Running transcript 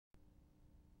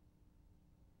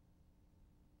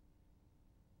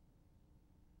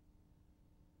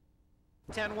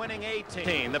10 winning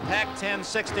 18, the Pac-10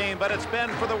 16, but it's been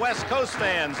for the West Coast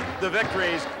fans, the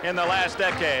victories in the last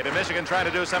decade. And Michigan trying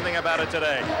to do something about it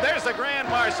today. There's the Grand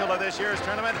Marshal of this year's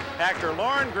tournament, actor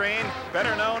Lorne Greene,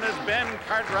 better known as Ben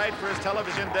Cartwright for his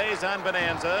television days on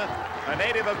Bonanza. A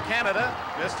native of Canada,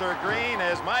 Mr. Greene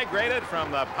has migrated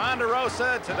from the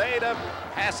Ponderosa today to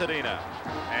Pasadena.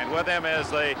 And with him is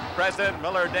the President,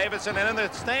 Millard Davidson, and in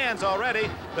the stands already,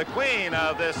 the queen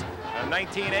of this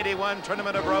 1981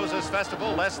 Tournament of Roses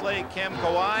Festival, Leslie Kim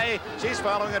Kawai. She's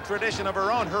following a tradition of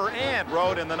her own. Her aunt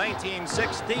rode in the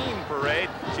 1916 parade.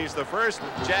 She's the first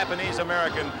Japanese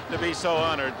American to be so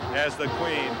honored as the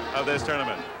queen of this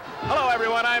tournament. Hello,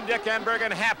 everyone. I'm Dick Enberg,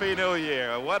 and Happy New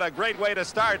Year. What a great way to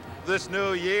start this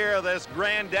new year. This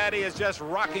granddaddy is just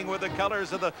rocking with the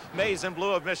colors of the maize and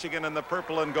blue of Michigan and the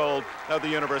purple and gold of the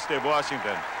University of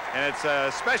Washington. And it's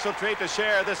a special treat to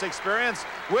share this experience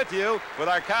with you, with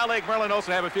our colleague Merlin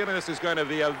Olsen. I have a feeling this is going to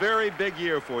be a very big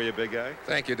year for you, big guy.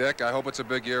 Thank you, Dick. I hope it's a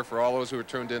big year for all those who are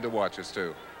tuned in to watch us,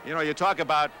 too. You know, you talk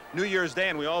about New Year's Day,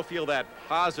 and we all feel that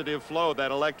positive flow, that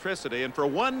electricity. And for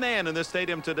one man in this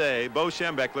stadium today, Bo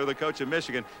Schembechler, the coach of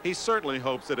Michigan, he certainly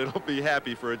hopes that it'll be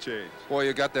happy for a change. Boy,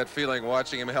 you got that feeling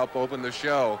watching him help open the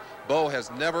show. Bo has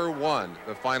never won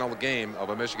the final game of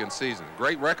a Michigan season.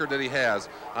 Great record that he has.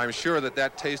 I'm sure that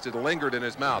that taste had lingered in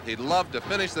his mouth. He'd love to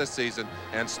finish this season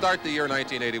and start the year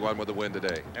 1981 with a win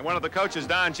today. And one of the coaches,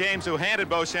 Don James, who handed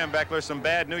Bo Schembechler some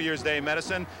bad New Year's Day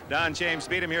medicine. Don James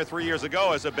beat him here 3 years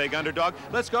ago as a big underdog.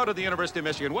 Let's go to the University of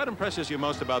Michigan. What impresses you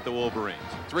most about the Wolverines?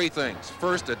 Three things.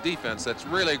 First, a defense that's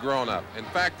really grown up. In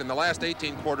fact, in the last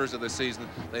 18 quarters of the season,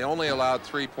 they only allowed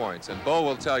 3 points. And Bo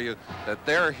will tell you that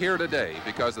they're here today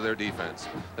because of their defense.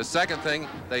 The second thing,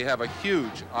 they have a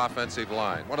huge offensive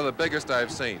line, one of the biggest I've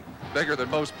seen, bigger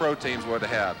than most pro teams would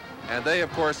have. And they,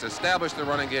 of course, established the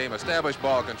running game, established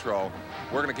ball control.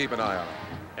 We're going to keep an eye on them.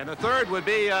 And the third would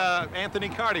be Anthony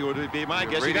Carter, would be my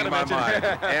guess. Reading my mind.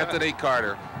 Anthony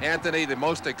Carter. Anthony, the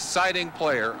most exciting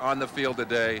player on the field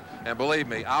today. And believe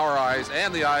me, our eyes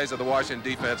and the eyes of the Washington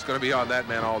defense going to be on that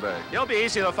man all day. He'll be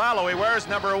easy to follow. He wears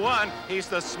number 1. He's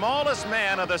the smallest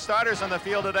man of the starters on the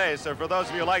field today. So for those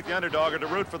of you who like the underdog or to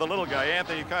root for the little guy,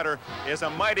 Anthony Carter is a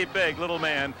mighty big little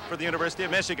man for the University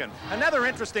of Michigan. Another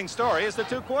interesting story is the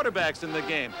two quarterbacks in the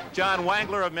game. John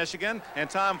Wangler of Michigan and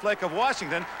Tom Flick of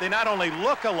Washington. They not only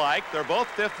look alike, they're both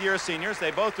fifth-year seniors.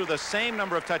 They both threw the same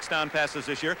number of touchdown passes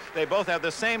this year. They both have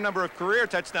the same number of career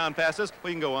touchdown passes.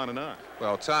 We can go on and on.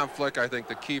 Well, Tom Flick, I think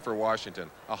the key for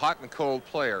Washington, a hot and cold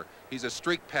player. He's a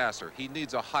streak passer. He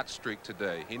needs a hot streak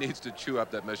today. He needs to chew up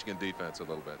that Michigan defense a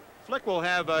little bit. Flick will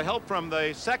have help from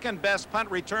the second-best punt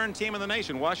return team in the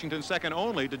nation, Washington second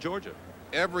only to Georgia.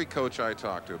 Every coach I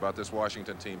talked to about this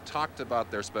Washington team talked about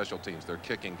their special teams, their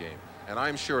kicking game. And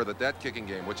I'm sure that that kicking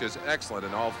game, which is excellent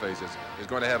in all phases, is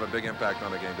going to have a big impact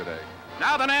on the game today.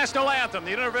 Now the national anthem,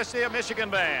 the University of Michigan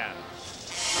Band.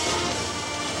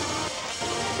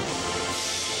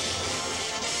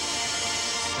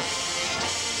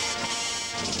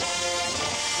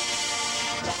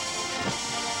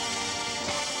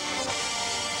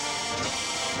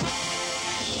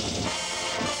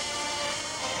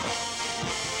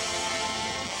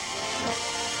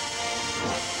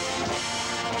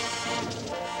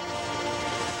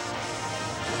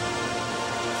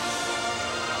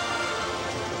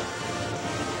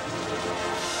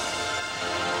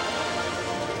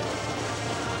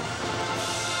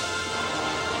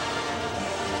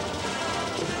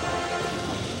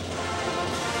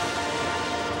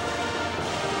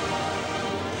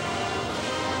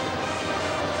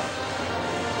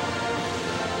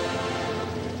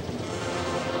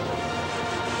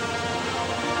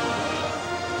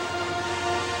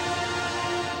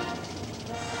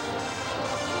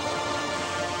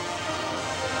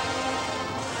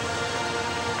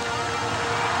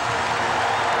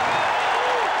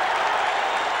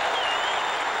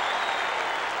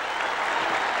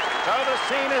 The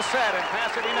scene is set in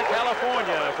Pasadena,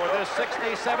 California for this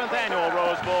 67th annual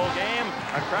Rose Bowl game.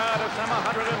 A crowd of some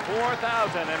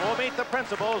 104,000, and we'll meet the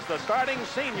principals, the starting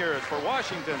seniors for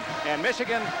Washington and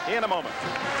Michigan in a moment.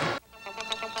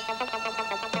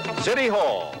 City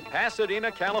Hall,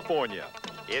 Pasadena, California.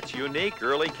 Its unique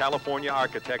early California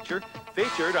architecture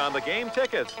featured on the game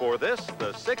tickets for this,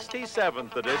 the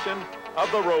 67th edition of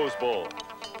the Rose Bowl.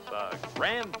 The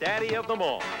granddaddy of them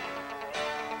all.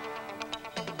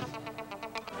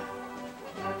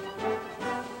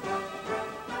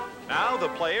 Now the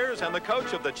players and the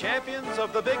coach of the champions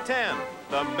of the Big Ten,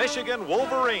 the Michigan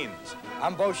Wolverines.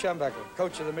 I'm Bo Schembechler,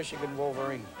 coach of the Michigan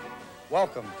Wolverines.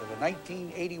 Welcome to the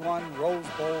 1981 Rose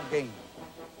Bowl game.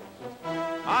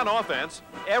 On offense,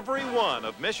 every one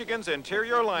of Michigan's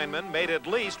interior linemen made at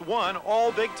least one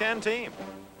All-Big Ten team.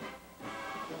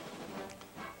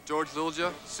 George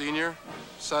Littlejohn, senior,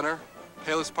 center,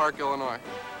 Palos Park, Illinois.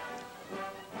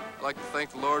 I'd like to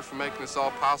thank the Lord for making this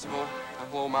all possible. And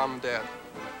hello, Mom and Dad.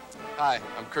 Hi,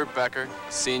 I'm Kurt Becker,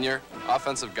 senior,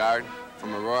 offensive guard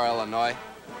from Aurora, Illinois.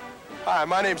 Hi,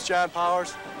 my name's John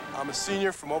Powers. I'm a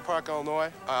senior from Oak Park,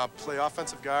 Illinois. I play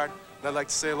offensive guard, and I'd like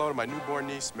to say hello to my newborn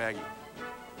niece, Maggie.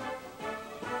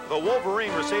 The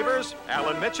Wolverine receivers,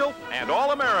 Alan Mitchell, and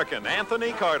All-American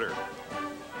Anthony Carter.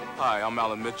 Hi, I'm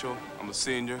Alan Mitchell. I'm a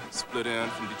senior, split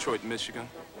end from Detroit, Michigan.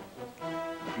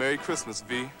 Merry Christmas,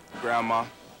 V, Grandma,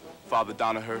 Father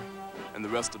Donaher, and the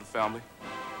rest of the family.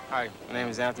 Hi, my name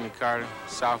is Anthony Carter,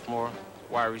 sophomore,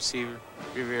 wide receiver,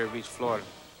 Riviera Beach, Florida.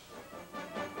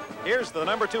 Here's the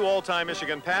number 2 all-time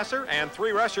Michigan passer and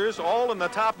 3 rushers, all in the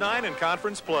top 9 in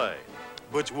conference play.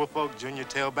 Butch Woolfolk, junior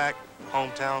tailback,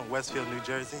 hometown, Westfield, New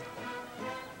Jersey.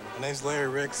 My name's Larry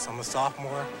Ricks. I'm a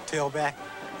sophomore tailback.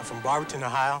 I'm from Barberton,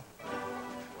 Ohio.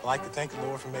 I'd like to thank the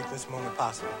Lord for making this moment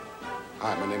possible.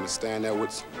 Hi, my name is Stan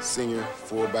Edwards, senior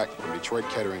fullback from Detroit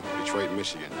Kettering, Detroit,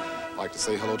 Michigan. I'd like to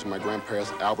say hello to my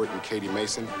grandparents, Albert and Katie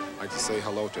Mason. I'd like to say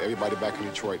hello to everybody back in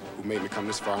Detroit who made me come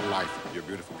this far in life. You're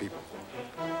beautiful people.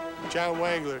 John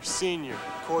Wangler, senior,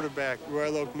 quarterback,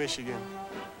 Royal Oak, Michigan.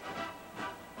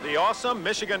 The awesome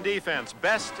Michigan defense,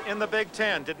 best in the Big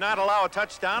Ten, did not allow a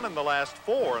touchdown in the last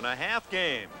 4.5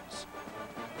 games.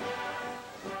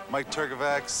 Mike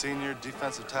Turkovac, senior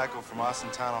defensive tackle from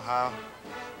Austintown, Ohio.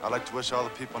 I'd like to wish all the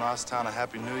people in Austintown a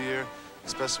Happy New Year,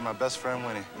 especially my best friend,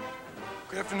 Winnie.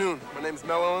 Good afternoon. My name is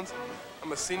Mel Owens.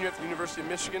 I'm a senior at the University of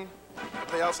Michigan. I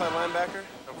play outside linebacker.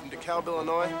 I'm from DeKalb,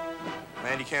 Illinois.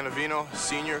 Andy Canavino,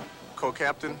 senior,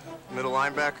 co-captain, middle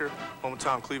linebacker,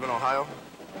 hometown Cleveland, Ohio.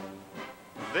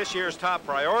 This year's top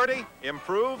priority,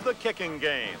 improve the kicking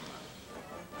game.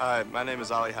 Hi, my name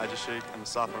is Ali Hajishik. I'm a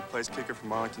sophomore place kicker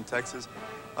from Arlington, Texas.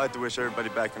 I'd like to wish everybody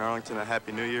back in Arlington a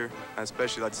Happy New Year. I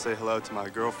especially like to say hello to my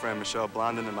girlfriend, Michelle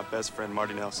Blondin, and my best friend,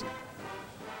 Marty Nelson.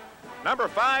 Number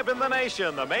 5 in the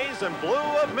nation, the maize and blue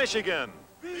of Michigan.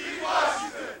 Beat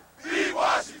Washington! Beat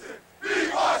Washington!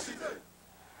 Beat Washington!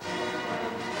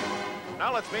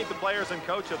 Now let's meet the players and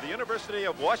coach of the University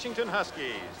of Washington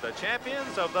Huskies, the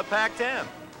champions of the Pac-10.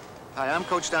 Hi, I'm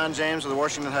Coach Don James of the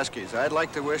Washington Huskies. I'd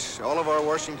like to wish all of our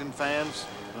Washington fans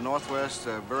in the Northwest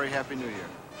a very Happy New Year.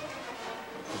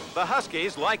 The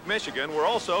Huskies, like Michigan, were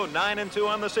also 9-2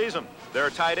 on the season. Their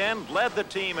tight end led the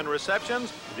team in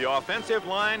receptions, the offensive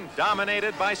line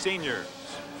dominated by seniors.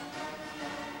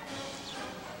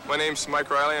 My name's Mike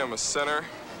Riley. I'm a center,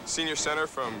 senior center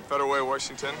from Federal Way,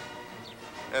 Washington.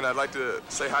 And I'd like to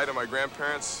say hi to my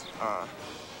grandparents,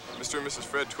 Mr. and Mrs.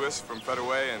 Fred Twist from Federal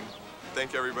Way, and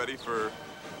thank everybody for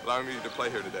allowing me to play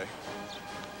here today.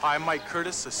 Hi, I'm Mike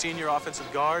Curtis, a senior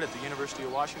offensive guard at the University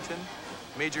of Washington,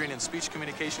 majoring in speech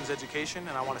communications education,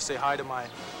 and I want to say hi to my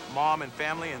mom and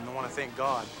family, and I want to thank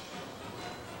God.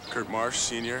 Kurt Marsh,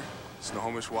 senior,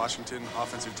 Snohomish, Washington,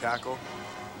 offensive tackle.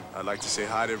 I'd like to say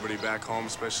hi to everybody back home,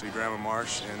 especially Grandma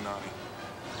Marsh and Nani.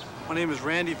 My name is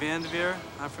Randy Vandeveer.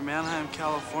 I'm from Anaheim,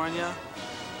 California.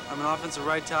 I'm an offensive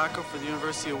right tackle for the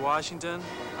University of Washington.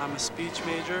 I'm a speech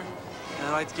major, and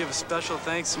I'd like to give a special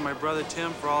thanks to my brother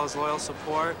Tim for all his loyal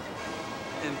support,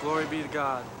 and glory be to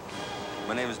God.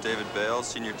 My name is David Bales,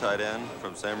 senior tight end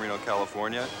from San Marino,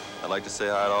 California. I'd like to say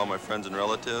hi to all my friends and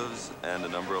relatives and the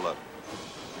number 11.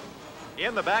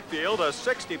 In the backfield, a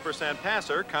 60%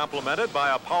 passer complemented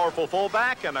by a powerful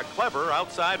fullback and a clever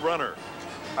outside runner.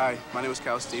 Hi, my name is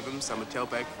Cal Stevens. I'm a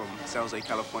tailback from San Jose,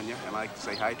 California, and I'd like to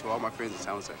say hi to all my friends in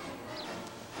San Jose.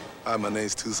 Hi, my name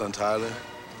is Tucson Tyler.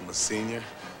 I'm a senior,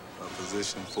 a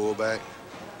position fullback,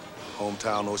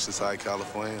 hometown Oceanside,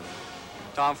 California.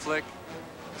 Tom Flick,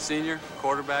 senior,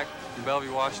 quarterback from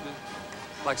Bellevue, Washington.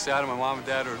 I'd like to say hi to my mom and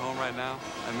dad who are at home right now.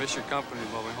 I miss your company,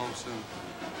 but I'll be home soon.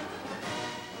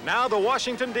 Now the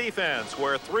Washington defense,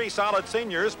 where 3 solid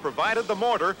seniors provided the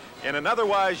mortar in an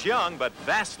otherwise young but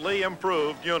vastly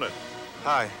improved unit.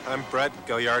 Hi, I'm Brett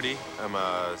Gagliardi. I'm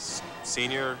a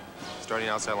senior, starting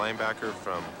outside linebacker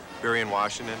from Burien,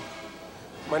 Washington.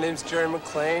 My name's Jerry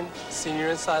McClain, senior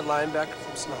inside linebacker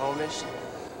from Snohomish.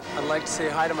 I'd like to say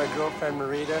hi to my girlfriend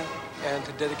Marita and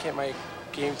to dedicate my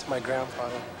game to my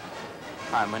grandfather.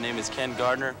 Hi, my name is Ken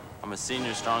Gardner. I'm a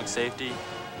senior strong safety.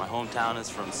 My hometown is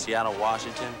from Seattle,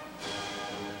 Washington.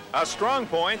 A strong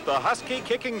point, the Husky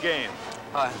kicking game.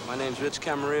 Hi, my name's Rich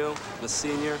Camarillo. I'm a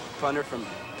senior punter from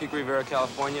Pico Rivera,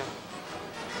 California.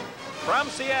 From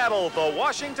Seattle, the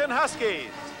Washington Huskies.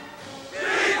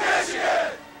 Beat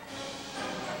Michigan!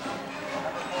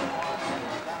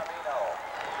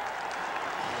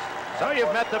 So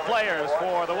you've met the players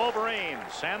for the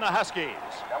Wolverines and the Huskies.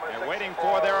 They're waiting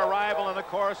for their arrival, and of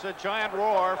course a giant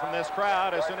roar from this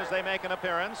crowd as soon as they make an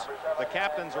appearance. The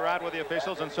captains are out with the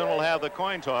officials, and soon we'll have the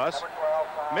coin toss.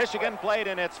 Michigan played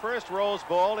in its first Rose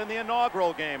Bowl in the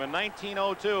inaugural game in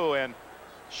 1902 and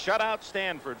shut out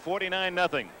Stanford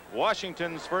 49-0.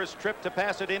 Washington's first trip to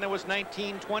Pasadena was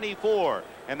 1924,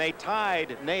 and they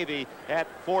tied Navy at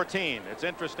 14. It's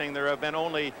interesting, there have been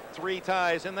only 3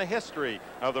 ties in the history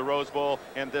of the Rose Bowl,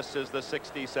 and this is the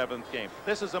 67th game.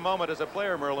 This is a moment as a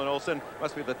player, Merlin Olsen,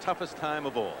 must be the toughest time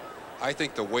of all. I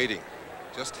think the waiting,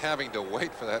 just having to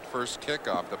wait for that first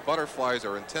kickoff. The butterflies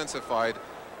are intensified.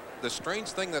 The strange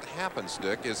thing that happens,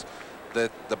 Dick, is that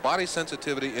the body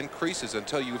sensitivity increases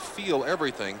until you feel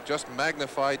everything just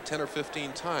magnified 10 or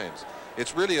 15 times.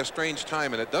 It's really a strange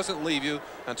time, and it doesn't leave you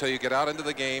until you get out into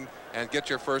the game and get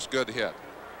your first good hit.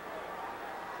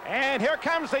 And here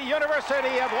comes the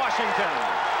University of Washington.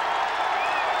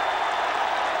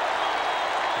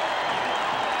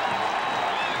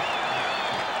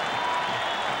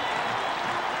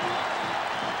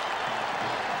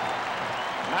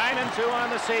 Nine and 2 on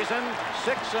the season,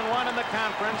 6-1 in the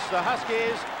conference. The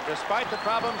Huskies, despite the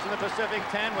problems in the Pacific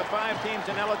 10 with 5 teams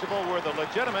ineligible, were the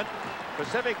legitimate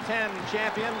Pacific 10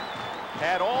 champion.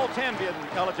 Had all 10 been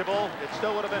eligible, it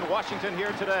still would have been Washington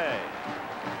here today.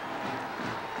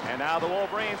 And now the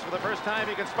Wolverines, for the first time,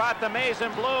 you can spot the maize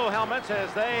and blue helmets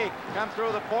as they come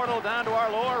through the portal down to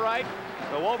our lower right.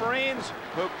 The Wolverines,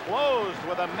 who closed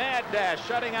with a mad dash,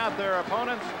 shutting out their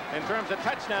opponents in terms of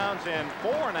touchdowns in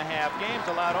 4.5 games,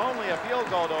 allowed only a field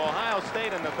goal to Ohio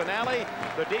State in the finale.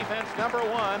 The defense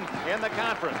 #1 in the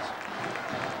conference.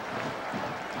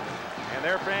 And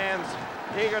their fans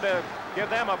eager to give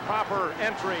them a proper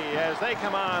entry as they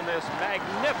come on this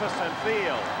magnificent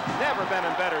field. Never been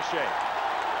in better shape.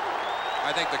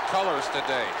 I think the colors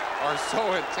today are so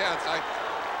intense.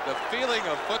 The feeling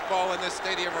of football in this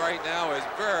stadium right now is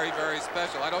very, very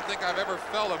special. I don't think I've ever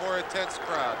felt a more intense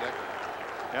crowd, Dick.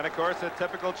 And of course, a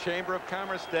typical Chamber of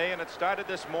Commerce day, and it started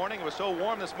this morning. It was so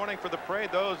warm this morning for the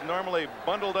parade. Those normally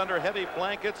bundled under heavy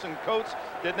blankets and coats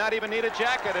did not even need a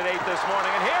jacket at 8 this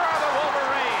morning. And here are the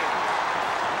Wolverines.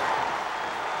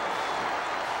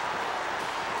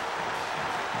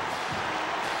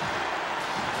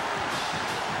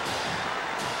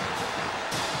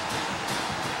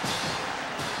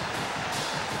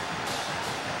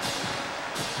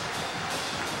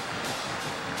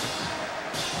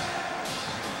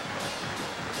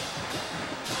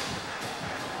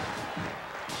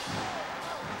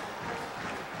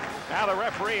 Now the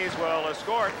referees will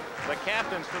escort the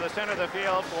captains to the center of the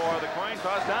field for the coin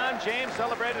toss. Don James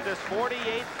celebrated his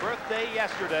 48th birthday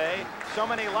yesterday. So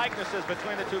many likenesses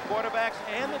between the 2 quarterbacks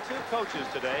and the 2 coaches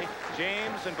today.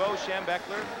 James and Bo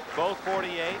Schembechler, both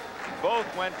 48. Both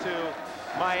went to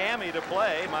Miami to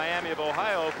play. Miami of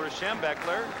Ohio for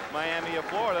Schembechler. Miami of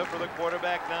Florida for the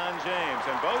quarterback Don James.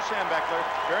 And Bo Schembechler,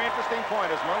 very interesting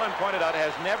point, as Merlin pointed out,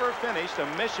 has never finished a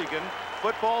Michigan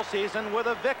football season with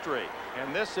a victory.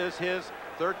 And this is his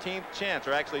 13th chance,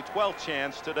 or actually 12th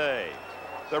chance today.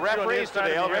 The referees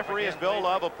today, referee is Bill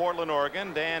Love of Portland,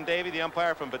 Oregon. Dan Davey, the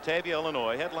umpire from Batavia,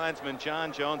 Illinois. Head linesman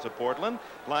John Jones of Portland.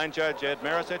 Line judge Ed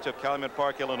Marisich of Calumet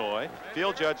Park, Illinois.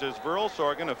 Field judges Verl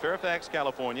Sorgan of Fairfax,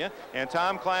 California. And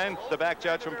Tom Klein, the back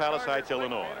judge from Palos Heights,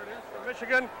 Illinois. From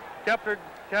Michigan, Captain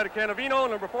Canavino,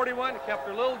 number 41.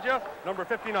 Captain Littlejeff, number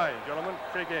 59. Gentlemen,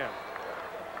 shake hands.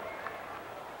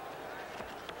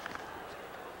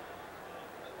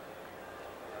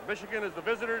 Michigan is the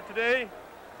visitor today.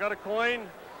 Got a coin.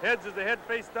 Heads is the head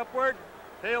faced upward.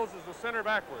 Tails is the center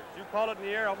backwards. You call it in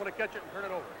the air, I'm going to catch it and turn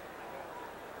it over.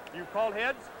 You called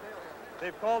heads?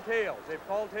 They've called tails. They've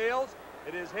called tails.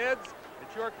 It is heads.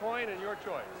 It's your coin and your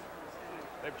choice.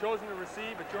 They've chosen to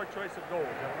receive. It's your choice of gold,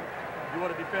 gentlemen. You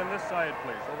want to defend this side,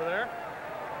 please. Over there.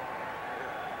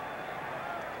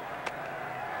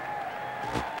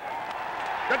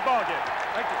 Good ball game.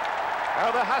 Thank you. Now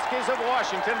the Huskies of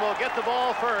Washington will get the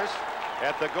ball first.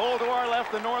 At the goal to our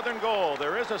left, the northern goal.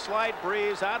 There is a slight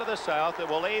breeze out of the south that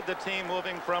will aid the team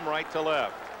moving from right to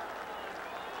left.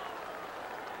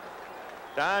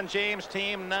 Don James'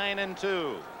 team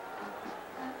 9-2.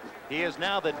 He is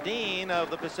now the dean of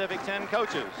the Pacific 10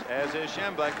 coaches, as is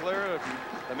Schembechler,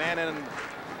 the man in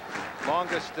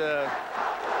longest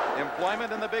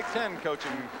employment in the Big Ten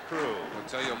coaching crew. I'll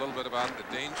tell you a little bit about the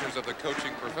dangers of the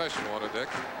coaching profession, won't it, Dick?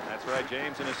 That's right.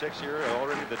 James, in his 6th year,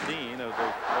 already the dean of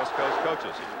the West Coast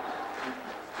coaches.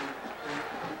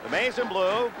 The maize and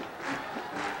blue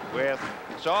with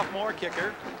sophomore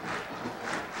kicker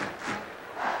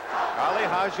Ali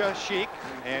Haja Sheikh.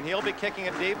 and he'll be kicking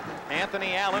it deep.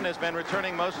 Anthony Allen has been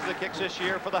returning most of the kicks this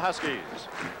year for the Huskies.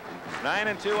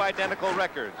 9-2 identical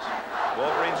records.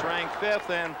 Wolverines ranked 5th,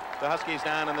 and the Huskies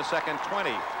down in the second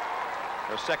 20,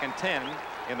 or second 10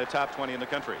 in the top 20 in the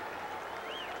country.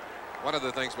 One of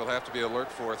the things we'll have to be alert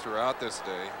for throughout this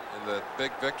day, in the big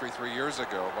victory 3 years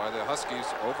ago by the Huskies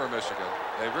over Michigan,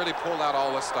 they really pulled out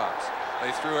all the stops.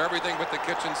 They threw everything but the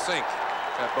kitchen sink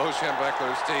at Bo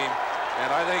Schembechler's team,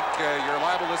 and I think you're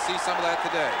liable to see some of that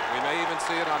today. We may even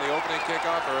see it on the opening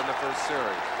kickoff or in the first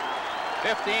series.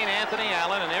 15, Anthony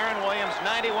Allen, and Aaron Williams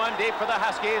 91 deep for the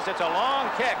Huskies. It's a long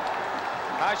kick.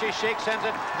 Haji Sheikh sends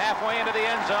it halfway into the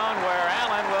end zone, where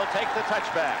Allen will take the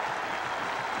touchback.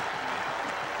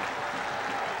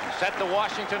 Set the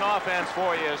Washington offense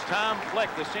for you as Tom Flick,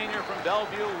 the senior from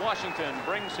Bellevue, Washington,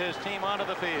 brings his team onto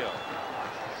the field.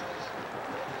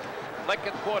 Flick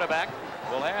at quarterback.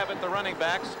 We'll have at the running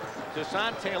backs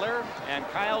Toussaint Taylor and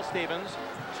Kyle Stevens,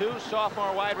 2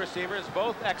 sophomore wide receivers,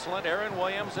 both excellent, Aaron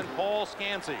Williams and Paul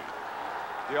Scansey.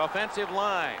 The offensive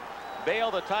line.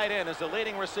 Bale, the tight end, is the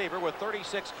leading receiver with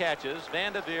 36 catches.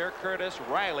 Vanderveer, Curtis,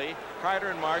 Riley, Carter,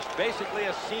 and Marsh, basically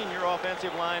a senior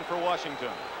offensive line for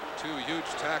Washington. 2 huge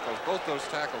tackles, both those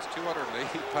tackles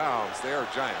 280 pounds. They are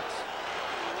giants.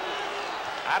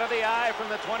 Out of the eye from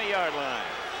the 20-yard line.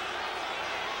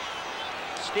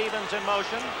 Stevens in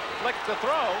motion, Flick the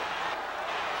throw,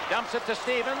 dumps it to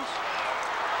Stevens,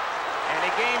 and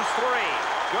he gains 3.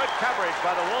 Good coverage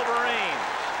by the Wolverines.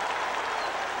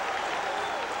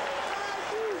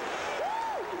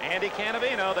 Andy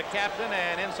Canavino, the captain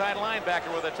and inside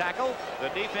linebacker, with a tackle. The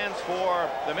defense for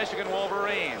the Michigan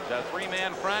Wolverines, a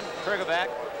 3-man front, Triggerback,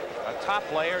 a top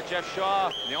player, Jeff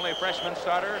Shaw, the only freshman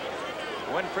starter,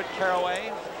 Winfred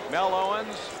Caraway, Mel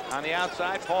Owens on the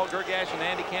outside, Paul Gergash and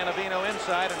Andy Canavino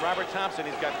inside, and Robert Thompson.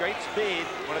 He's got great speed,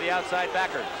 one of the outside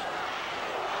backers.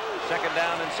 2nd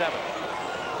down and 7.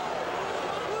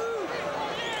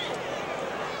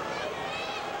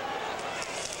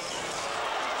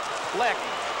 Flick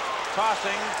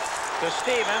tossing to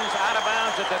Stevens, out of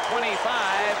bounds at the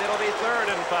 25. It'll be 3rd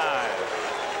and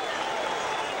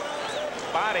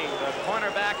 5. Body, the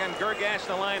cornerback, and Gergash,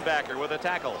 the linebacker, with a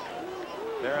tackle.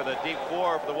 They're the deep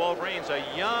 4 of the Wolverines, a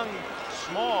young,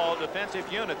 small defensive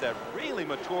unit that really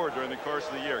matured during the course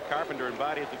of the year. Carpenter and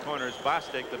Body at the corners,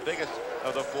 Bostic, the biggest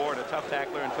of the 4, and a tough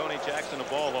tackler, and Tony Jackson, a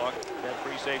ball hawk, at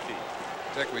free safety.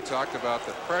 Dick, we talked about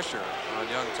the pressure on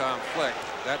young Tom Flick.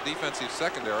 That defensive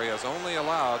secondary has only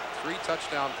allowed 3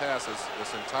 touchdown passes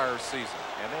this entire season.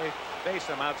 And they face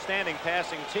some outstanding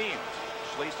passing teams.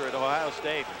 Schleister at Ohio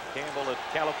State, Campbell at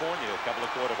California, a couple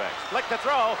of quarterbacks. Flick to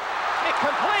throw,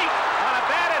 incomplete on a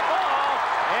batted ball,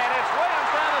 and it's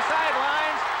Williams down the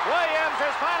sidelines. Williams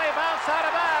has finally bounced out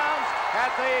of bounds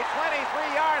at the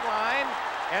 23-yard line,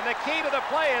 and the key to the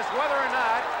play is whether or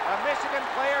not a Michigan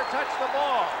player touched the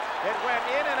ball. It went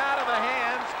in and out of the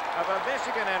hands of a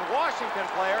Michigan and Washington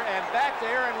player and back to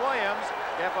Aaron Williams.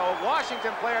 If a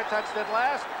Washington player touched it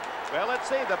last, well, let's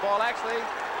see. The ball actually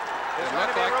is going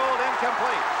to be ruled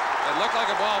incomplete. It looked like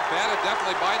a ball batted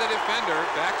definitely by the defender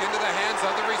back into the hands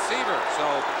of the receiver. So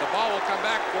the ball will come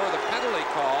back for the penalty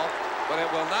call, but it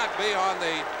will not be on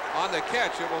the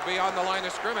catch. It will be on the line of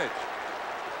scrimmage.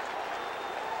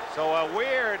 So a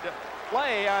weird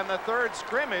play on the 3rd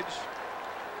scrimmage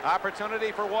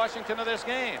opportunity for Washington of this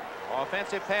game.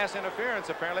 Offensive pass interference,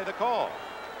 apparently the call.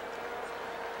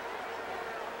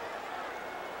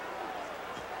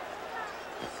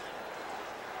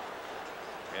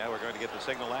 Yeah, we're going to get the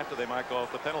signal after they might go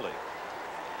off the penalty.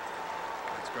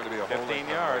 It's going to be a 15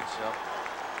 yards. Yep.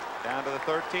 Down to the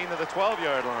 13 to the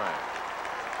 12-yard line.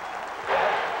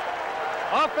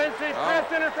 Offensive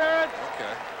pass interference.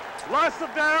 Okay. Loss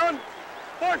of down.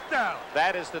 4th down.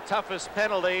 That is the toughest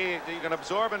penalty you can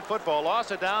absorb in football.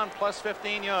 Loss of down plus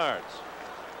 15 yards.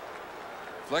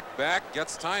 Flick back,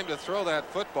 gets time to throw that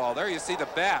football. There you see the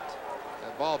bat.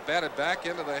 That ball batted back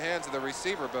into the hands of the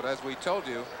receiver, but as we told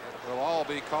you, it will all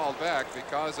be called back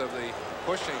because of the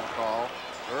pushing call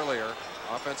earlier,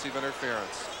 offensive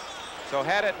interference. So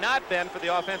had it not been for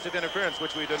the offensive interference,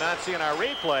 which we do not see in our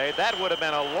replay, that would have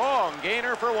been a long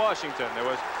gainer for Washington.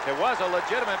 It was a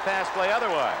legitimate pass play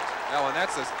otherwise. No, and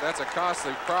that's a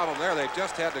costly problem there. They've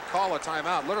just had to call a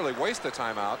timeout, literally waste a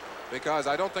timeout, because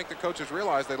I don't think the coaches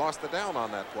realized they lost the down on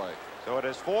that play. So it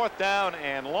is 4th down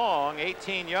and long,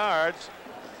 18 yards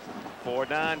for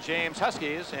Don James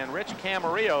Huskies, and Rich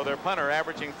Camarillo, their punter,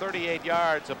 averaging 38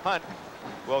 yards a punt.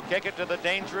 will kick it to the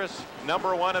dangerous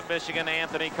 #1 of Michigan,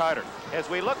 Anthony Carter. As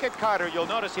we look at Carter, you'll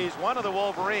notice he's one of the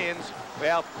Wolverines.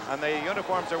 Well, on the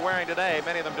uniforms they're wearing today,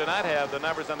 many of them do not have the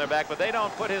numbers on their back, but they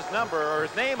don't put his number or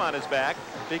his name on his back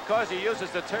because he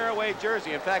uses the tearaway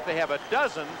jersey. In fact, they have a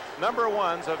dozen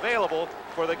 #1s available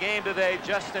for the game today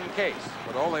just in case.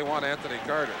 But only one Anthony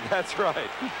Carter. That's right.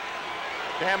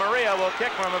 Camarillo will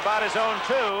kick from about his own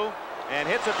 2 and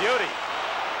hits a beauty.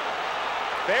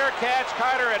 Fair catch,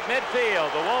 Carter at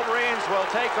midfield. The Wolverines will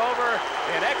take over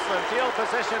in excellent field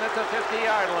position at the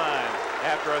 50-yard line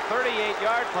after a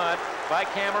 38-yard punt by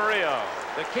Camarillo.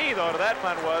 The key, though, to that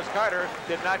punt was Carter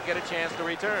did not get a chance to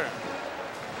return.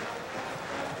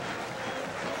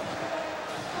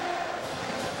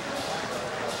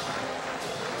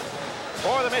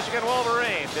 For the Michigan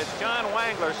Wolverines, it's John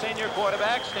Wangler, senior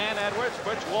quarterback, Stan Edwards,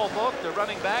 Butch Woolfolk, the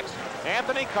running backs.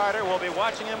 Anthony Carter will be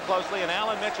watching him closely, and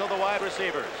Alan Mitchell, the wide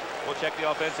receivers. We'll check the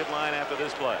offensive line after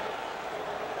this play.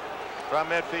 From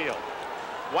midfield,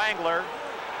 Wangler.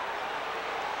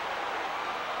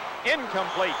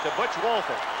 Incomplete to Butch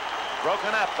Woolfolk.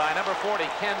 Broken up by number 40,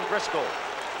 Ken Driscoll.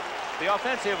 The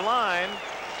offensive line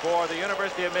for the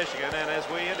University of Michigan, and as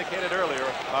we indicated earlier,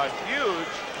 a huge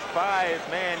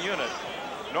 5-man unit.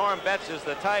 Norm Betts is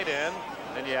the tight end.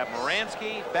 Then you have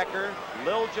Moransky, Becker,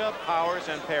 Lilja, Powers,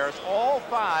 and Paris. All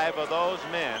 5 of those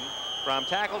men from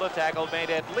tackle to tackle made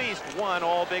at least one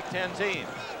All-Big Ten team.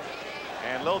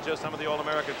 And Lilja, some of the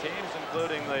All-American teams,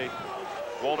 including the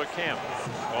Walter Camp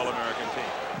All-American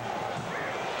team.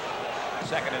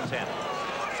 2nd and 10.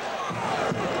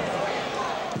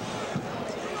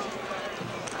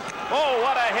 Oh,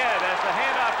 what a hit as the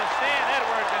handoff to Stan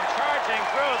Edwards and charging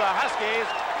through the Huskies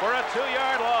for a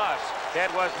 2-yard loss.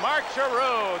 It was Mark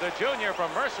Giroux, the junior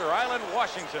from Mercer Island,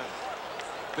 Washington.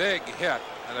 Big hit,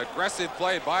 an aggressive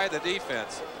play by the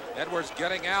defense. Edwards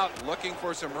getting out, looking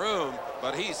for some room,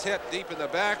 but he's hit deep in the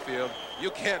backfield. You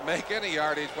can't make any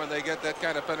yardage when they get that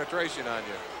kind of penetration on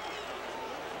you.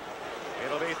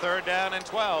 It'll be 3rd down and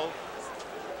 12.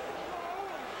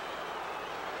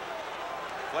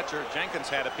 Fletcher Jenkins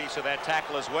had a piece of that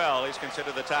tackle as well. He's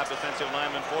considered the top defensive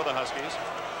lineman for the Huskies.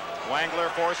 Wangler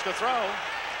forced to throw.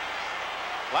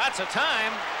 Lots of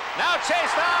time. Now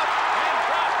chased off and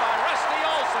dropped by Rusty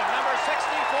Olson, number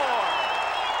 64.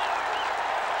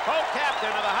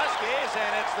 Co-captain of the Huskies,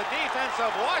 and it's the defense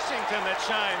of Washington that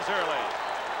shines early.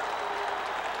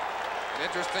 An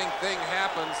interesting thing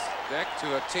happens, Dick,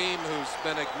 to a team who's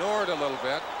been ignored a little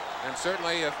bit. And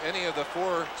certainly if any of the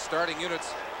 4 starting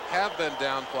units have been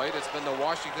downplayed, it's been the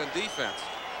Washington defense.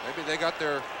 Maybe they got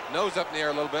their nose up in the air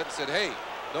a little bit and said, hey,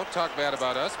 don't talk bad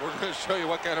about us. We're going to show you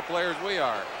what kind of players we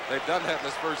are. They've done that in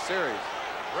this first series.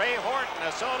 Ray Horton,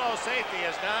 a solo safety,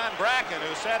 is Don Bracken,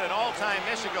 who set an all-time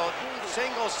Michigan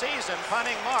single-season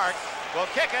punting mark, will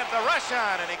kick it, the rush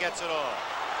on, and he gets it off.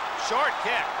 Short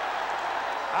kick.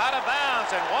 Out of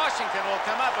bounds, and Washington will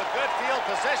come up with good field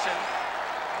position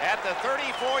at the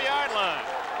 34-yard line.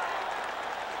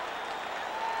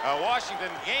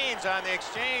 Washington gains on the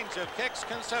exchange of kicks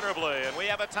considerably, and we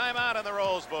have a timeout in the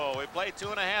Rose Bowl. We've played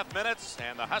 2.5 minutes,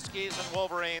 and the Huskies and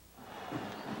Wolverines.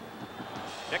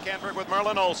 Dick Enberg with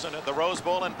Merlin Olsen at the Rose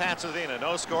Bowl in Pasadena.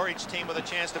 No score, each team with a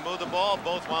chance to move the ball.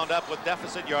 Both wound up with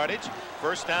deficit yardage.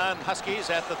 1st down, Huskies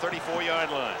at the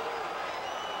 34-yard line.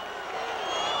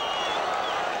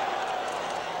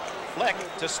 Flick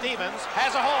to Stevens,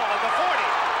 has a hold at the 40.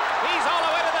 He's all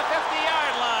the way to the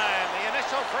 50-yard line. The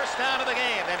initial 1st down of the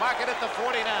game. They mark it at the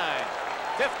 49.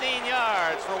 15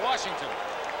 yards for Washington.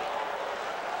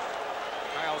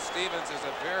 Kyle Stevens is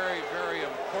a very, very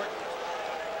important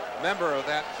member of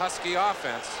that Husky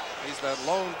offense. He's the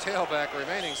lone tailback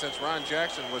remaining since Ron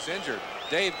Jackson was injured.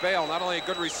 Dave Bale, not only a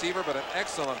good receiver, but an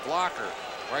excellent blocker.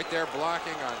 Right there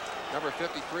blocking on number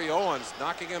 53, Owens,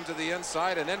 knocking him to the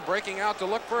inside and then breaking out to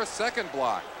look for a 2nd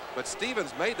block. But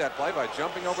Stevens made that play by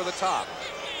jumping over the top.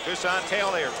 Tucson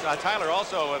Tyler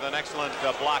also with an excellent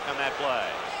block on that play.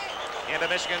 Into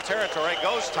Michigan territory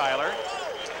goes Tyler,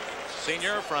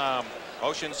 senior from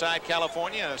Oceanside,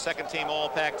 California, a 2nd-team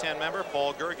All-Pac-10 member.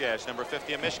 Paul Gergash, number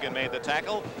 50 of Michigan, made the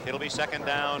tackle. It'll be 2nd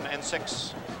down and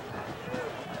 6.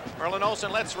 Merlin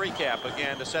Olsen, let's recap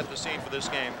again to set the scene for this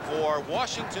game. For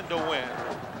Washington to win,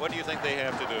 what do you think they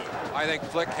have to do? I think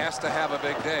Flick has to have a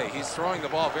big day. He's throwing the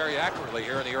ball very accurately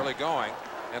here in the early going.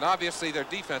 And obviously their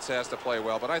defense has to play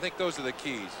well, but I think those are the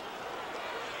keys.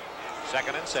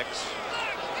 2nd and 6.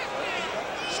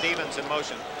 Stevens in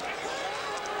motion.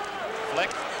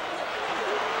 Flick.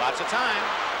 Lots of time.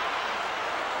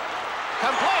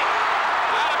 Complete.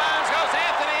 Out of bounds goes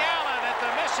Anthony Allen at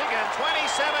the Michigan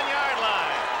 27-yard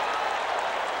line.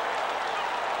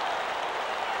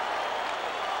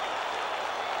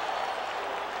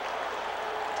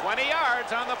 20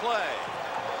 yards on the play.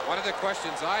 One of the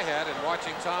questions I had in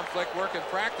watching Tom Flick work in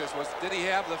practice was, did he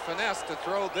have the finesse to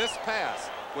throw this pass,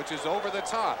 which is over the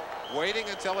top, waiting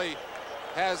until he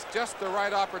has just the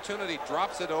right opportunity,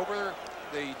 drops it over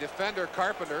the defender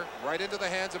Carpenter right into the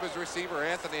hands of his receiver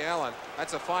Anthony Allen.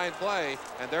 That's a fine play,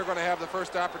 and they're going to have the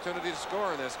first opportunity to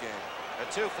score in this game.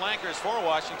 The two flankers for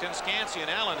Washington, Scansey and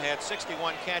Allen, had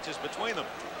 61 catches between them.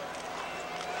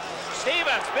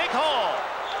 Stevens, big hole,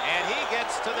 and he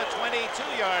gets to the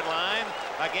 22-yard line,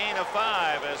 a gain of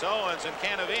 5 as Owens and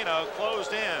Canavino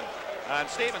closed in on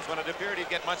Stevens when it appeared he'd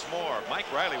get much more.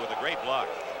 Mike Riley with a great block.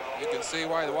 You can see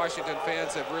why the Washington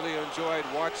fans have really enjoyed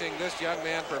watching this young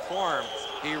man perform.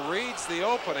 He reads the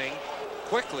opening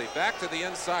quickly back to the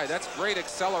inside. That's great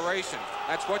acceleration.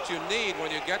 That's what you need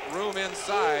when you get room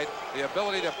inside, the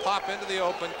ability to pop into the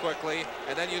open quickly,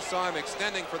 and then you saw him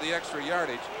extending for the extra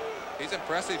yardage. He's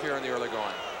impressive here in the early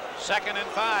going. 2nd and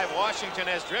 5. Washington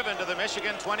has driven to the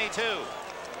Michigan 22.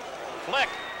 Flick.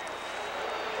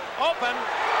 Open.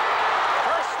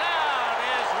 First down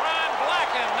is Ron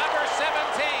Blacken, number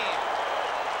 17.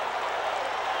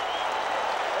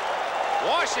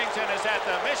 Washington is at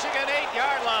the Michigan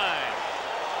 8-yard line.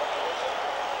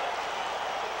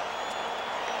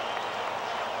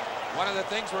 One of the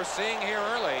things we're seeing here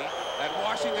early, that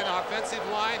Washington offensive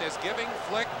line is giving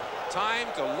Flick time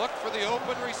to look for the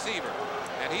open receiver,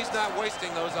 and he's not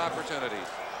wasting those opportunities.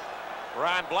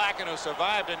 Ron Blacken, who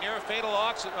survived a near-fatal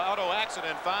auto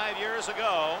accident 5 years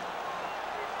ago.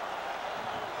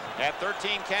 At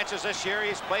 13 catches this year,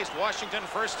 he's placed Washington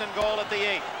 1st and goal at the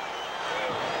 8.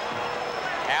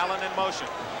 Allen in motion.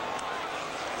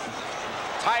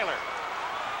 Tyler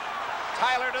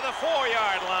to the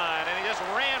 4-yard line, and he just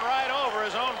ran right over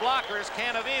his own blockers.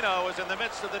 Canavino was in the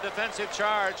midst of the defensive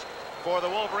charge for the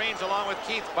Wolverines, along with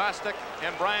Keith Bostic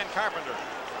and Brian Carpenter.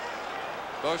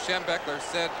 Bo Schembechler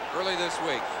said early this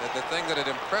week that the thing that had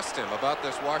impressed him about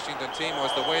this Washington team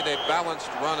was the way they balanced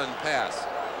run and pass.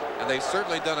 And they've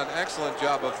certainly done an excellent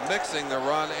job of mixing the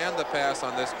run and the pass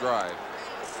on this drive.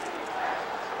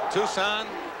 Toussaint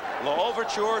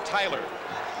L'Ouverture Tyler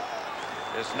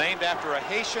is named after a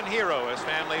Haitian hero, his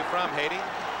family from Haiti.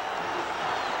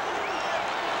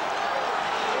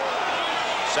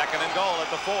 2nd and goal at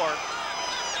the 4.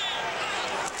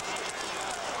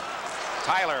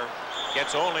 Tyler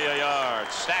gets only a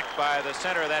yard, stacked by the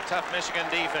center of that tough Michigan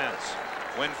defense.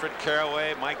 Winfred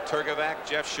Caraway, Mike Turgovac,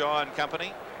 Jeff Shaw and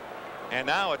company. And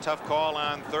now a tough call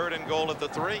on 3rd and goal at the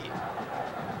 3.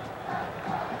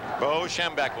 Bo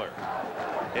Schembechler.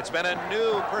 It's been a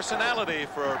new personality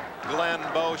for Glenn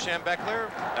Bo Schembechler.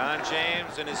 Don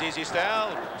James, in his easy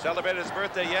style, celebrated his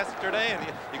birthday yesterday, and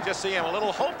you can just see him, a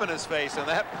little hope in his face, and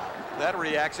that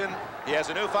reaction. He has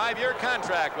a new 5-year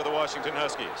contract with the Washington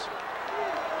Huskies.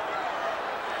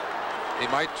 He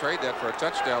might trade that for a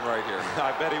touchdown right here.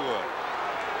 I bet he would.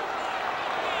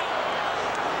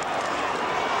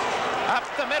 Up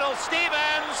the middle,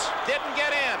 Stevens didn't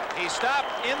get in. He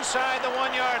stopped inside the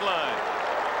 1-yard line.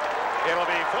 It'll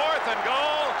be 4th and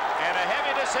goal, and a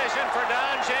heavy decision for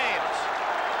Don James.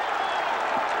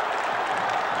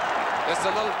 Just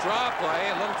a little draw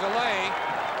play, a little delay.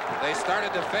 They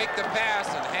started to fake the pass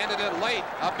and handed it late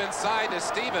up inside to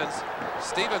Stevens.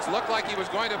 Stevens looked like he was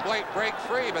going to break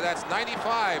free, but that's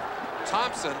 95.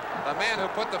 Thompson, the man who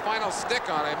put the final stick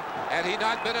on him. Had he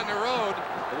not been in the road,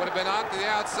 it would have been on to the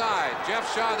outside. Jeff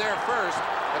Shaw there first,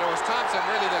 but it was Thompson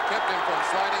really that kept him from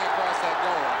sliding across that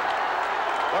goal line.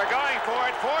 We're going for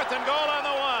it. 4th and goal on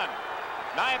the 1.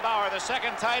 Neibauer, the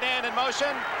second tight end in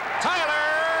motion. Tyler,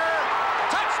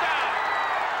 touchdown.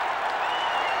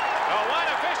 The one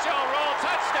official ruled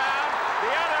touchdown.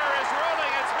 The other is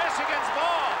ruling it's Michigan's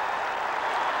ball.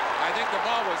 I think the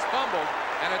ball was fumbled,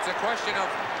 and it's a question of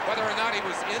whether or not he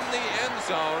was in the end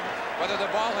zone, whether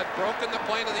the ball had broken the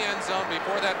plane of the end zone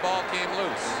before that ball came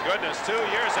loose. Goodness, 2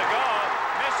 years ago,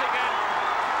 Michigan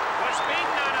was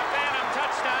beaten on a phantom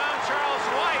touchdown. Charles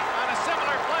White on a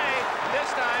similar play. This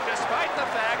time, despite the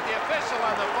fact the official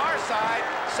on the far side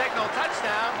signaled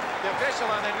touchdown, the official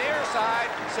on the near side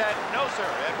said, no, sir,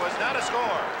 it was not a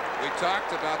score. We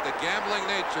talked about the gambling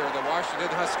nature of the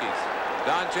Washington Huskies.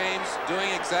 Don James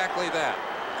doing exactly that,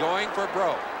 going for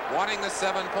broke, wanting the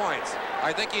 7 points.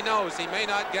 I think he knows he may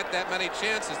not get that many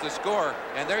chances to score,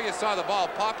 and there you saw the ball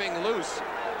popping loose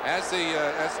as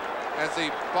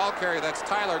the ball carrier, that's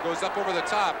Tyler, goes up over the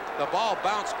top. The ball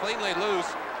bounced cleanly loose.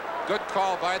 Good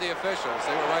call by the officials.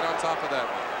 They were right on top of that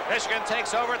one. Michigan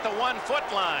takes over at the 1-foot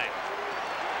line.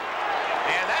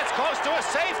 And that's close to a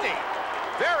safety.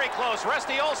 Very close.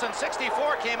 Rusty Olson,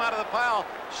 64, came out of the pile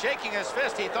shaking his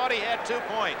fist. He thought he had 2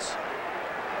 points.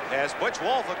 As Butch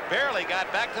Wolf barely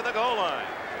got back to the goal line.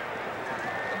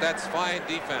 that's fine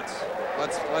defense.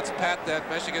 Let's pat that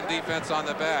Michigan defense on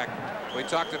the back. We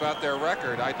talked about their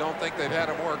record. I don't think they've had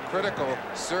a more critical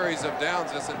series of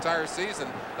downs this entire season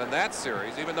than that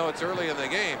series, even though it's early in the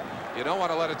game. You don't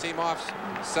want to let a team off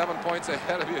 7 points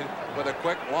ahead of you with a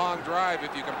quick, long drive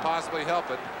if you can possibly help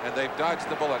it, and they've dodged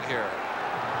the bullet here.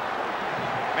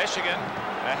 Michigan,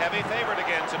 a heavy favorite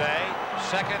again today.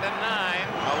 2nd and 9,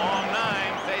 a long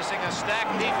 9, facing a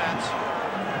stacked defense.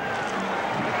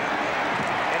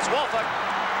 It's Woolfolk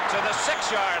to the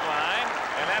 6-yard line,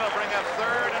 and that'll bring up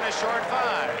 3rd and a short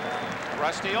 5.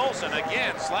 Rusty Olson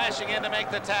again slashing in to make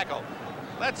the tackle.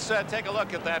 Let's take a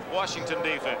look at that Washington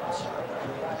defense.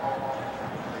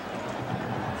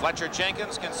 Fletcher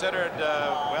Jenkins considered,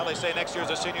 well, they say next year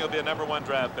as a senior will be a #1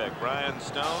 draft pick. Brian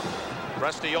Stone,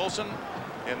 Rusty Olson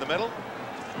in the middle.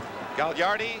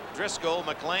 Gagliardi, Driscoll,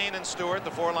 McLean, and Stewart,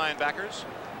 the 4 linebackers.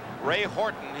 Ray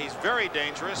Horton, he's very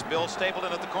dangerous. Bill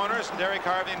Stapleton at the corners, and Derek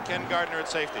Harvey and Ken Gardner at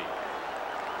safety.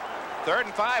 3rd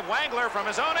and 5, Wangler from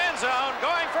his own end zone,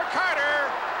 going for Carter.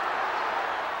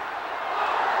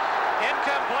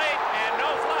 Incomplete and no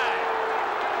flag.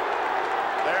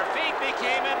 Their feet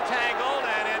became entangled,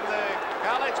 and in the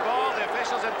college ball, the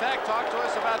officials in fact talked to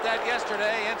us about that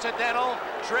yesterday. Incidental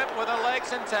trip with the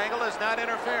legs entangled is not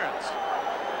interference.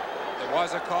 There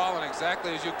was a call, and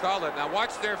exactly as you called it. Now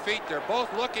watch their feet. They're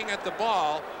both looking at the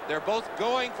ball. They're both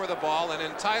going for the ball and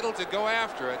entitled to go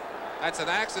after it. That's an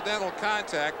accidental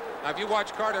contact. Now if you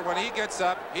watch Carter, when he gets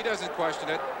up, he doesn't question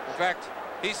it. In fact,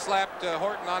 he slapped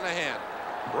Horton on the hand.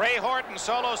 Ray Horton,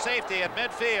 solo safety at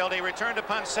midfield. He returned to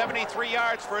punt 73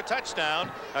 yards for a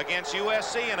touchdown against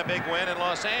USC in a big win in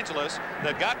Los Angeles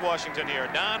that got Washington here.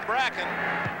 Don Bracken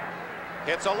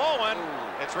hits a low one.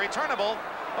 It's returnable.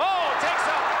 Oh, takes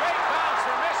a great bounce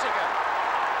for Michigan.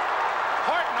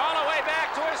 Horton all the way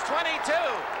back to his 22.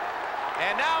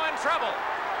 And now in trouble.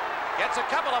 Gets a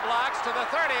couple of blocks to the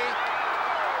 30.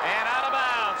 And out of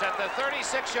bounds at the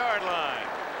 36-yard line.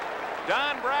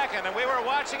 Don Bracken, and we were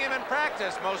watching him in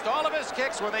practice. Most all of his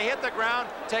kicks, when they hit the ground,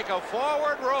 take a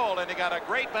forward roll, and he got a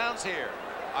great bounce here.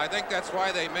 I think that's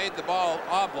why they made the ball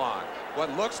oblong.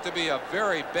 What looks to be a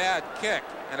very bad kick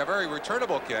and a very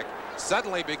returnable kick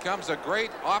suddenly becomes a great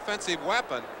offensive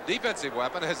weapon, defensive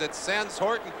weapon, as it sends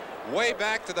Horton way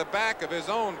back to the back of his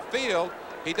own field.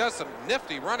 He does some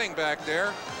nifty running back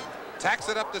there, tacks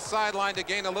it up the sideline to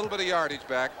gain a little bit of yardage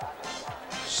back.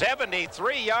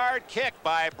 73-yard kick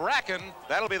by Bracken.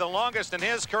 That'll be the longest in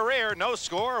his career. No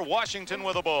score, Washington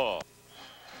with the ball.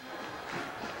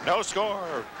 No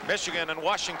score, Michigan and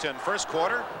Washington. First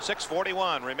quarter,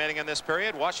 6:41 remaining in this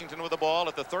period. Washington with the ball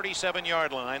at the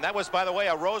 37-yard line. That was, by the way,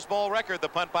 a Rose Bowl record, the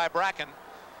punt by Bracken.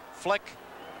 Flick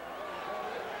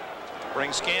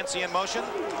brings Scansey in motion.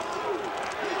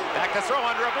 Back to throw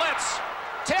under a blitz.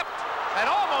 Tipped and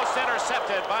almost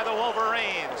intercepted by the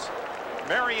Wolverines.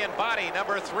 Marion Body,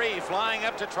 number 3, flying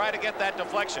up to try to get that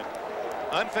deflection.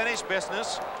 Unfinished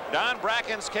business. Don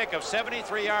Bracken's kick of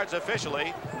 73 yards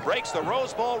officially breaks the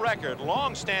Rose Bowl record,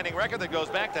 long-standing record that goes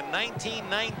back to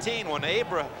 1919 when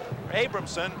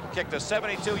Abramson kicked a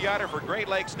 72-yarder for Great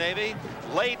Lakes Navy.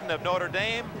 Layden of Notre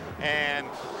Dame and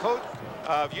Coach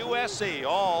of USC,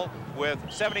 all with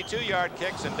 72-yard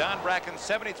kicks, and Don Bracken's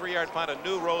 73-yard punt, a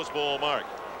new Rose Bowl mark.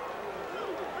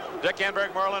 Dick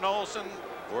Enberg, Marlon Olson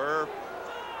were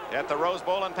at the Rose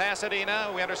Bowl in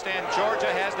Pasadena. We understand Georgia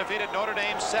has defeated Notre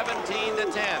Dame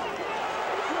 17-10.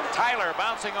 Tyler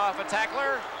bouncing off a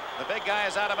tackler. The big guy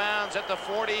is out of bounds at the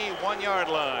 41-yard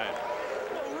line.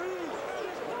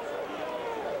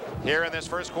 Here in this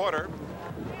first quarter,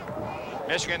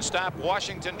 Michigan stopped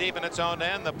Washington deep in its own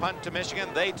end. The punt to Michigan,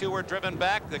 they too were driven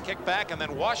back, the kick back, and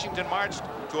then Washington marched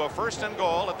to a 1st and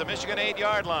goal at the Michigan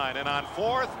 8-yard line. And on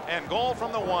 4th and goal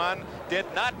from the 1, did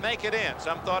not make it in.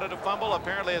 Some thought it a fumble,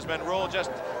 apparently has been ruled,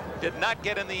 just did not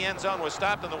get in the end zone, was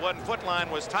stopped on the 1-foot line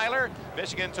was Tyler.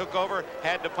 Michigan took over,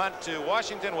 had to punt to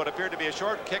Washington. What appeared to be a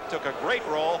short kick took a great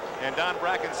roll, and Don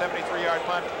Bracken, 73-yard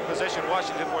punt, positioned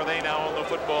Washington where they now own the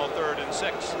football, 3rd and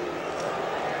 6.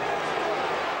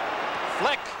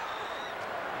 Flick.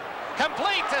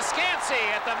 Complete to Scansey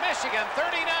at the Michigan 39.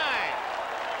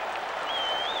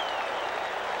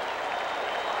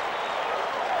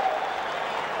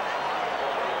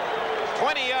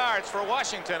 Yards for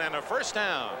Washington and a 1st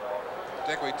down.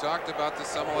 Dick, we talked about the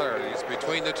similarities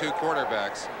between the two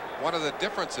quarterbacks. One of the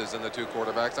differences in the two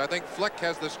quarterbacks, I think Flick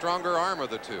has the stronger arm of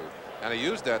the two, and he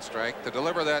used that strength to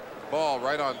deliver that ball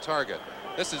right on target.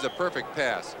 This is a perfect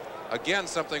pass. Again,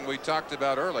 something we talked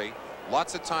about early.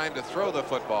 Lots of time to throw the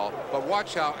football, but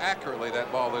watch how accurately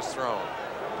that ball is thrown.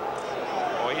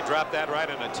 Oh, he dropped that right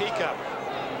in a teacup.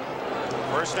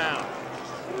 1st down.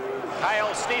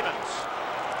 Kyle Stevens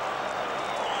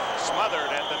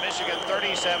smothered at the Michigan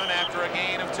 37 after a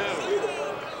gain of 2.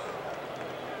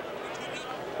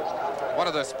 One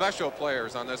of the special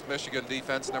players on this Michigan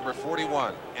defense, number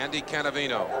 41, Andy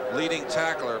Canavino, leading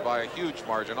tackler by a huge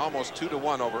margin, almost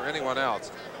 2-to-1 over anyone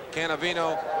else.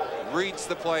 Canavino reads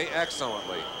the play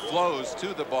excellently, flows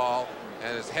to the ball,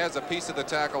 and has a piece of the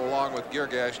tackle along with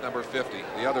Girgash, number 50,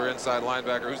 the other inside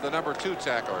linebacker, who's the number 2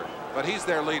 tackler. But he's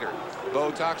their leader.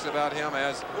 Bo talks about him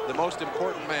as the most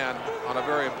important man on a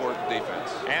very important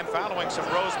defense. And following some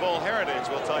Rose Bowl heritage,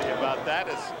 we'll tell you about that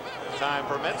as time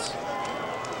permits.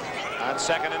 On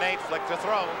 2nd and 8, flick to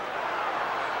throw.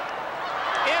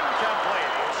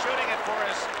 Incomplete. He's shooting it for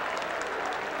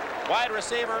his wide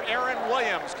receiver, Aaron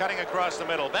Williams, cutting across the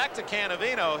middle. Back to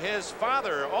Canavino. His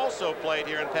father also played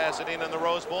here in Pasadena in the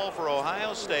Rose Bowl for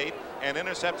Ohio State and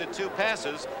intercepted 2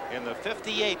 passes in the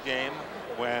 58 game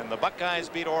when the Buckeyes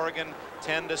beat Oregon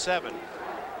 10-7.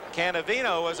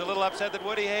 Canavino was a little upset that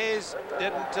Woody Hayes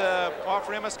didn't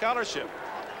offer him a scholarship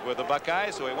with the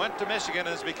Buckeyes, so he went to Michigan and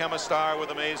has become a star with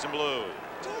the Maize and Blue.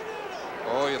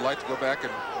 Oh, you'd like to go back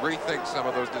and rethink some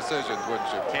of those decisions, wouldn't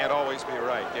you? Can't always be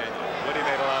right, can you? Woody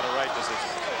made a lot of right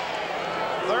decisions.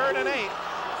 3rd and 8.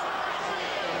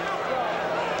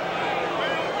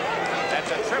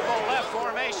 That's a triple left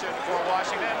formation for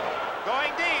Washington. Going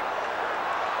deep.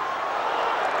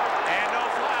 And no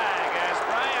flag as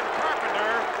Brian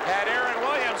Carpenter had Aaron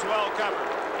Williams well covered.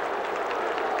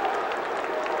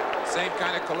 Same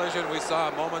kind of collision we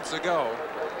saw moments ago.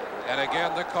 And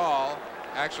again, the call,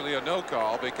 actually a no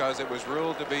call, because it was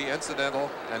ruled to be incidental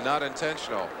and not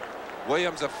intentional.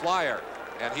 Williams a flyer,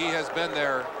 and he has been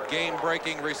their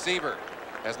game-breaking receiver.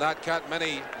 Has not cut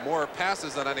many more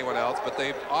passes than anyone else, but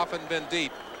they've often been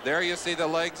deep. There you see the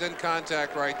legs in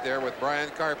contact right there with Brian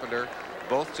Carpenter,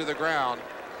 both to the ground,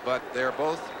 but they're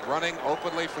both running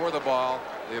openly for the ball.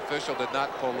 The official did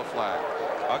not pull the flag.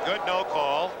 A good no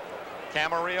call.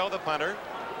 Camarillo, the punter.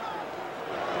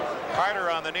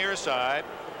 Carter on the near side.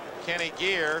 Kenny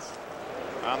Gear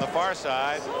on the far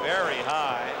side, very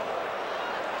high.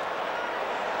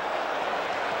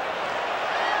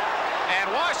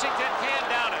 And Washington can't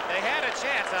down it. They had a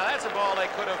chance. Now that's a ball they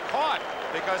could have caught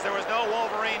because there was no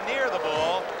Wolverine near the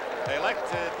ball. They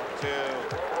elected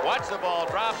to watch the ball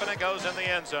drop, and it goes in the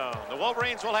end zone. The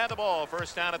Wolverines will have the ball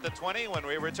first down at the 20 when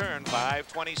we return.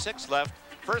 5:26 left.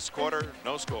 First quarter,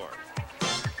 no score.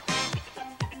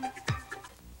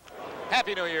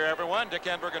 Happy New Year, everyone. Dick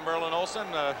Enberg and Merlin Olsen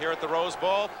here at the Rose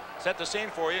Bowl. Set the scene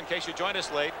for you in case you joined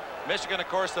us late. Michigan, of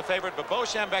course, the favorite, but Bo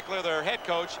Schembechler, their head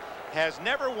coach, has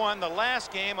never won the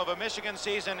last game of a Michigan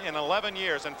season in 11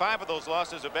 years, and 5 of those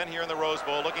losses have been here in the Rose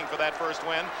Bowl looking for that first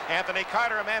win. Anthony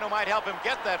Carter, a man who might help him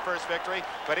get that first victory,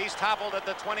 but he's toppled at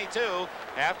the 22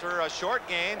 after a short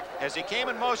gain as he came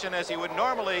in motion as he would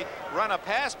normally run a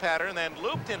pass pattern, then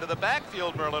looped into the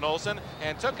backfield, Merlin Olsen,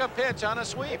 and took a pitch on a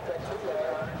sweep.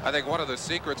 I think one of the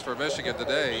secrets for Michigan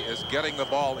today is getting the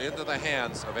ball into the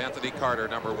hands of Anthony Carter,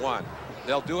 number 1.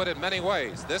 They'll do it in many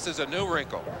ways. This is a new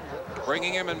wrinkle.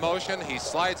 Bringing him in motion, he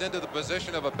slides into the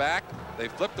position of a back. They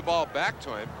flip the ball back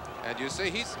to him, and you see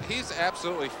he's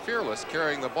absolutely fearless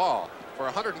carrying the ball. For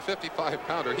a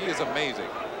 155-pounder, he is amazing.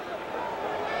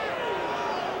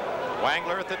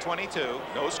 Wangler at the 22,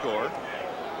 no score.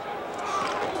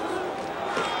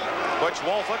 Butch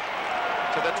Wolford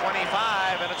to the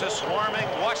 25, and it's a swarming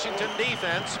Washington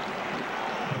defense.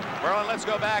 Merlin, let's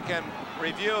go back and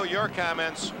review your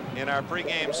comments in our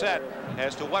pregame set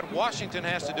as to what Washington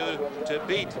has to do to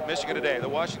beat Michigan today. The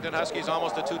Washington Huskies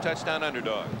almost a 2-touchdown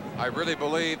underdog. I really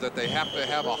believe that they have to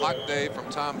have a hot day from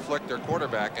Tom Flick, their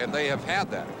quarterback, and they have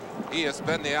had that. He has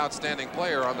been the outstanding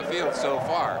player on the field so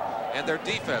far, and their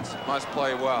defense must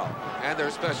play well, and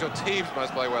their special teams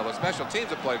must play well. The special teams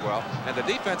have played well, and the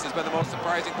defense has been the most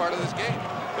surprising part of this game.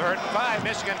 3rd and 5.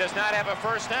 Michigan does not have a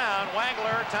first down.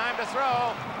 Wangler, time to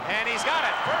throw, and he's got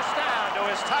it. First down to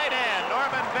his tight end,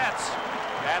 Norman Betts,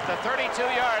 at the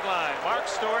 32-yard line. Mark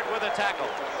Stewart with a tackle.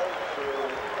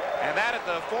 And that at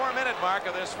the 4-minute mark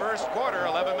of this first quarter,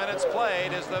 11 minutes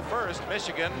played, is the first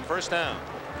Michigan first down.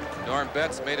 Norm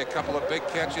Betts made a couple of big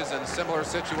catches in similar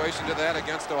situation to that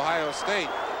against Ohio State.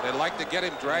 They'd like to get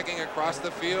him dragging across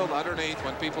the field underneath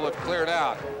when people have cleared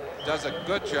out. Does a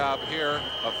good job here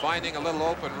of finding a little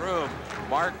open room.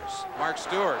 Mark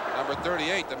Stewart, number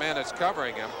 38, the man that's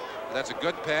covering him. That's a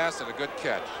good pass and a good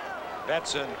catch.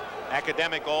 Betts an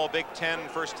academic All Big Ten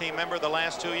first team member the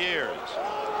last 2 years.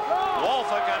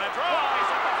 Wolford gonna draw. He's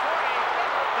at the 40,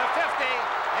 the 50,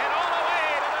 and all the way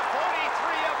to the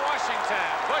 43 of Washington.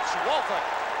 Butch Wolford.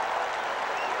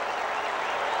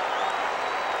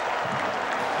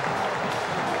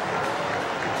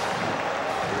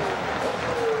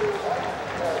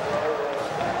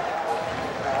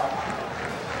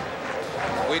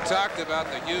 talked about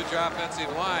the huge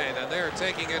offensive line, and they're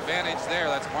taking advantage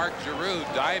there. That's Mark Giroux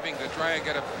diving to try and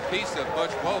get a piece of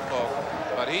Butch Wofolk,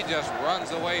 but he just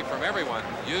runs away from everyone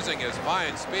using his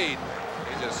fine speed.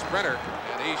 He's a sprinter,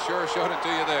 and he sure showed it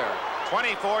to you there.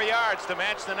 24 yards to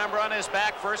match the number on his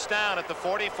back. First down at the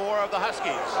 44 of the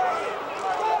Huskies.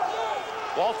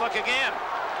 Wofolk again,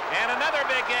 and another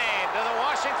big gain to the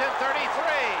Washington 33.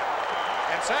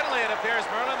 And suddenly it appears,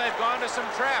 Merlin, they've gone to some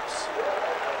traps.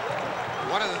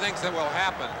 One of the things that will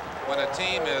happen when a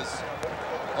team is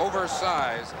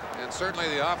oversized, and certainly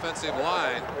the offensive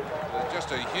line,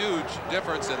 just a huge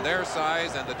difference in their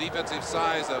size and the defensive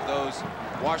size of those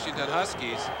Washington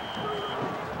Huskies.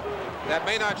 That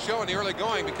may not show in the early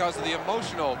going because of the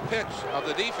emotional pitch of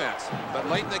the defense, but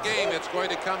late in the game it's going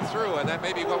to come through, and that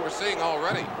may be what we're seeing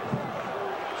already.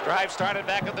 Drive started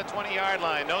back at the 20-yard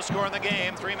line. No score in the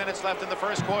game. 3 minutes left in the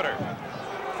first quarter.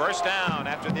 First down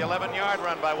after the 11-yard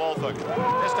run by Wofolk.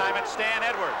 This time it's Stan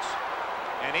Edwards.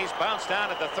 And he's bounced down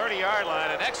at the 30-yard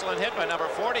line. An excellent hit by number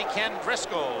 40, Ken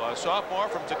Driscoll, a sophomore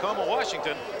from Tacoma,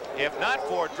 Washington. If not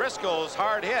for Driscoll's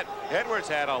hard hit, Edwards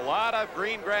had a lot of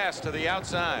green grass to the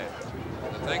outside.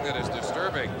 The thing that is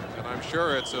disturbing, and I'm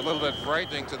sure it's a little bit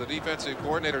frightening to the defensive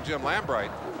coordinator, Jim Lambright,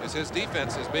 is his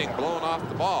defense is being blown off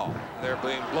the ball. They're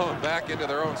being blown back into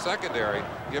their own secondary,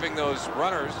 giving those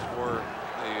runners for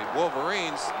the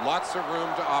Wolverines lots of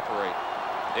room to operate.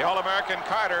 The All-American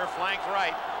Carter flanked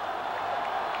right.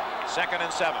 2nd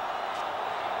and 7.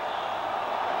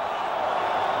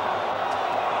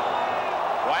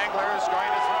 Wangler's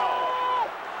going to throw.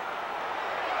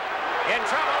 In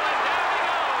trouble, and down he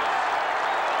goes.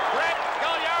 Brett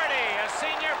Gagliardi, a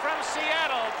senior from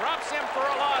Seattle, drops him for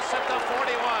a loss at the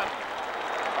 41.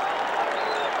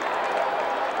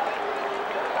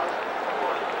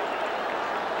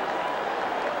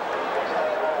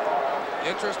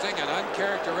 Interesting and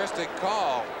uncharacteristic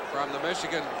call from the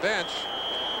Michigan bench.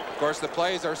 Of course, the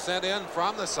plays are sent in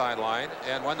from the sideline,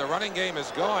 and when the running game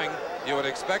is going, you would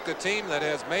expect a team that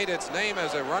has made its name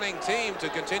as a running team to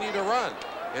continue to run.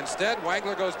 Instead,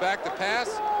 Wangler goes back to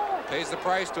pass, pays the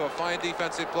price to a fine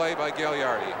defensive play by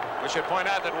Gagliardi. We should point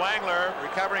out that Wangler,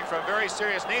 recovering from very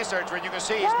serious knee surgery, and you can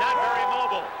see he's not very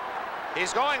mobile.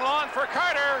 He's going long for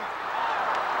Carter.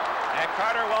 And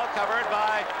Carter well covered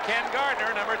by Ken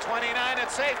Gardner, number 29 at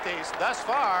safeties. Thus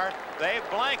far, they've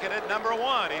blanketed number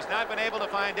 1. He's not been able to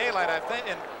find daylight. I think,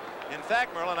 in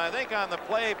fact, Merlin, I think on the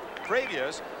play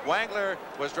previous, Wangler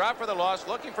was dropped for the loss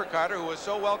looking for Carter, who was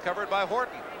so well covered by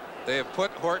Horton. They have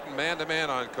put Horton man-to-man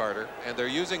on Carter, and they're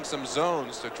using some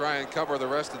zones to try and cover the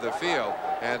rest of the field,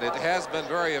 and it has been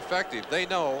very effective. They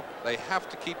know they have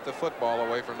to keep the football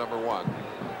away from number 1.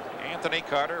 Anthony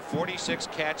Carter, 46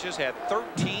 catches, had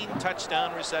 13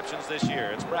 touchdown receptions this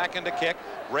year. It's Bracken to kick.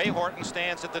 Ray Horton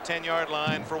stands at the 10-yard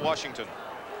line for Washington.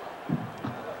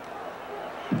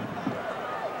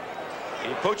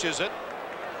 He pooches it,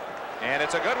 and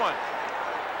it's a good one.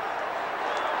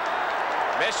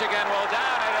 Michigan will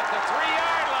down it at the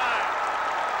 3-yard line.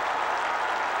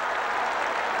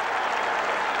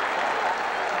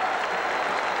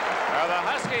 Now the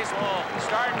Huskies will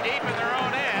start deep in their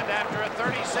own end after a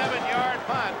 37-yard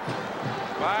punt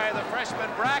by the freshman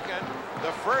Bracken,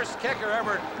 the first kicker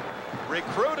ever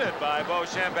recruited by Bo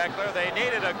Schembechler. They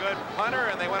needed a good punter,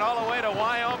 and they went all the way to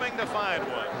Wyoming to find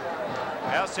one.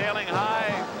 Now sailing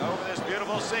high over this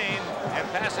beautiful scene in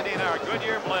Pasadena, our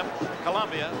Goodyear blimp,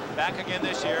 Columbia, back again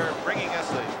this year, bringing us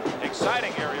the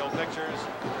exciting aerial pictures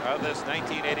of this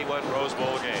 1981 Rose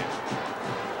Bowl game.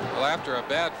 Well, after a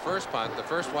bad first punt, the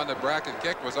first one that Bracken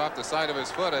kicked was off the side of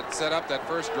his foot. It set up that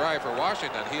first drive for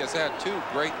Washington. He has had 2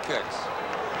 great kicks.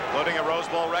 Including a Rose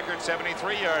Bowl record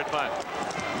 73-yard punt.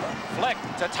 Flick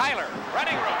to Tyler,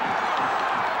 running room.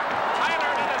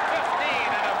 Tyler to the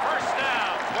 15 and a first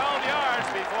down. 12 yards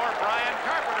before Brian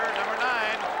Carpenter, number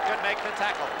 9, could make the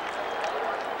tackle.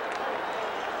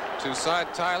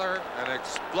 Toussaint Tyler, an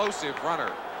explosive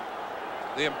runner.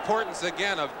 The importance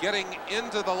again of getting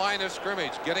into the line of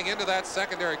scrimmage, getting into that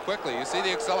secondary quickly. You see the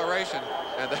acceleration,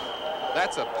 and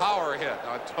that's a power hit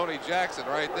on Tony Jackson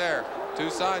right there.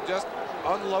 Toussaint just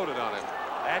unloaded on him.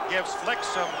 That gives Flick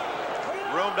some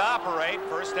room to operate.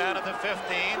 First down at the 15.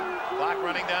 Clock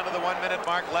running down to the 1-minute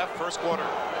mark left, first quarter.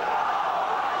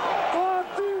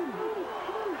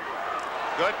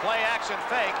 Good play action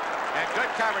fake and good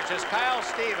coverage as Kyle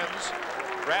Stevens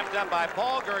wrapped up by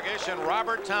Paul Gergish and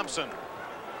Robert Thompson.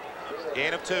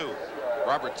 Gain of 2.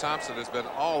 Robert Thompson has been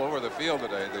all over the field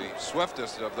today, the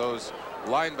swiftest of those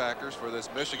linebackers for this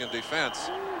Michigan defense.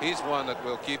 He's one that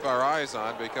we'll keep our eyes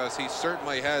on because he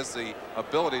certainly has the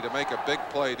ability to make a big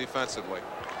play defensively.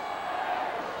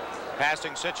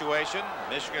 passing situation.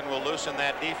 Michigan will loosen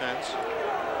that defense.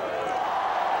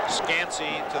 Scansey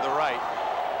to the right.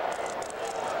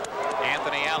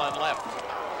 Anthony Allen left.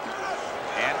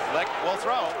 And Flick will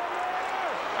throw.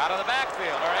 Out of the backfield,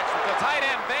 or actually the tight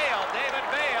end Bale, David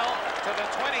Bale, to the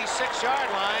 26-yard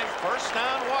line. First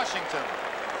down, Washington.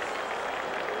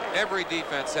 Every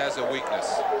defense has a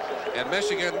weakness, and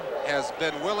Michigan has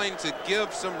been willing to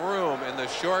give some room in the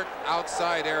short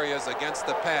outside areas against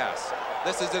the pass.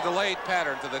 This is a delayed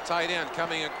pattern to the tight end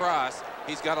coming across.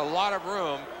 He's got a lot of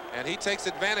room, and he takes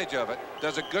advantage of it.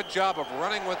 Does a good job of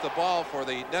running with the ball for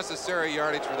the necessary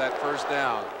yardage for that first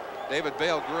down. David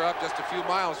Bale grew up just a few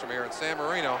miles from here in San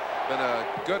Marino. Been a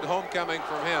good homecoming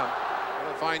from him.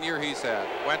 What a fine year he's had.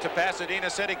 Went to Pasadena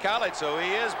City College, so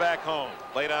he is back home.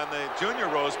 Played on the junior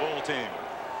Rose Bowl team.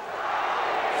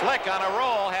 Flick on a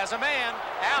roll, has a man.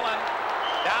 Allen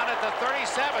down at the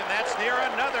 37. That's near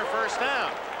another first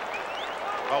down.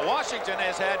 But Washington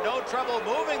has had no trouble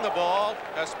moving the ball,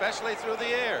 especially through the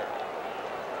air.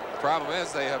 The problem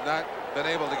is they have not been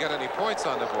able to get any points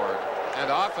on the board.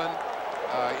 And often,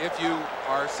 if you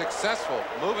are successful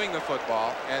moving the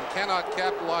football and cannot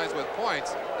capitalize with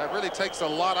points, that really takes a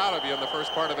lot out of you in the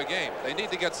first part of a game. They need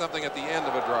to get something at the end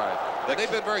of a drive. They've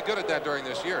been very good at that during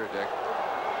this year, Dick.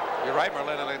 You're right,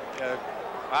 Merlin. An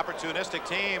opportunistic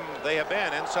team they have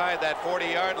been inside that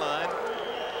 40-yard line.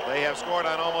 They have scored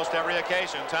on almost every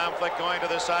occasion. Tom Flick going to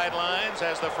the sidelines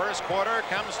as the first quarter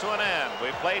comes to an end.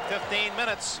 We've played 15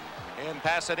 minutes in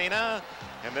Pasadena.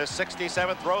 In this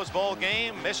 67th Rose Bowl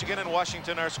game, Michigan and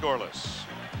Washington are scoreless.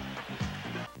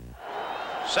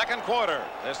 Second quarter,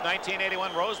 this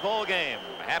 1981 Rose Bowl game.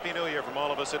 Happy New Year from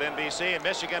all of us at NBC. And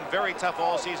Michigan, very tough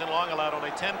all season long, allowed only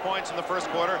 10 points in the first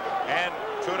quarter. And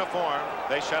true to form,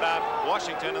 they shut out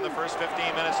Washington in the first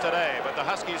 15 minutes today. But the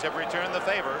Huskies have returned the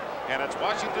favor, and it's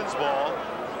Washington's ball.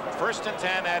 First and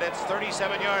 10 at its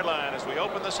 37-yard line as we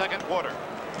open the second quarter.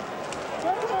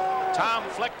 Tom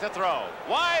Flick to throw.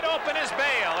 Wide open is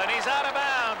Bale, and he's out of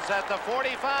bounds at the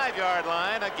 45-yard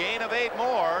line, a gain of 8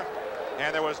 more.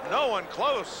 And there was no one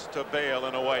close to Bale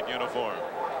in a white uniform.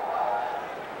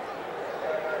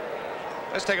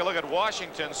 Let's take a look at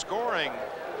Washington's scoring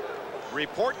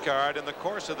report card in the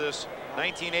course of this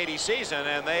 1980 season,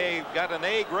 and they got an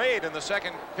A grade in the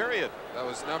second period.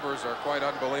 Those numbers are quite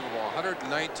unbelievable.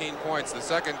 119 points. The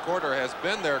second quarter has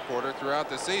been their quarter throughout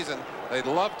the season. They'd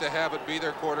love to have it be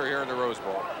their quarter here in the Rose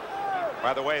Bowl.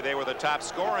 By the way, they were the top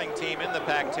scoring team in the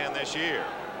Pac-10 this year.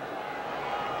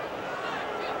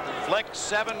 Flick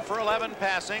 7 for 11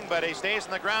 passing, but he stays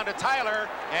in the ground to Tyler,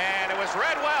 and it was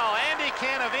read well. Andy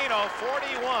Canavino,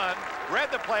 41, read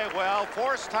the play well,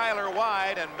 forced Tyler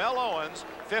wide, and Mel Owens,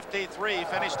 53,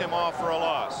 finished him off for a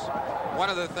loss. One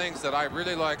of the things that I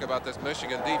really like about this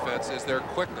Michigan defense is their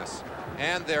quickness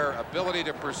and their ability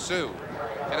to pursue.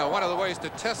 You know, one of the ways to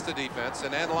test the defense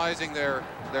in analyzing their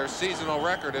seasonal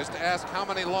record is to ask how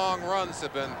many long runs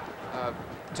have been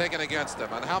taken against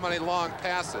them and how many long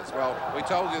passes. Well, we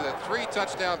told you that 3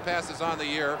 touchdown passes on the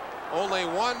year, only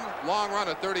 1 long run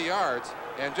at 30 yards,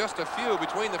 and just a few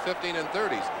between the 15 and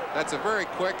 30s. That's a very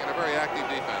quick and a very active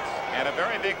defense. And a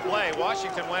very big play.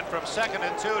 Washington went from 2nd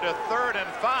and 2 to 3rd and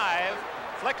 5.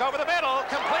 Flick over the middle,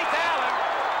 complete to Allen.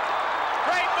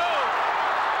 Great move.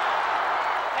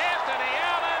 Anthony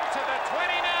Allen to the 29.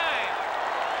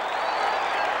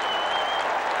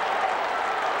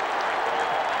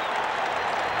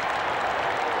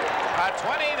 A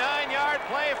 29-yard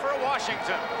play for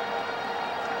Washington.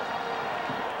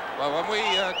 Well, when we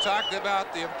talked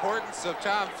about the importance of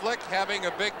Tom Flick having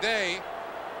a big day,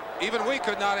 even we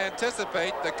could not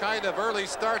anticipate the kind of early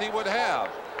start he would have.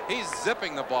 He's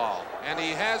zipping the ball, and he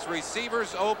has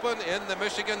receivers open in the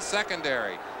Michigan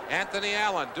secondary. Anthony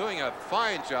Allen doing a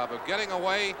fine job of getting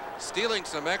away, stealing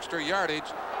some extra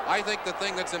yardage. I think the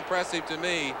thing that's impressive to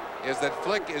me is that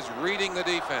Flick is reading the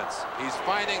defense. He's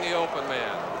finding the open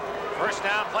man. First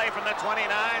down play from the 29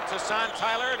 to Son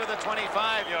Tyler to the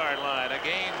 25-yard line, a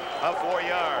gain of 4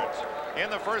 yards.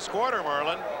 In the first quarter,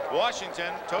 Merlin,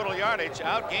 Washington total yardage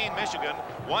outgained Michigan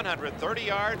 130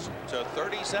 yards to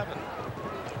 37.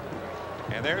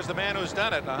 And there's the man who's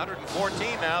done it,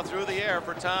 114 now through the air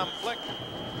for Tom Flick.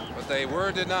 But they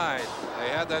were denied. They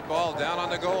had that ball down on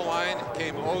the goal line,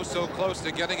 came oh so close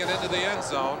to getting it into the end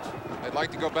zone. They'd like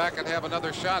to go back and have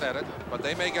another shot at it, but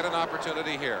they may get an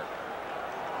opportunity here.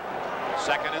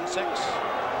 2nd and 6.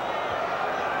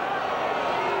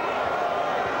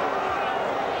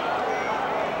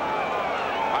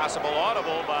 Possible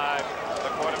audible by the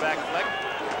quarterback Flick.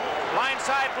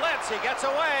 Blindside blitz. He gets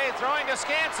away, throwing to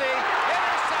Scansey.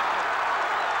 Intercepted.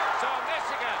 So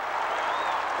Michigan.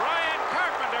 Brian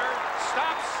Carpenter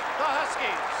stops the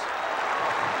Huskies.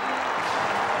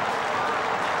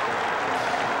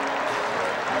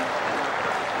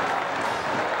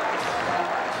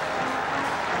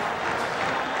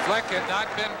 had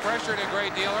not been pressured a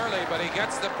great deal early, but he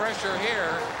gets the pressure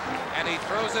here, and he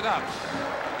throws it up.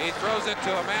 He throws it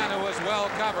to a man who was well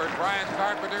covered. Brian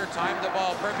Carpenter timed the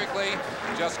ball perfectly,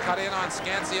 just cut in on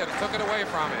Scansey and took it away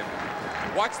from him.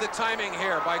 Watch the timing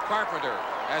here by Carpenter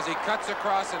as he cuts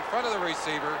across in front of the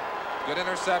receiver. Good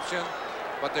interception,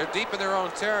 but they're deep in their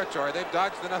own territory. They've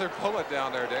dodged another bullet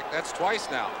down there, Dick. That's twice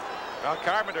now. Well,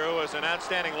 Carpenter, who was an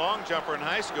outstanding long jumper in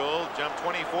high school, jumped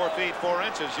 24 feet 4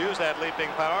 inches, used that leaping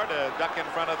power to duck in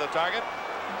front of the target.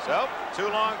 So, 2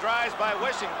 long drives by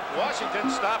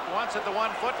Washington, stopped once at the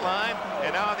 1-foot line,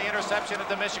 and now on the interception at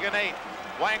the Michigan 8.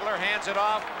 Wangler hands it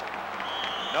off.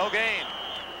 No gain.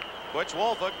 Butch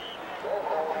Wolford,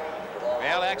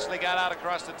 well, actually got out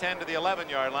across the 10 to the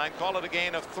 11-yard line. Call it a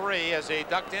gain of 3 as he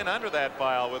ducked in under that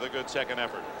pile with a good second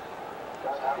effort.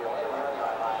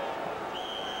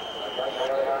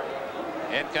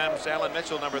 In comes Alan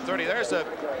Mitchell, number 30. There's a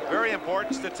very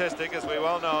important statistic, as we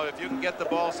well know. If you can get the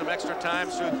ball some extra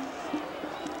times through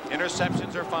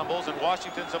interceptions or fumbles, and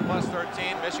Washington's a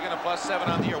 +13, Michigan a +7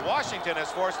 on the year. Washington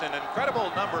has forced an incredible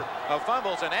number of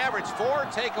fumbles and averaged 4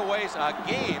 takeaways a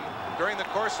game during the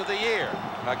course of the year,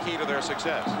 a key to their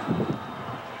success.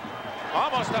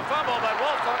 Almost a fumble, but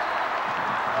Wolford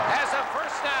has a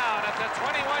first down at the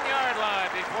 21-yard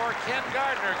line before Ken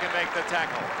Gardner can make the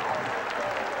tackle.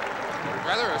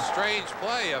 Rather a strange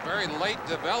play, a very late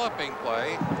developing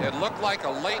play. It looked like a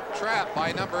late trap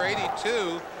by number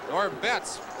 82, Norm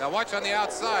Betts. Now watch on the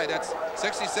outside. That's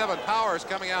 67 Powers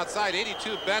coming outside.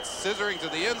 82 Betts scissoring to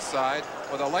the inside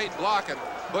with a late block, and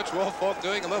Butch Woolfolk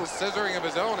doing a little scissoring of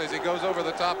his own as he goes over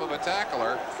the top of a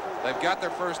tackler. They've got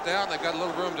their first down. They've got a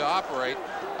little room to operate.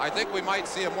 I think we might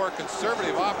see a more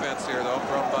conservative offense here, though,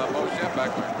 from Bo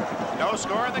Schembechler. No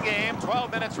score in the game. 12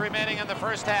 minutes remaining in the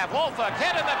first half. Woolfolk hit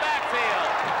in the backfield.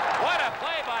 What a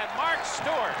play by Mark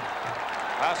Stewart,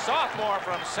 a sophomore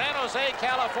from San Jose,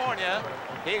 California.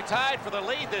 He tied for the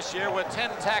lead this year with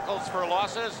 10 tackles for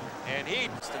losses, and he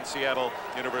in Seattle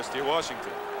University of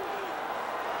Washington.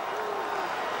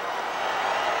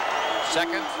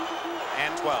 2nd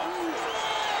and 12.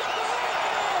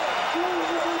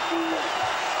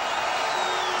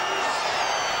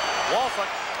 Wolford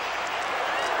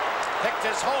picked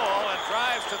his hole and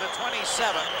drives to the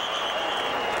 27.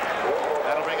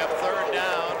 That'll bring up 3rd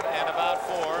down and about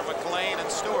 4. McLean and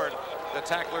Stewart, the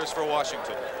tacklers for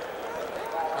Washington.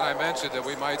 I mentioned that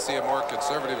we might see a more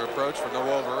conservative approach from the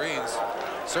Wolverines.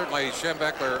 Certainly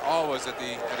Schembechler, always at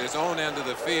his own end of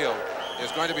the field,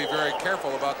 is going to be very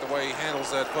careful about the way he handles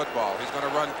that football. He's going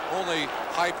to run only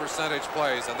high percentage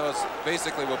plays, and those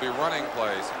basically will be running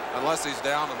plays unless he's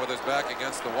down and with his back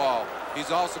against the wall. He's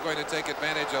also going to take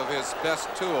advantage of his best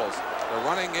tools, the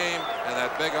running game and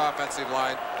that big offensive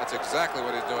line. That's exactly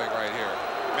what he's doing right here.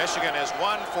 Michigan is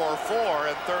 1 for 4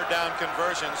 in 3rd down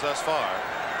conversions thus far.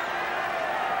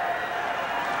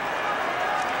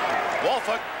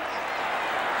 Wolford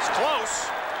is close,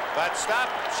 but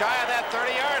stopped shy of that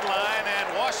 30-yard line, and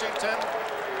Washington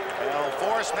will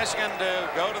force Michigan to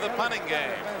go to the punting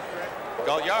game.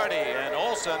 Gagliardi and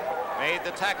Olson made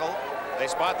the tackle. They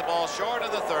spot the ball short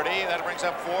of the 30. That brings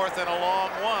up 4th and a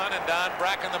long 1, and Don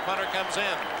Bracken, the punter, comes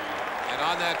in. And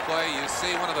on that play, you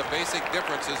see one of the basic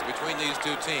differences between these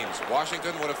two teams.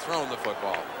 Washington would have thrown the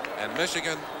football, and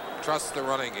Michigan trusts the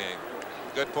running game.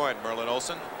 Good point, Merlin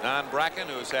Olsen. Don Bracken,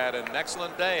 who's had an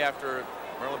excellent day after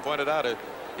Merlin pointed out it.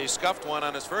 He scuffed one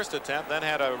on his first attempt, then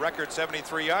had a record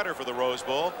 73-yarder for the Rose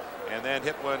Bowl, and then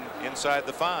hit one inside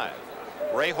the 5.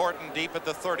 Ray Horton deep at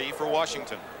the 30 for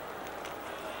Washington.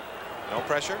 No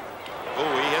pressure.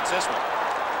 Ooh, he hits this one.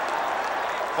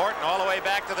 Horton all the way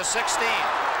back to the 16.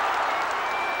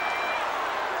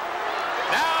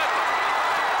 Now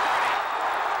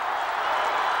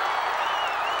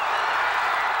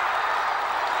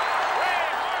Ray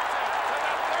Horton to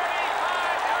the 35-yard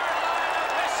line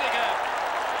of Michigan.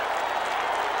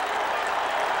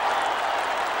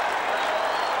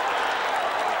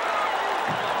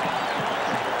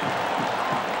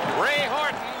 Ray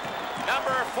Horton,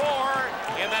 number 4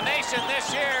 in the nation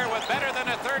this year, with better than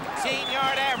a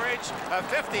 13-yard average, a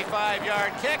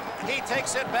 55-yard kick. He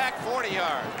takes it back 40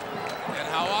 yards. And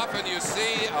how often you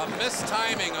see a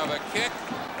mistiming of a kick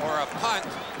or a punt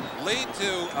lead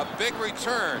to a big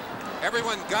return.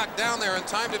 Everyone got down there in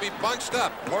time to be bunched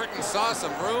up. Horton saw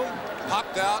some room,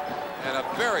 popped out, and a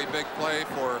very big play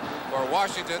for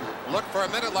Washington. Looked for a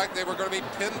minute like they were going to be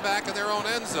pinned back in their own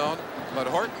end zone, but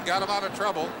Horton got him out of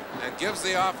trouble and gives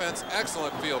the offense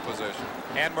excellent field position.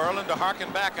 And Merlin, to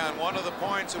harken back on one of the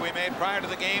points that we made prior to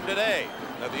the game today,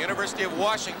 that the University of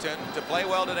Washington, to play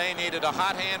well today, needed a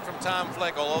hot hand from Tom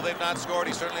Flick. Although they've not scored,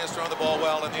 he certainly has thrown the ball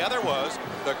well. And the other was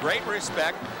the great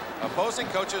respect opposing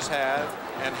coaches have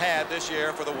and had this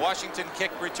year for the Washington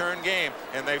kick return game,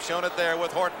 and they've shown it there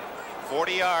with Horton.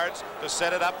 40 yards to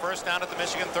set it up, first down at the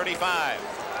Michigan 35.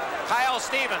 Kyle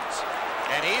Stevens,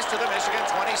 and he's to the Michigan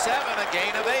 27, a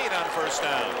gain of 8 on first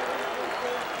down.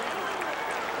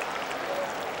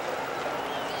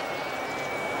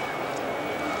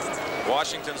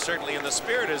 Washington certainly in the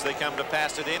spirit as they come to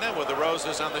Pasadena with the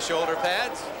roses on the shoulder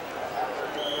pads.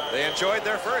 They enjoyed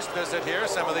their first visit here.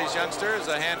 Some of these youngsters,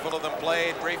 a handful of them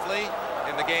played briefly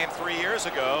in the game 3 years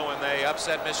ago when they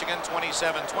upset Michigan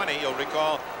 27-20. You'll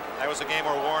recall that was a game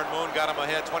where Warren Moon got them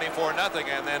ahead 24-0,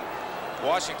 and then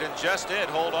Washington just did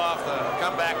hold off the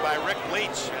comeback by Rick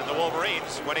Leach and the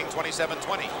Wolverines, winning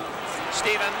 27-20.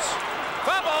 Stevens,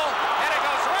 fumble, and it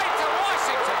goes right to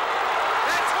Washington.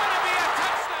 That's going to be a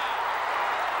touchdown.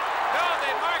 No,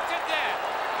 they marked it dead.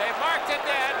 They marked it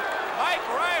dead. Mike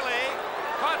Riley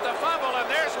caught the fumble, and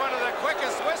there's one of the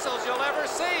quickest whistles you'll ever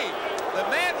see. The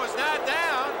man was not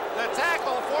down. The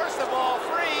tackle forced the ball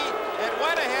free. It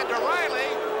went ahead to Riley,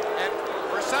 and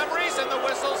for some reason the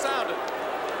whistle sounded.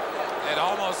 It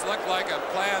almost looked like a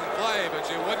planned play, but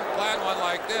you wouldn't plan one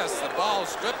like this. The ball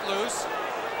stripped loose,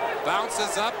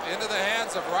 bounces up into the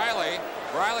hands of Riley.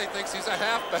 Riley thinks he's a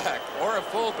halfback or a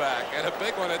fullback, and a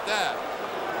big one at that.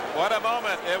 What a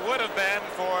moment it would have been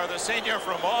for the senior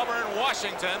from Auburn,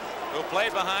 Washington, who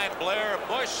played behind Blair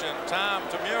Bush and Tom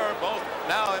Tamure, both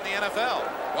now in the NFL.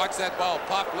 Watch that ball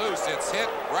pop loose. It's hit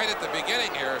right at the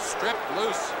beginning here, stripped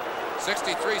loose.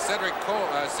 63, Cedric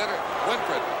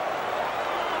Winfred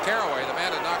Caraway, the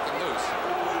man that knocked it loose.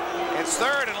 It's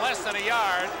third and less than a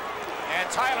yard, and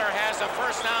Tyler has a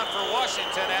first down for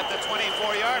Washington at the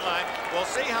 24-yard line. We'll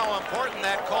see how important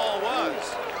that call was.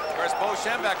 Of course, Bo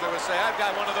Schembechler would say, I've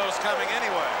got one of those coming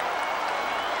anyway.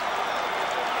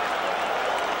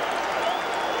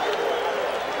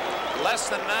 Less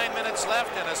than 9 minutes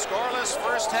left in a scoreless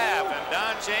first half, and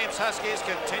Don James Huskies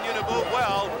continue to move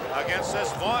well against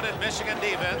this vaunted Michigan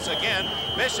defense. Again,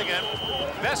 Michigan,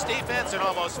 best defense in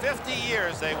almost 50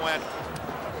 years. They went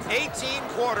 18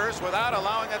 quarters without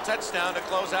allowing a touchdown to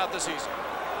close out the season.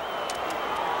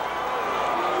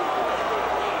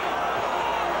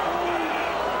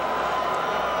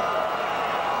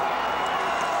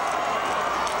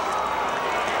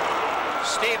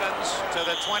 Stevens to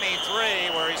the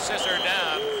 23, where he scissored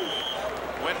down.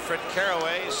 Winfred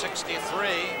Caraway, 63,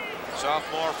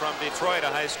 sophomore from Detroit, a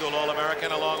high school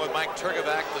All-American, along with Mike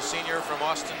Turgovac, the senior from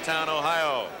Austintown,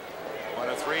 Ohio. One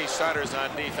of 3 starters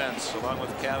on defense, along with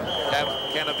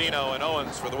Canavino and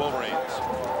Owens for the Wolverines.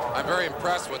 I'm very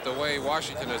impressed with the way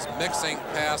Washington is mixing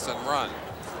pass and run.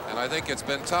 And I think it's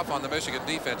been tough on the Michigan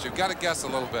defense. You've got to guess a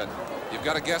little bit. You've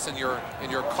got to guess in your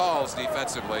calls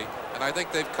defensively. And I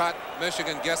think they've caught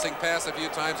Michigan guessing pass a few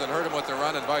times and hurt them with the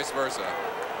run and vice versa.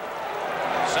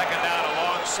 Second down, a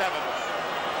long 7.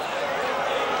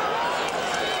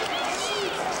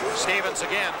 Stevens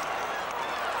again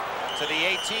to the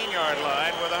 18-yard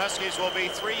line, where the Huskies will be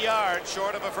 3 yards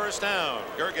short of a first down.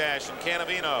 Gergash and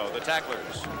Canavino, the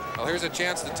tacklers. Well, here's a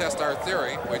chance to test our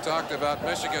theory. We talked about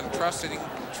Michigan trusting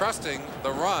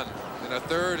the run in a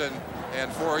 3rd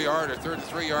and 4-yard or 3rd and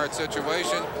 3-yard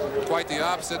situation. Quite the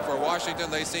opposite for Washington.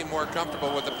 They seem more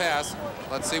comfortable with the pass.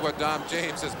 Let's see what Dom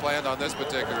James has planned on this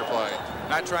particular play.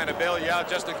 Not trying to bail you out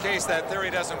just in case that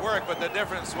theory doesn't work, but the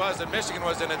difference was that Michigan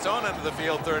was in its own end of the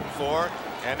field, 3rd and 4,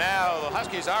 and now the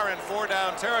Huskies are in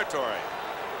 4-down territory.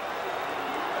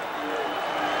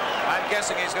 I'm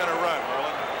guessing he's going to run,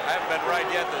 Merlin. I haven't been right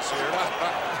yet this year.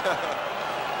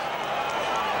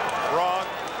 Wrong.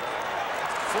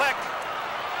 Flick.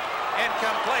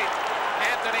 Incomplete.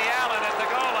 Anthony Allen at the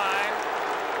goal line.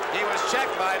 He was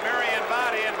checked by Marion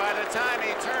Body, and by the time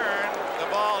he turned, the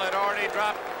ball had already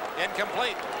dropped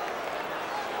incomplete.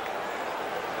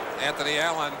 Anthony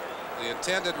Allen, the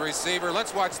intended receiver.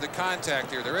 Let's watch the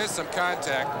contact here. There is some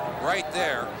contact right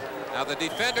there. Now the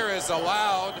defender is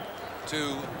allowed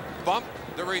to bump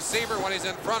the receiver when he's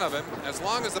in front of him, as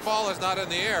long as the ball is not in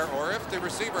the air, or if the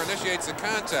receiver initiates the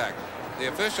contact. The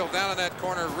official down in that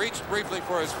corner reached briefly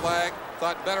for his flag,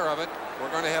 thought better of it. We're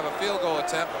going to have a field goal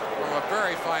attempt from a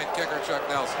very fine kicker, Chuck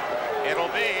Nelson. It'll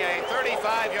be a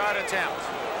 35-yard attempt.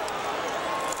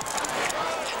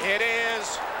 It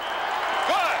is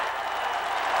good.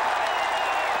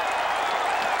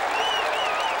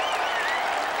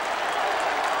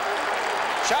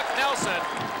 Chuck Nelson,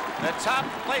 the top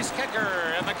place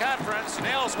kicker in the conference,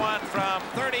 nails one from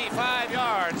 35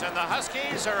 yards, and the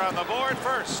Huskies are on the board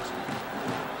first.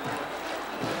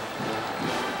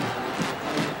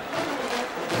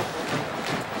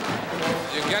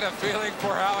 You get a feeling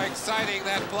for how exciting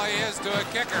that play is to a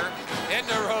kicker in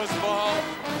the Rose Bowl.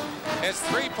 His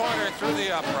three-pointer through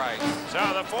the uprights. So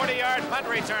the 40-yard punt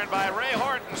return by Ray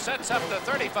Horton sets up the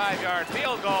 35-yard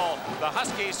field goal. The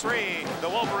Huskies 3, the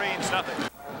Wolverines nothing.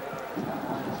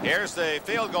 Here's the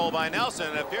field goal by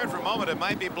Nelson. It appeared for a moment it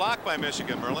might be blocked by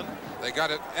Michigan, Merlin. They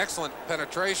got an excellent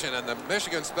penetration, and the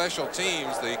Michigan special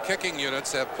teams, the kicking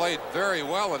units, have played very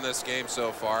well in this game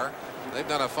so far. They've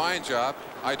done a fine job.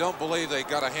 I don't believe they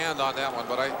got a hand on that one,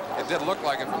 but it did look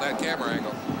like it from that camera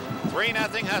angle.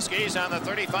 3-0 Huskies on the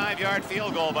 35-yard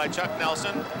field goal by Chuck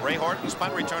Nelson. Ray Horton's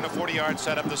punt return of 40 yards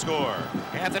set up the score.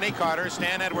 Anthony Carter,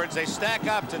 Stan Edwards, they stack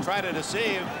up to try to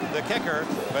deceive the kicker,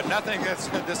 but nothing that's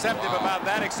deceptive about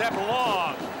that except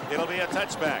long. It'll be a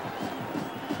touchback.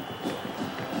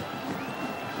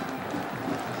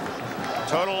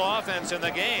 Total offense in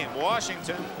the game.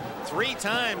 Washington 3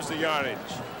 times the yardage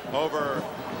over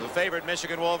the favorite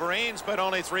Michigan Wolverines, but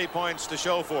only 3 points to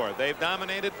show for it. They've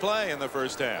dominated play in the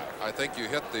first half. I think you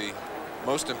hit the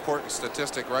most important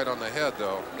statistic right on the head,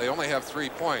 though. They only have 3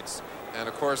 points, and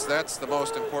of course that's the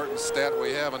most important stat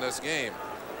we have in this game.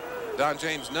 Don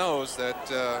James knows that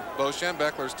Bo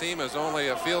Schembechler's team is only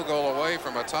a field goal away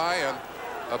from a tie and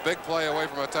a big play away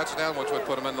from a touchdown, which would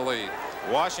put them in the lead.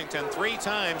 Washington 3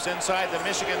 times inside the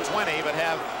Michigan 20, but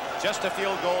have just a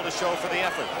field goal to show for the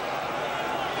effort.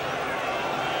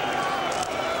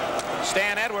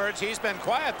 Stan Edwards, he's been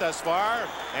quiet thus far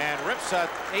and rips an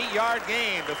 8-yard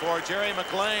gain before Jerry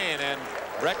McLean, and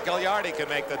Brett Gagliardi can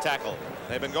make the tackle.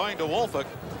 They've been going to Woolfolk,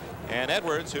 and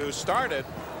Edwards, who started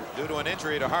due to an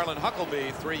injury to Harlan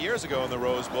Huckleby 3 years ago in the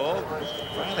Rose Bowl,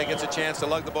 finally gets a chance to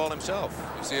lug the ball himself.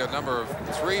 You see a number of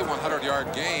 3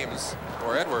 100-yard games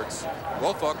for Edwards.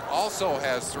 Woolfolk also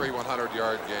has 3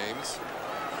 100-yard games,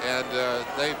 and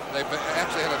they've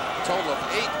actually had a total of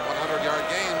 8 100-yard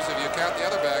games if you count the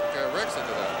other back, Ricks, into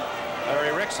that.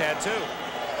 Larry Ricks had 2.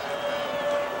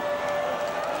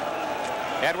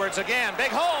 Edwards again,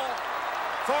 big hole,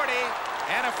 40,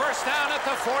 and a first down at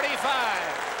the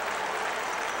 45.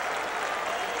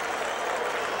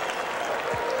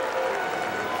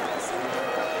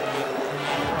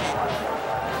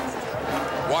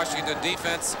 Washington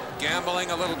defense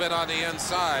gambling a little bit on the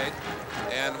inside,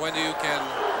 and when you can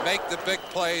make the big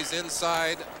plays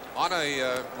inside on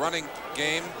a running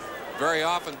game very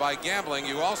often by gambling,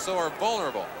 you also are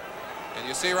vulnerable. And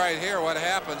you see right here what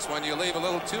happens when you leave a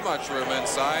little too much room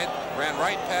inside. Ran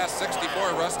right past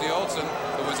 64 Rusty Olson,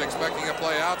 who was expecting a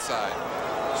play outside.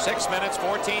 6 minutes,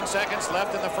 14 seconds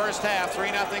left in the first half.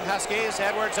 3-0 Huskies.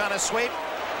 Edwards on a sweep.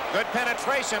 Good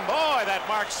penetration. Boy, that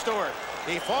Mark Stewart.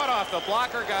 He fought off the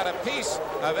blocker, got a piece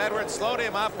of Edwards, slowed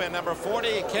him up, and number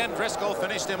 40, Ken Driscoll,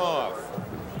 finished him off.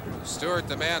 Stewart,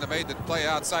 the man that made the play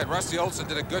outside. Rusty Olson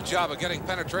did a good job of getting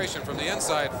penetration from the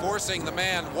inside, forcing the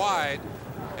man wide.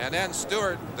 And then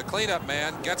Stewart, the cleanup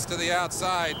man, gets to the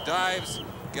outside, dives,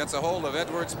 gets a hold of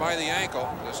Edwards by the ankle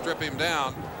to strip him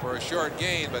down for a short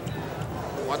gain, but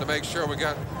wanted to make sure we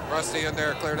got Rusty in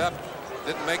there cleared up.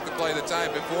 Didn't make the play the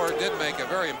time before, did make a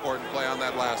very important play on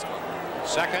that last one.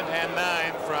 2nd and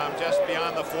 9 from just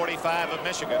beyond the 45 of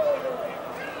Michigan.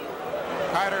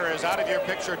 Carter is out of your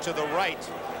picture to the right.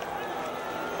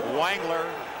 Wangler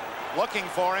looking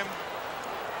for him.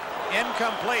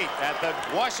 Incomplete at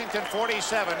the Washington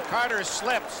 47. Carter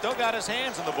slipped, still got his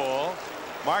hands in the ball.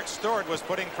 Mark Stewart was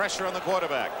putting pressure on the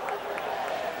quarterback.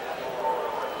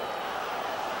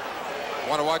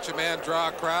 Want to watch a man draw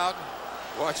a crowd?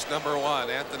 Watch number 1,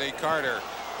 Anthony Carter.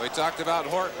 We talked about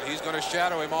Horton. He's going to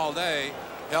shadow him all day.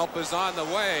 Help is on the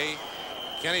way.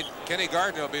 Kenny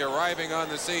Gardner will be arriving on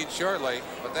the scene shortly,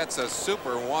 but that's a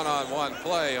super one-on-one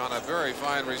play on a very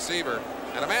fine receiver.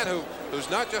 And a man who's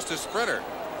not just a sprinter.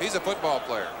 He's a football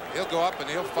player. He'll go up and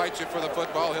he'll fight you for the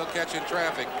football. He'll catch in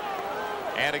traffic.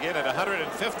 And again, at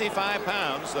 155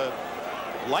 pounds, the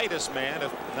lightest man,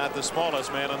 if not the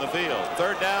smallest man on the field.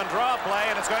 3rd down draw play,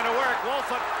 and it's going to work.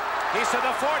 Woolfolk, he's to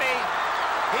the 40.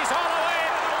 He's all the way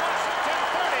to the Washington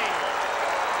 30.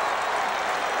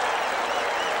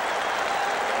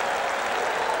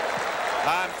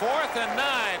 On 4th and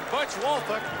 9, Butch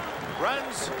Woolfolk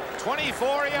runs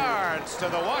 24 yards to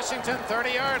the Washington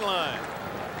 30-yard line.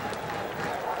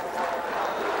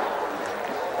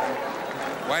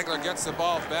 Wangler gets the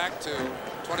ball back to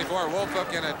 24.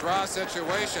 Woolfolk in a draw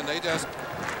situation. They just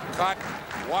caught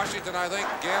Washington, I think,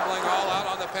 gambling all out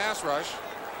on the pass rush.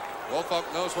 Woolfolk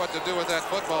knows what to do with that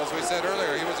football. As we said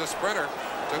earlier, he was a sprinter.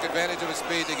 Took advantage of his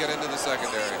speed to get into the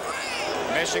secondary.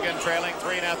 Michigan trailing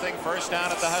 3-0. 1st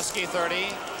down at the Husky 30.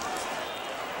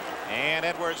 And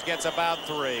Edwards gets about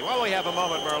 3. Well, we have a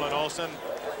moment, Merlin Olsen.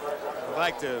 I'd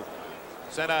like to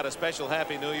send out a special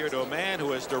Happy New Year to a man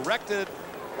who has directed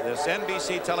this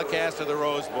NBC telecast of the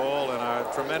Rose Bowl and our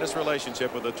tremendous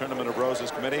relationship with the Tournament of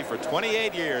Roses Committee for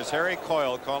 28 years. Harry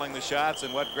Coyle calling the shots,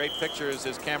 and what great pictures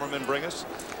his cameramen bring us.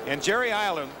 And Jerry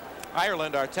Ireland,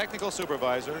 our technical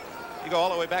supervisor. You go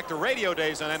all the way back to radio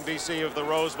days on NBC of the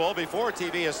Rose Bowl before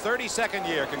TV, his 32nd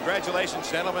year.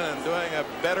 Congratulations, gentlemen, and doing a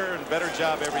better and better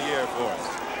job every year for us.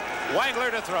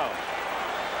 Wangler to throw.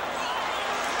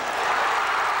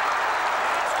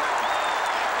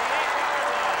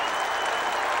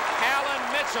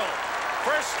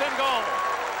 First and goal.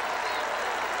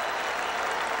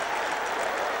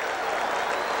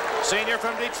 Senior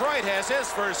from Detroit has his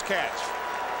first catch.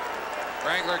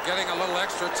 Wrangler getting a little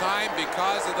extra time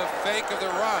because of the fake of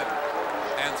the run,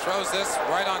 and throws this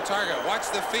right on target. Watch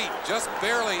the feet, just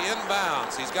barely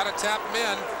inbounds. He's got to tap him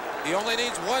in. He only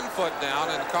needs 1 foot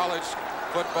down in college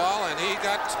football, and he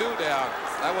got 2 down.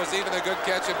 That was even a good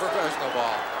catch in professional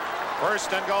ball.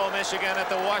 First and goal, Michigan at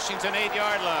the Washington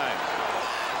 8-yard line.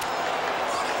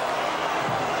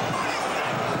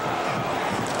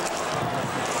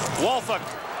 Wolford.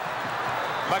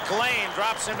 McLean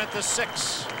drops him at the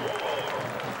 6.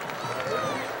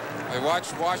 We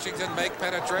watched Washington make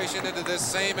penetration into this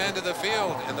same end of the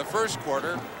field. In the first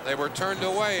quarter, they were turned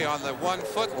away on the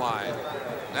 1-foot line.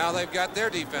 Now they've got their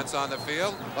defense on the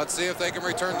field. Let's see if they can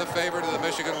return the favor to the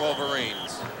Michigan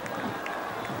Wolverines.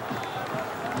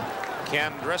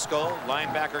 Ken Driscoll,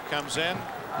 linebacker, comes in.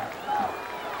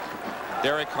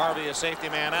 Derek Harvey, a safety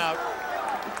man, out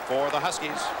for the Huskies.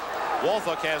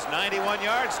 Wolford has 91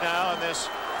 yards now in this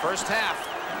first half.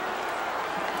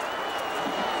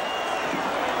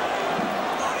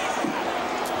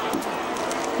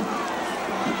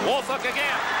 Wolford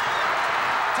again.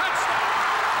 Touchdown.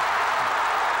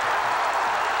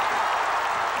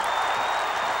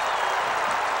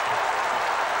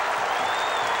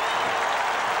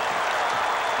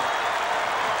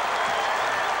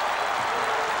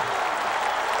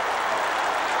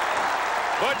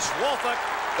 Butch Wolford,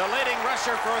 the leading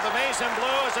rusher for the Maize and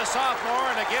Blue as a sophomore,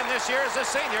 and again this year as a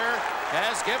senior,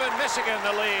 has given Michigan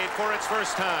the lead for its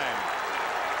first time.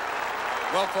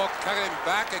 Wolford cutting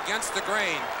back against the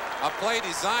grain. A play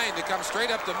designed to come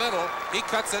straight up the middle. He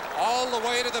cuts it all the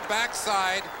way to the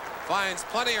backside, finds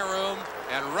plenty of room,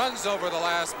 and runs over the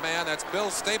last man. That's Bill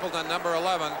Stapleton, number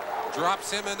 11. Drops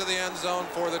him into the end zone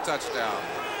for the touchdown.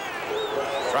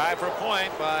 Try for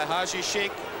point by Haji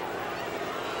Sheikh.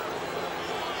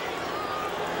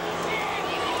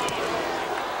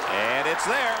 And it's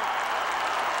there.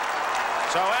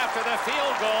 So after the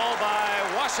field goal by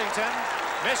Washington,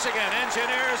 Michigan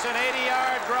engineers an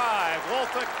 80-yard drive.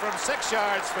 Wolford from 6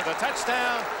 yards for the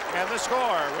touchdown, and the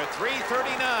score with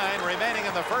 3:39 remaining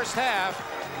in the first half.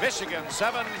 Michigan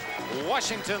 7,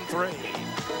 Washington 3.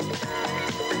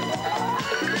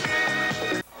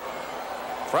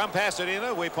 From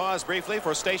Pasadena, we pause briefly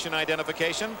for station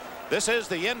identification. This is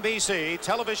the NBC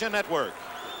Television Network.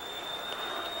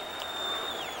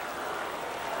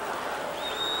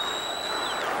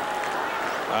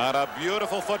 On a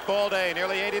beautiful football day,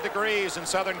 nearly 80 degrees in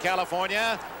Southern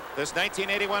California. This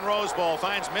 1981 Rose Bowl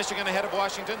finds Michigan ahead of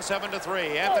Washington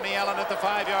 7-3. Anthony Allen at the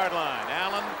 5-yard line.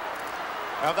 Allen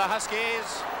of the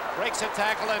Huskies breaks a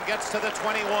tackle and gets to the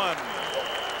 21.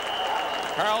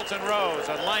 Carlton Rose,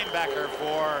 a linebacker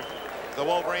for the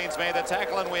Wolverines, made the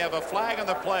tackle, and we have a flag on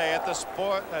the play at the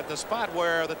spot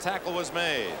where the tackle was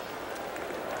made.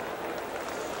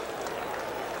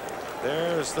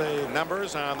 There's the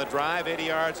numbers on the drive, 80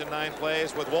 yards in 9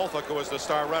 plays, with Wolford, who was the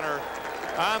star runner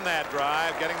on that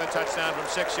drive, getting the touchdown from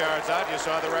 6 yards out. You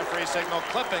saw the referee signal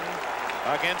clipping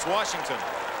against Washington.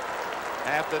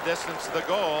 Half the distance to the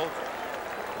goal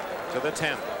to the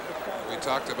 10. We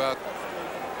talked about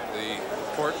the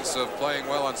importance of playing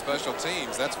well on special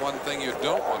teams. That's one thing you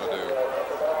don't want to do.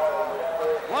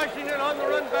 Washington on the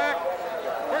run back.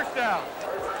 First down.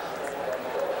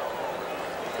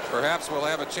 Perhaps we'll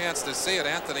have a chance to see it.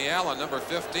 Anthony Allen, number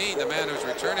 15, the man who's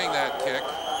returning that kick.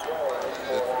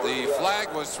 The flag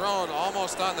was thrown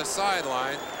almost on the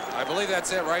sideline. I believe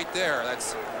that's it right there.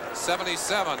 That's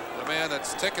 77, the man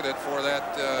that's ticketed for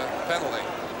that penalty.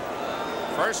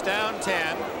 First down,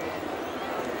 10.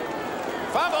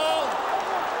 Fumble.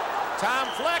 Tom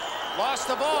Fleck lost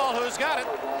the ball. Who's got it?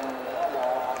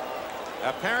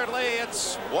 Apparently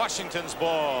it's Washington's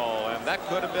ball, and that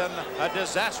could have been a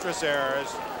disastrous error.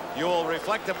 As you will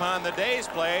reflect upon the day's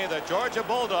play, the Georgia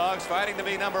Bulldogs, fighting to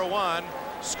be number 1,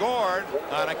 scored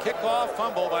on a kickoff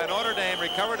fumble by Notre Dame,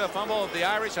 recovered a fumble of the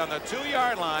Irish on the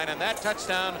 2-yard line, and that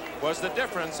touchdown was the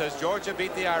difference as Georgia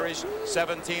beat the Irish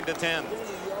 17-10.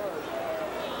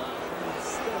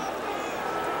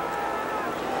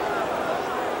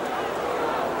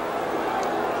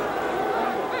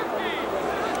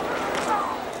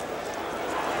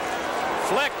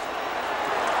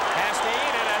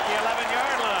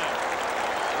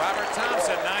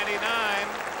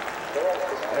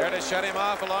 There to shut him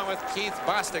off along with Keith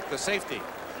Bostic, the safety.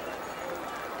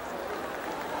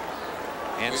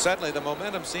 And suddenly the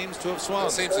momentum seems to have swung.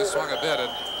 It seems to have swung a bit.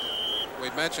 And we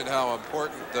mentioned how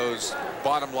important those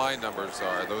bottom line numbers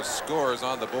are, those scores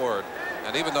on the board.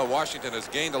 And even though Washington has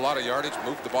gained a lot of yardage,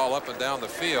 moved the ball up and down the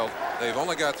field, they've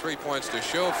only got 3 points to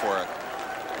show for it.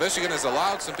 Michigan has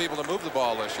allowed some people to move the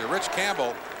ball this year. Rich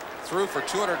Campbell threw for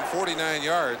 249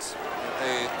 yards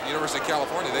at the University of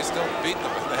California. They still beat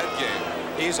them in that game.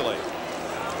 Easily.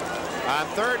 On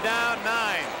 3rd down,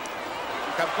 9.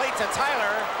 Complete to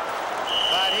Tyler.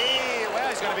 But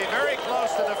he's going to be very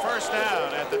close to the first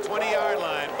down at the 20-yard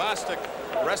line. Bostic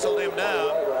wrestled him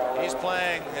down. He's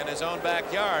playing in his own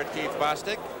backyard, Keith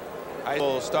Bostic. High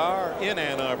school star in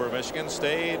Ann Arbor, Michigan,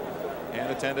 stayed and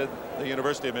attended the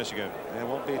University of Michigan. And it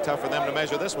won't be tough for them to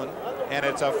measure this one. And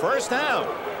it's a first down.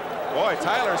 Boy,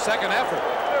 Tyler's second effort.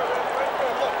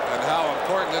 And how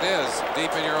important it is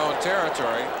deep in your own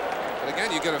territory. But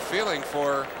again, you get a feeling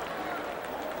for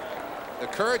the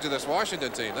courage of this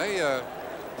Washington team.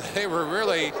 They were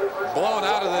really blown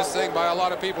out of this thing by a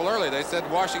lot of people early. They said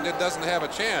Washington doesn't have a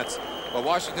chance. But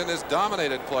Washington has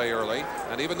dominated play early.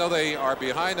 And even though they are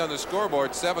behind on the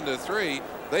scoreboard 7-3,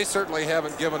 they certainly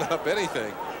haven't given up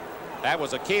anything. That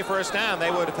was a key first down.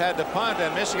 They would have had to punt,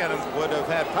 and Michigan would have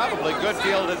had probably good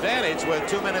field advantage with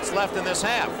 2 minutes left in this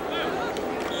half.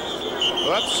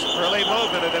 Whoops, early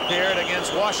movement, it appeared,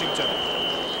 against Washington.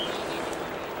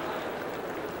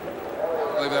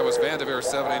 I believe that was Vanderveer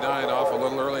 79 off a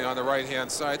little early on the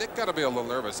right-hand side. They've got to be a little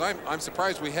nervous. I'm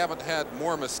surprised we haven't had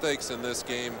more mistakes in this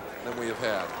game than we have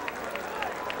had.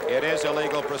 It is a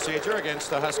legal procedure against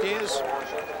the Huskies.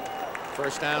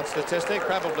 First down statistic,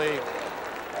 probably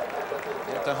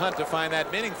you have to hunt to find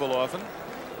that meaningful often.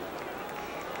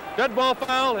 Dead ball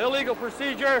foul, illegal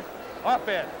procedure,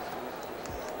 offense.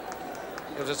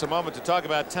 Gives us a moment to talk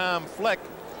about Tom Flick,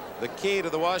 the key to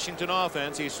the Washington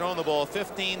offense. He's thrown the ball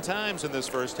 15 times in this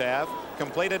first half,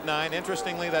 completed 9.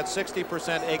 Interestingly, that's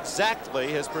 60% exactly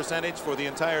his percentage for the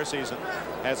entire season.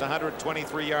 Has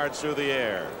 123 yards through the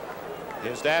air.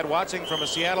 His dad watching from a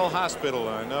Seattle hospital.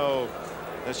 I know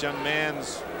this young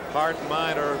man's heart and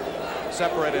mind are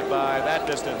separated by that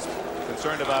distance.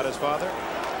 Concerned about his father.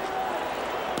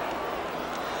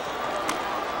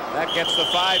 That gets the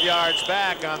 5 yards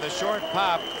back on the short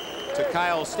pop to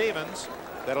Kyle Stevens.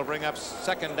 That'll bring up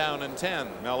 2nd down and 10.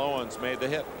 Mel Owens made the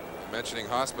hit. Mentioning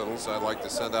hospitals, I'd like to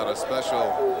send out a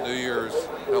special New Year's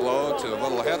hello to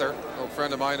little Heather. A little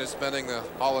friend of mine is spending the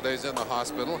holidays in the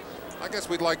hospital. I guess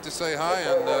we'd like to say hi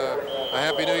and a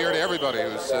happy New Year to everybody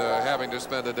who's having to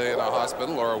spend a day in a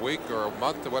hospital or a week or a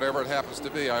month or whatever it happens to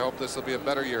be. I hope this will be a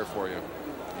better year for you.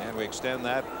 And we extend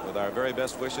that with our very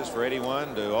best wishes for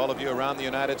 81 to all of you around the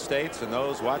United States and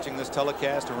those watching this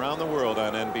telecast around the world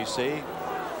on NBC.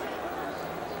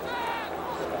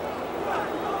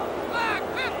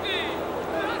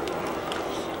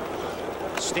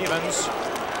 Stevens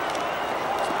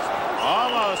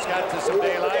almost got to some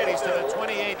daylight. He's to the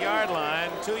 28-yard line,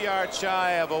 2 yards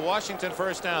shy of a Washington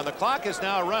first down. The clock is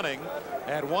now running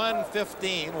at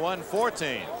 1:15,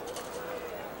 1:14.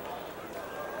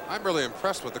 I'm really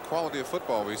impressed with the quality of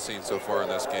football we've seen so far in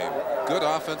this game. Good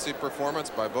offensive performance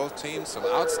by both teams, some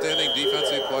outstanding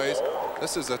defensive plays.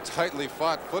 This is a tightly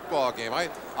fought football game.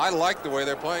 I like the way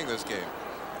they're playing this game.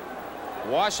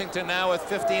 Washington now with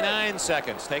 59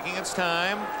 seconds, taking its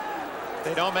time. If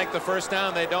they don't make the first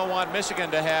down, they don't want Michigan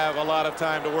to have a lot of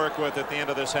time to work with at the end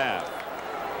of this half.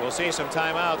 We'll see some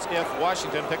timeouts if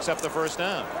Washington picks up the first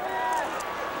down.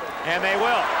 And they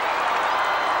will.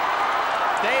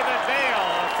 David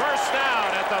Bale, first down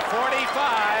at the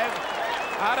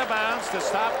 45. Out of bounds to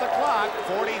stop the clock.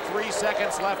 43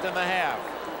 seconds left in the half.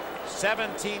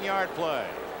 17-yard play.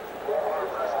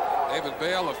 David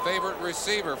Bale, a favorite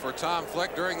receiver for Tom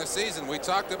Flick during the season. We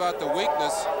talked about the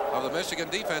weakness of the Michigan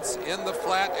defense in the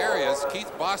flat areas. Keith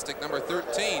Bostic, number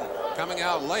 13, coming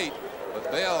out late.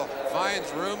 But Bale finds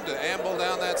room to amble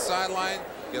down that sideline.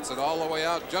 Gets it all the way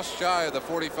out just shy of the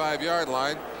 45-yard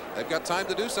line. They've got time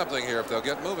to do something here if they'll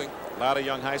get moving. A lot of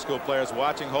young high school players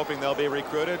watching, hoping they'll be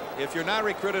recruited. If you're not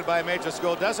recruited by a major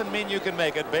school, doesn't mean you can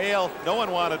make it. Bale, no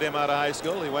one wanted him out of high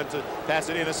school. He went to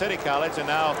Pasadena City College and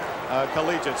now a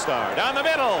collegiate star. Down the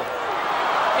middle.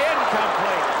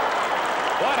 Incomplete.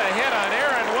 What a hit on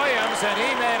Aaron Williams, and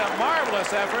he made a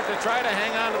marvelous effort to try to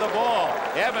hang on to the ball.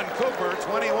 Evan Cooper,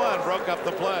 21, broke up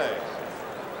the play.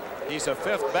 He's a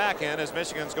 5th back in as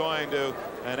Michigan's going to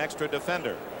an extra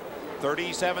defender.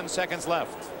 37 seconds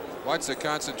left. Watch the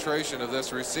concentration of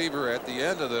this receiver at the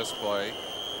end of this play.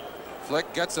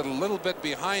 Flick gets it a little bit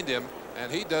behind him,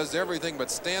 and he does everything but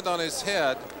stand on his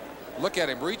head. Look at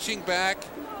him reaching back,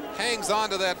 hangs on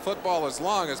to that football as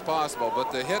long as possible,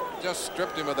 but the hit just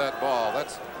stripped him of that ball.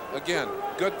 That's, again,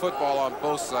 good football on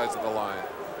both sides of the line.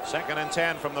 2nd and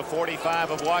 10 from the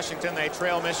 45 of Washington. They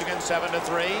trail Michigan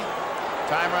 7-3.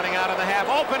 Time running out in the half.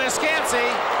 Open is Scansey.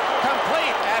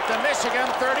 Complete at the Michigan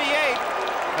 38.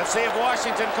 Let's see if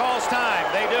Washington calls time.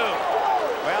 They do.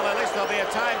 Well, at least there'll be a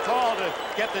time call to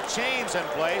get the chains in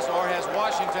place, or has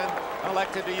Washington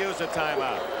elected to use a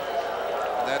timeout?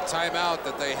 That timeout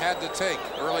that they had to take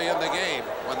early in the game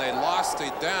when they lost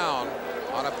it down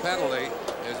on a penalty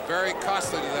is very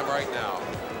costly to them right now.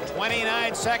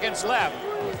 29 seconds left.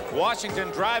 Washington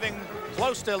driving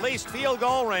close to at least field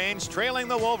goal range, trailing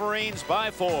the Wolverines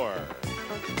by 4.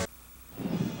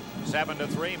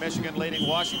 7-3, Michigan leading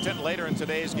Washington. Later in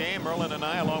today's game, Merlin and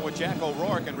I, along with Jack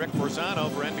O'Rourke and Rick Forzano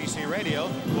for NBC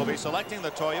Radio, will be selecting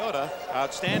the Toyota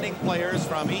outstanding players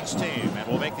from each team, and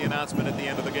we'll make the announcement at the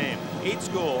end of the game. Each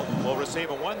school will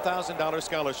receive a $1,000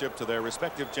 scholarship to their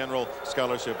respective general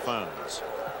scholarship funds.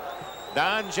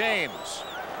 Don James.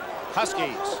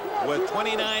 Huskies, with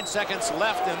 29 seconds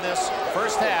left in this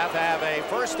first half, have a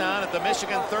first down at the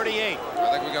Michigan 38.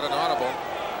 I think we got an audible.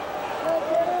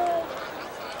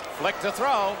 Flick to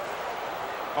throw.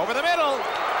 Over the middle.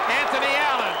 Anthony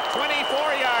Allen,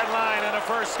 24-yard line and a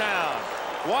first down.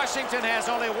 Washington has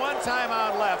only one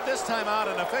timeout left. This timeout,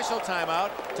 an official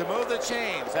timeout, to move the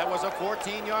chains. That was a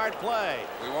 14-yard play.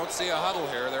 We won't see a huddle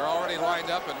here. They're already lined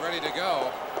up and ready to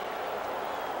go.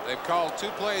 They've called 2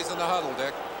 plays in the huddle,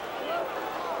 Dick.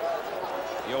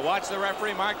 You'll watch the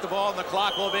referee mark the ball, and the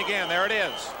clock will begin. There it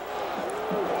is.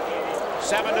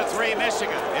 7-3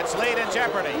 Michigan. Its lead in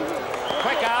jeopardy.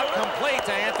 Quick out, complete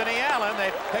to Anthony Allen.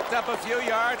 They picked up a few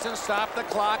yards and stopped the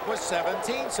clock with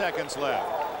 17 seconds left.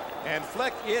 And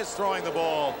Flick is throwing the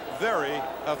ball very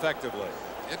effectively.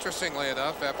 Interestingly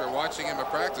enough, after watching him at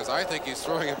practice, I think he's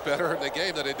throwing it better in the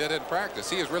game than he did in practice.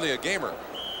 He is really a gamer.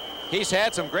 He's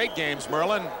had some great games,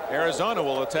 Merlin. Arizona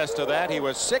will attest to that. He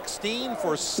was 16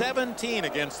 for 17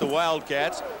 against the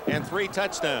Wildcats and 3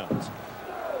 touchdowns.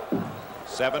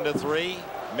 7-3,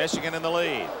 Michigan in the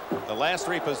lead. The last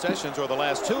 3 possessions, or the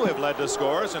last 2, have led to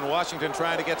scores, and Washington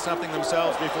trying to get something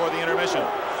themselves before the intermission.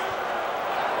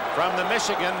 From the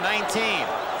Michigan 19.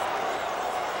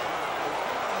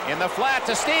 In the flat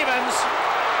to Stevens.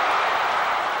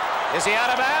 Is he out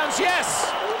of bounds? Yes!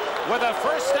 With a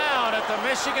first down at the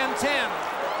Michigan 10.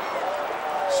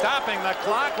 Stopping the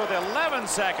clock with 11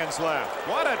 seconds left.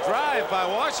 What a drive by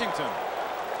Washington.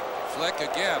 Flick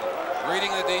again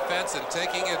reading the defense and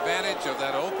taking advantage of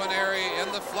that open area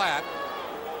in the flat.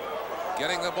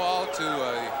 Getting the ball to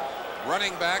a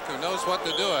running back who knows what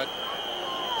to do it.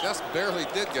 Just barely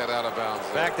did get out of bounds.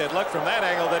 In fact, it looked from that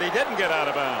angle that he didn't get out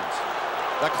of bounds.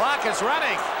 The clock is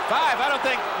running. 5. I don't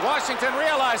think Washington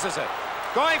realizes it.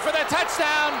 Going for the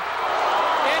touchdown.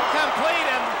 Incomplete,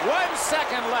 and 1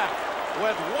 second left.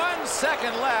 With 1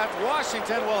 second left,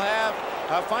 Washington will have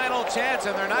a final chance,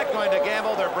 and they're not going to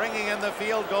gamble. They're bringing in the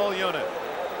field goal unit.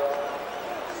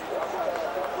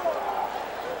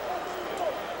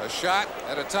 A shot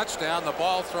at a touchdown. The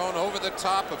ball thrown over the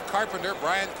top of Carpenter,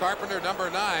 Brian Carpenter, number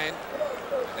 9.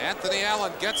 And Anthony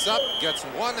Allen gets up, gets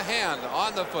one hand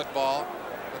on the football,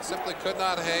 but simply could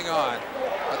not hang on.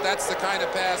 But that's the kind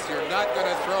of pass you're not going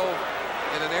to throw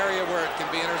in an area where it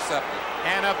can be intercepted.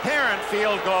 An apparent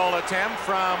field goal attempt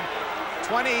from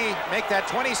 20, make that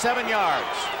 27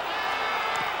 yards.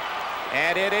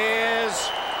 And it is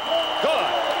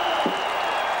good.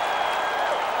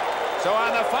 So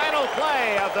on the final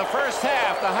play of the first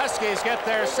half, the Huskies get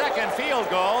their second field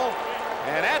goal,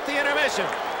 and at the intermission,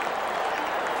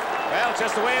 well,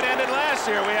 just the way it ended last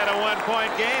year, we had a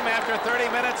 1-point game. After 30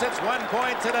 minutes, it's 1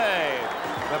 point today.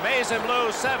 The Maize and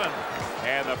Blue 7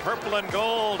 and the Purple and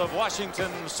Gold of Washington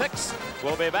 6.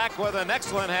 We'll be back with an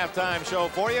excellent halftime show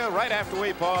for you right after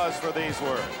we pause for these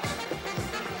words.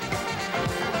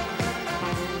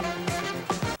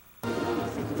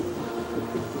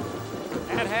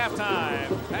 At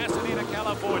halftime, Pasadena,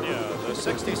 California, the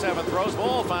 67th Rose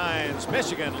Bowl finds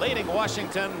Michigan leading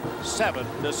Washington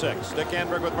 7-6. Dick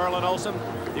Enberg with Merlin Olsen.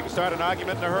 You can start an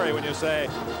argument in a hurry when you say,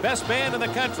 best band in the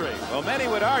country. Well, many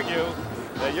would argue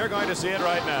that you're going to see it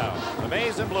right now. The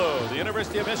Maize and Blue, the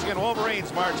University of Michigan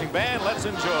Wolverines marching band. Let's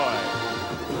enjoy.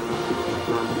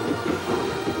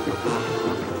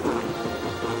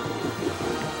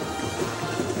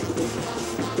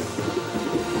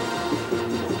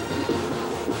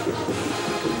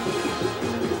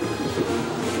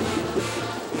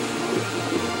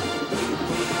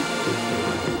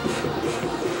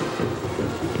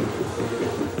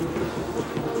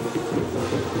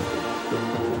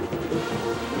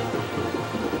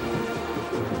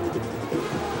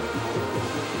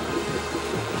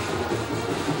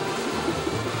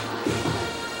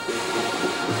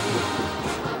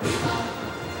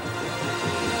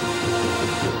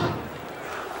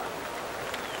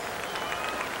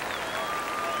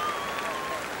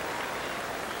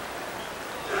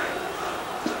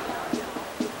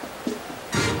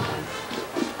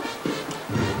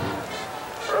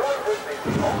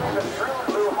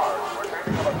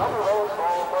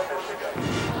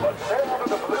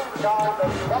 skies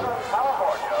of Southern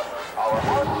California, our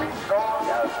hearts beat strong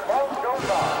as love goes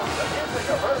on. The music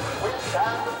of earth, wind,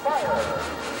 and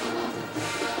fire.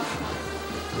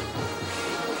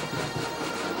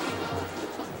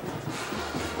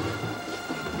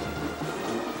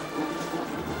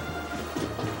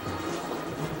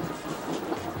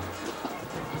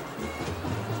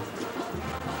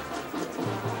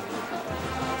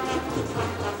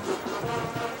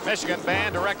 Michigan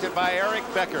band directed by Eric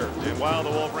Becker. And while the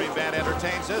Wolverine Band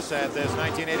entertains us at this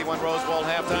 1981 Rose Bowl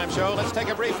halftime show, let's take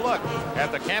a brief look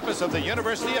at the campus of the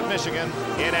University of Michigan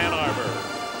in Ann Arbor.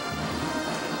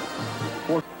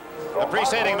 The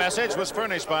preceding message was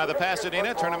furnished by the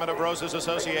Pasadena Tournament of Roses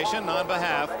Association on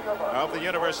behalf of the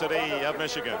University of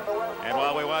Michigan. And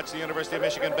while we watch the University of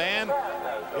Michigan band,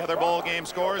 the other bowl game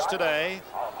scores today: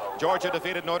 Georgia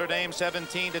defeated Notre Dame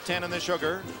 17-10 in the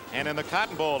Sugar, and in the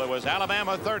Cotton Bowl it was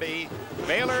Alabama 30,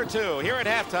 Baylor 2. Here at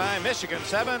halftime, Michigan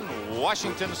 7,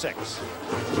 Washington 6.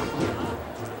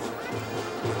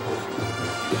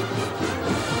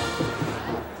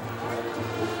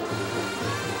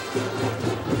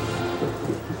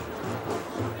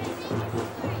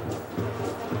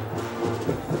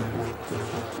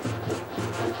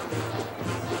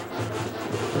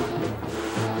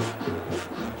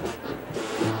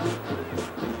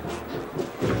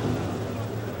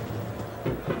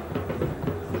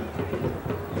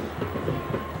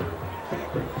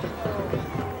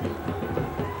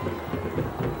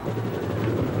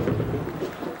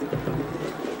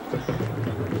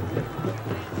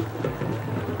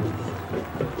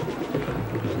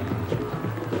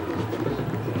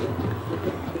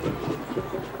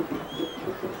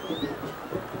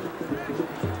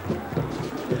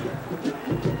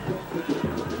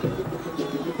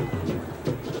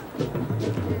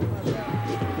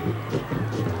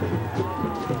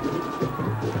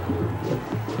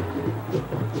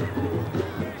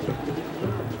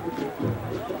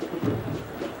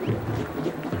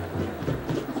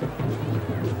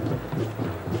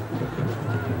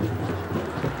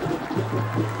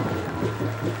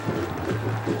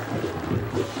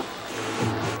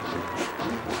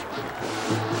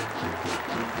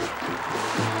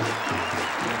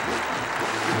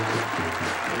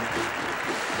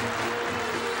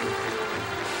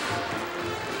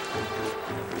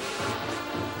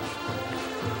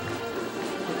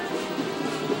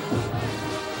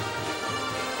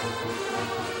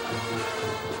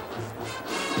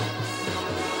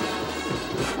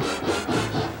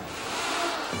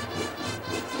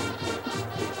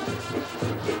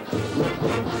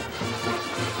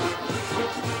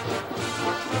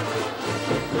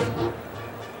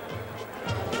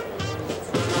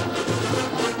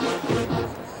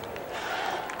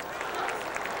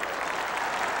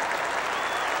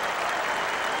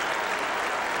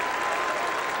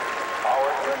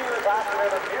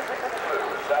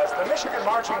 As the Michigan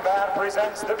Marching Band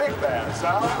presents the big band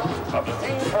sound of the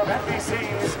theme from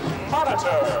NBC's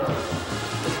Monitor.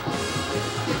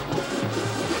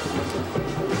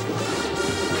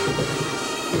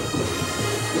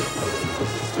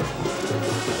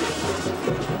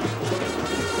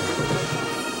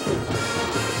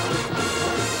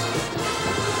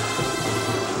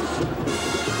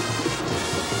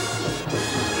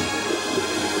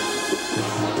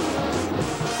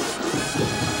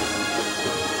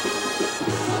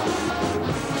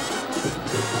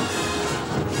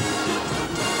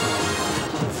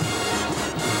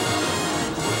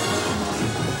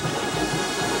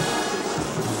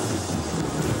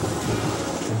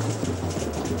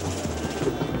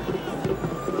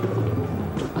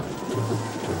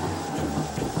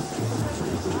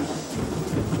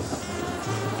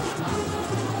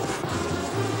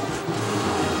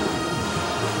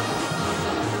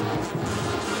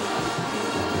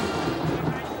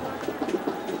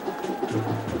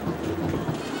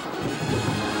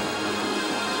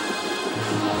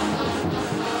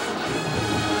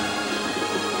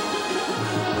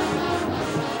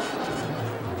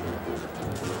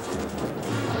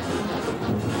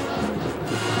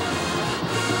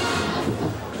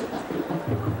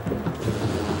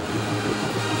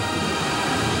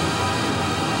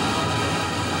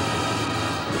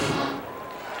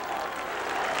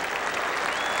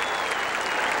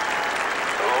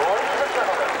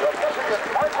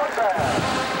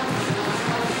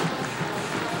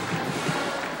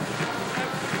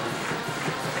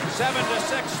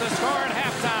 The score at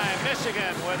halftime,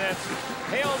 Michigan with its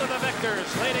Hail to the Victors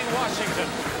leading Washington.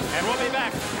 And we'll be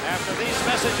back after these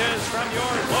messages from your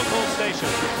local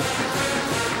station.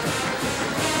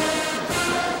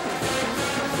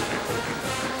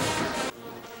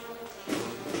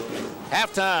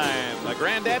 Halftime, the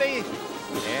Granddaddy,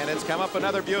 and it's come up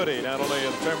another beauty, not only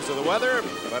in terms of the weather,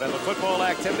 but in the football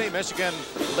activity. Michigan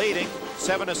leading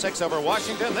 7-6 over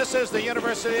Washington. This is the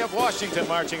University of Washington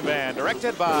Marching Band,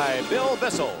 directed by Bill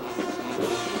Bissell.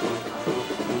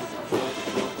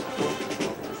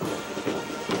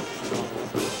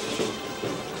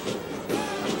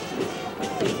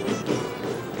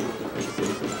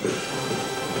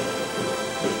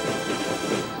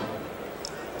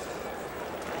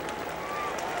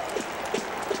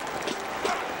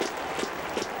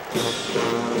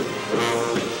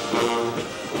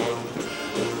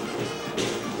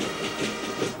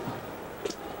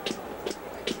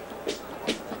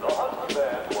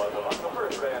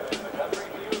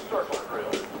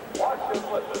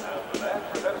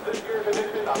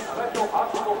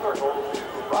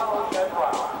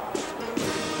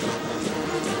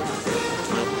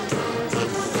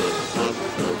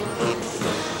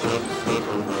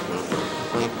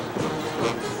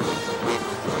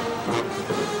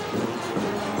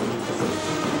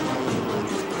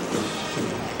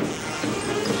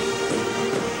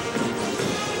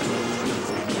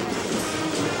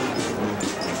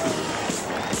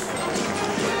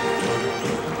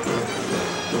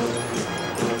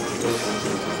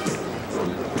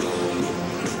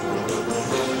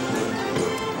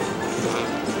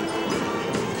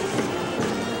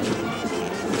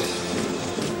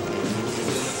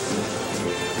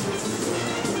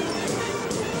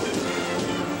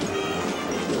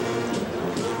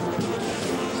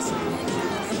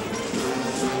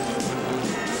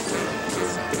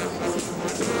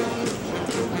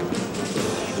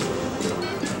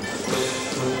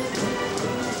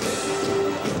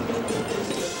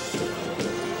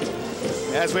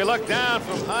 As we look down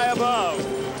from high above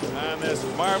on this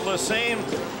marvelous scene,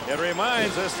 it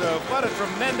reminds us of what a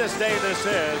tremendous day this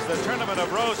is. The Tournament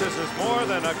of Roses is more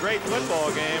than a great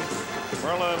football game.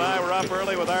 Merlin and I were up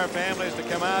early with our families to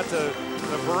come out to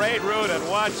the parade route and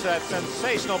watch that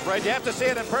sensational parade. You have to see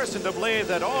it in person to believe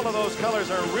that all of those colors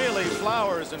are really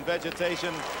flowers and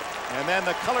vegetation. And then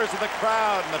the colors of the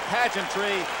crowd and the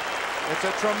pageantry. It's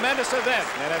a tremendous event,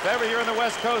 and if ever you're in the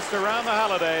West Coast around the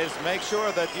holidays, make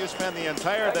sure that you spend the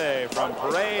entire day from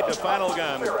parade to final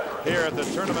gun here at the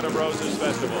Tournament of Roses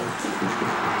Festival.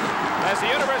 As the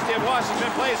University of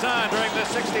Washington plays on during the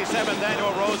 67th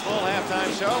annual Rose Bowl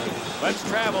halftime show, let's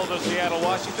travel to Seattle,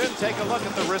 Washington, take a look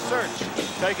at the research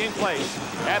taking place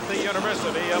at the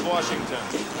University of Washington.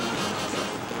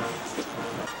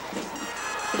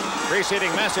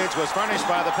 Preceding message was furnished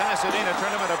by the Pasadena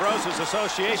Tournament of Roses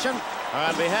Association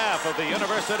on behalf of the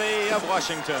University of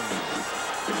Washington.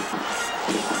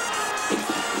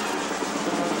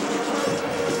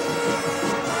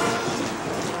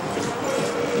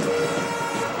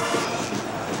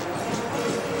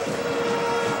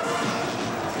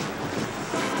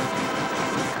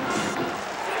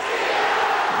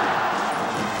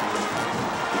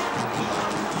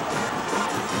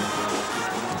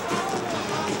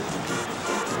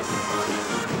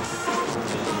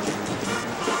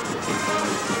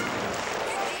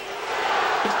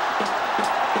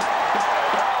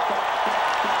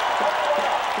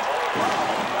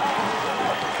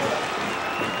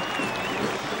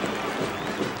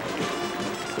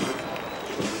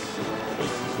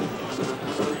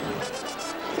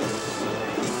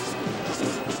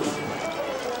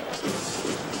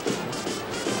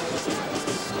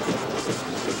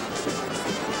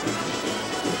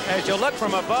 As you look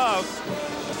from above,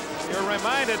 you're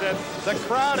reminded that the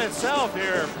crowd itself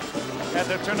here at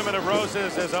the Tournament of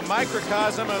Roses is a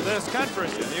microcosm of this country.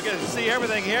 You can see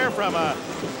everything here from a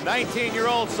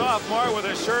 19-year-old sophomore with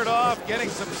his shirt off, getting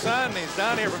some sun. He's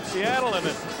down here from Seattle and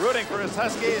rooting for his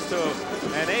Huskies, to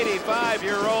an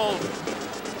 85-year-old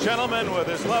gentleman with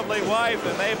his lovely wife,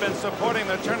 and they've been supporting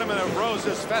the Tournament of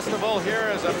Roses Festival here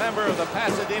as a member of the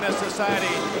Pasadena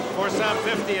Society for some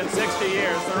 50 and 60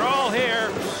 years. They're all here,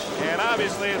 and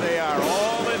obviously they are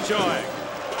all enjoying.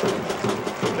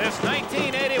 This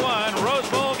 1981 Rose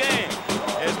Bowl game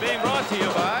is being brought to you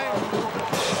by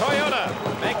Toyota.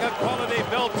 Make a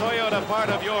quality-built Toyota part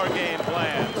of your game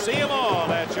plan. See them all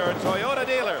at your Toyota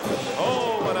dealer.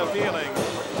 Oh, what a feeling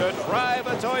to drive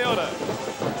a Toyota.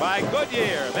 By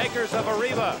Goodyear, makers of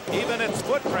Arriva. Even its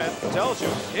footprint tells you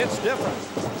it's different.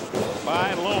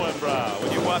 By Lowenbrau.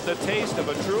 When you want the taste of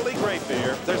a truly great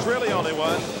beer, there's really only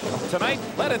one. Tonight,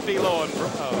 let it be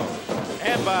Lowenbrau.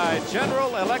 And by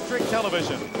General Electric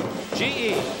Television.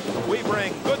 GE, we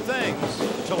bring good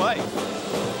things to life.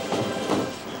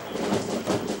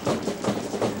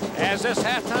 As this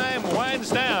halftime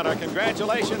winds down, our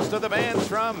congratulations to the bands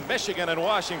from Michigan and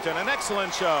Washington. An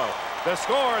excellent show. The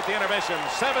score at the intermission,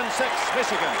 7-6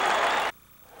 Michigan.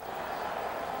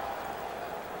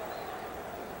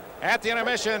 At the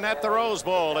intermission at the Rose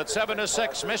Bowl, at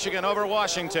 7-6 Michigan over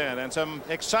Washington, and some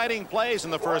exciting plays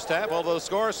in the first half, although the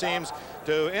score seems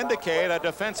to indicate a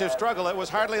defensive struggle. It was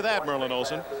hardly that, Merlin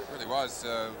Olsen. It really was.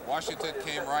 Washington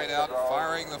came right out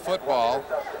firing the football,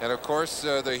 and of course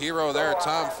the hero there,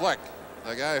 Tom Flick,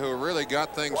 the guy who really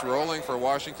got things rolling for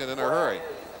Washington in a hurry.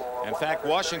 In fact,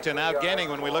 Washington outgaining.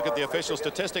 When we look at the official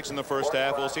statistics in the first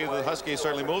half, we'll see that the Huskies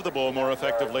certainly moved the ball more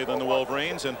effectively than the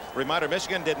Wolverines. And reminder,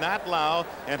 Michigan did not allow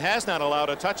and has not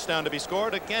allowed a touchdown to be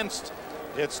scored against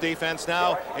its defense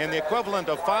now in the equivalent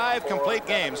of 5 complete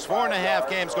games, 4.5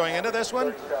 games going into this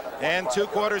one, and 2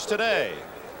 quarters today.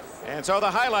 And so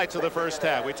the highlights of the first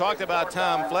half. We talked about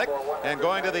Tom Flick and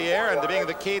going to the air and being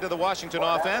the key to the Washington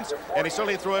offense, and he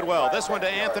certainly threw it well. This one to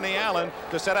Anthony Allen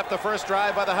to set up the first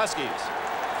drive by the Huskies.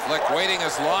 Flick waiting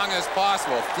as long as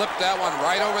possible. Flipped that one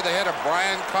right over the head of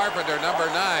Brian Carpenter, number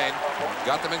 9.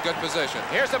 Got them in good position.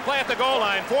 Here's the play at the goal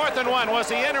line. 4th and 1. Was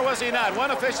he in or was he not? One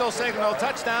official signal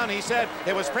touchdown. He said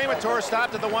it was premature,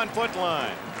 stopped at the 1-foot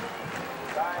line.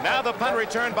 Now the punt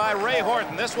return by Ray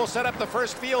Horton. This will set up the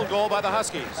first field goal by the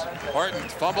Huskies. Horton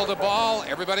fumbled the ball.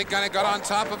 Everybody kind of got on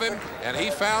top of him, and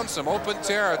he found some open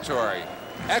territory.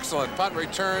 Excellent punt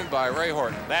return by Ray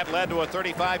Horton. That led to a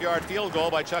 35-yard field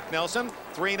goal by Chuck Nelson,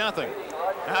 3-0.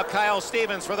 Now Kyle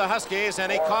Stevens for the Huskies,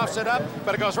 and he coughs it up,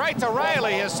 but it goes right to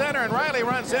Riley, his center, and Riley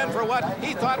runs in for what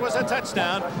he thought was a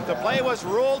touchdown. The play was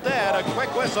ruled dead, a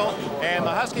quick whistle, and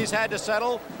the Huskies had to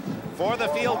settle for the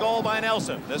field goal by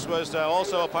Nelson. This was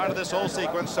also a part of this whole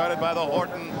sequence started by the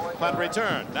Horton punt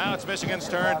return. Now it's Michigan's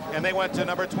turn, and they went to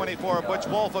number 24, Butch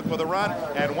Wolfolk, with a run,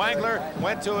 and Wangler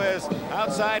went to his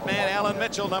outside man, Alan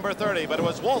Mitchell, number 30, but it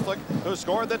was Wolfolk who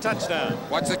scored the touchdown.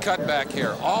 What's a cutback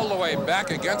here? All the way back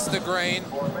against the grain.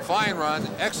 Fine run,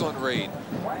 excellent read.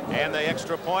 And the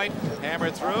extra point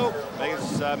hammered through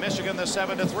makes Michigan the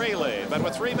 7-3 lead. But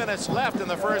with 3 minutes left in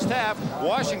the first half,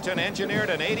 Washington engineered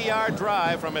an 80-yard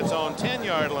drive from its own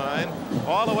 10-yard line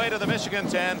all the way to the Michigan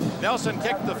 10. Nelson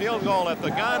kicked the field goal at the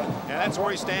gun, and that's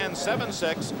where he stands,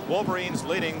 7-6. Wolverines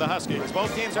leading the Huskies.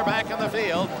 Both teams are back in the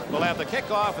field. We'll have the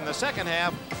kickoff in the second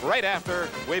half right after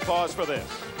we pause for this.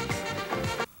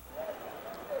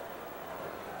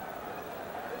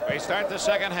 We start the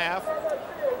second half.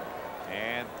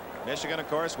 And Michigan, of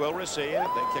course, will receive.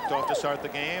 They kicked off to start the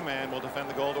game and will defend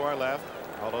the goal to our left.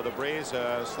 Although the breeze,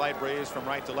 slight breeze from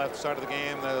right to left start of the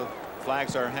game, the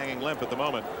flags are hanging limp at the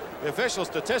moment. The official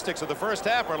statistics of the first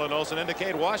half, Merlin Olsen,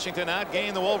 indicate Washington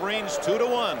outgained the Wolverines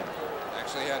 2-1.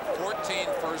 Actually had 14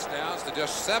 first downs to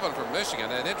just 7 from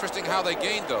Michigan. And interesting how they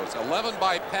gained those. 11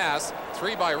 by pass,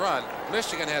 3 by run.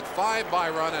 Michigan had 5 by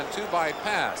run and 2 by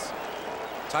pass.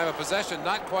 Time of possession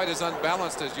not quite as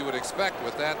unbalanced as you would expect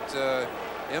with that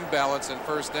imbalance in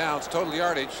first downs. Total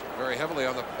yardage very heavily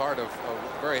on the part of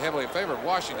very heavily in favor of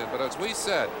Washington. But as we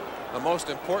said, the most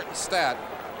important stat,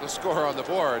 the score on the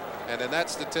board, and in that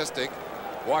statistic,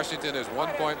 Washington is 1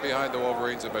 point behind the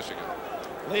Wolverines of Michigan.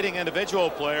 Leading individual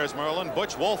players, Merlin.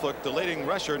 Butch Wolfolk, the leading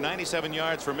rusher, 97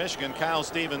 yards for Michigan. Kyle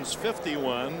Stevens,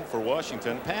 51 for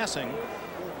Washington. Passing,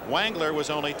 Wangler was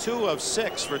only 2 of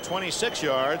 6 for 26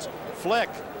 yards. Flick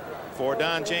for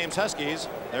Don James Huskies,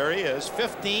 there he is,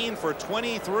 15 for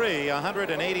 23,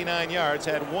 189 yards,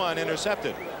 had 1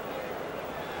 intercepted.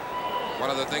 One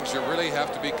of the things you really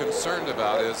have to be concerned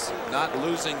about is not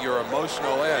losing your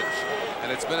emotional edge.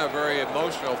 And it's been a very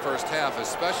emotional first half,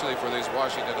 especially for these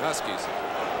Washington Huskies.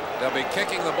 They'll be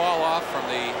kicking the ball off from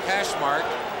the hash mark.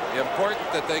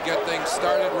 Important that they get things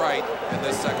started right in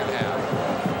this second half.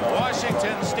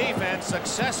 Washington's defense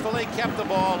successfully kept the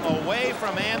ball away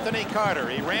from Anthony Carter.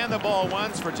 He ran the ball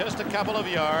once for just a couple of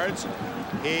yards.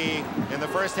 He, in the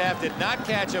first half, did not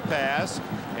catch a pass.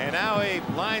 And now he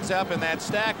lines up in that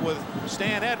stack with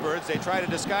Stan Edwards. They try to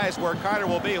disguise where Carter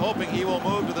will be, hoping he will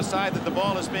move to the side that the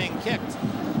ball is being kicked.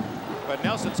 But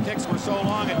Nelson's kicks were so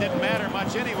long it didn't matter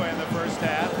much anyway in the first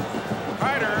half.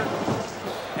 Carter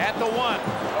at the 1.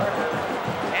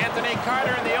 Anthony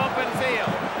Carter in the open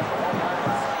field.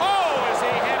 Oh, as he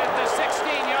headed the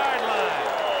 16-yard line.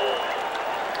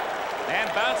 And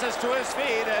bounces to his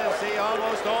feet as he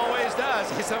almost always does.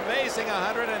 He's amazing,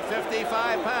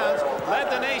 155 pounds. Led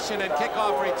the nation in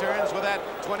kickoff returns with that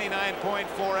 29.4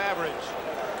 average.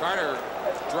 Carter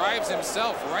drives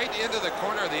himself right into the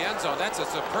corner of the end zone. That's a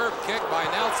superb kick by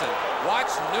Nelson. Watch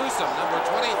Newsom, number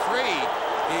 23.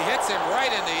 He hits him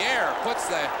right in the air, puts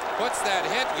that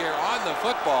headgear on the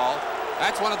football.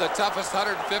 That's one of the toughest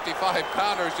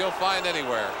 155-pounders you'll find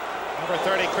anywhere. Number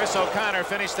 30, Chris O'Connor,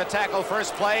 finished the tackle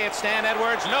first play. It's Stan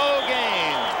Edwards, no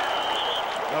gain.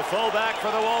 The fullback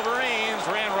for the Wolverines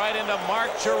ran right into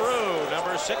Mark Giroux,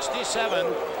 number 67,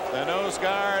 the nose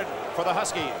guard for the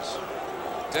Huskies.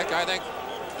 Dick, I think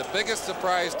the biggest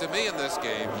surprise to me in this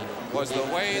game was the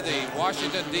way the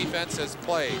Washington defense has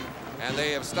played. And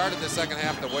they have started the second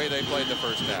half the way they played the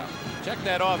first half. Check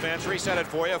that offense. Reset it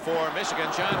for you for Michigan.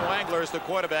 John Wangler is the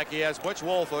quarterback. He has Butch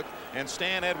Wolfolk and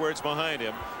Stan Edwards behind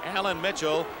him. Alan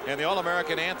Mitchell and the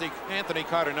All-American Anthony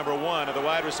Carter, number 1 of the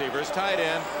wide receivers. Tight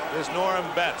end is Norm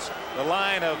Betts. The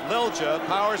line of Lilja,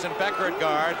 Powers and Becker at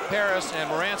guard, Paris and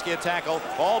Moransky at tackle.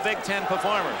 All Big Ten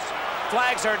performers.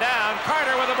 Flags are down.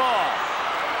 Carter with the ball.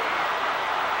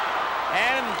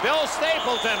 And Bill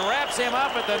Stapleton wraps him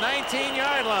up at the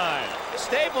 19-yard line.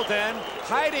 Stapleton,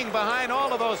 hiding behind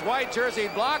all of those white jersey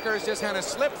blockers, just kind of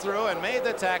slipped through and made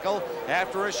the tackle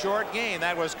after a short gain.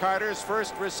 That was Carter's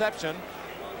first reception,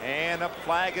 and a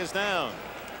flag is down.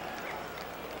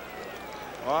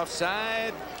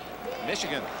 Offside,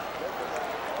 Michigan.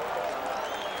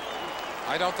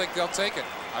 I don't think they'll take it.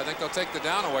 I think they'll take the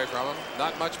down away from him.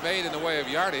 Not much made in the way of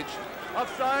yardage.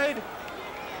 Offside,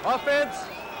 offense.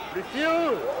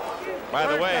 Refuse.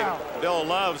 By the way, Bill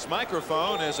Love's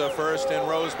microphone is a first in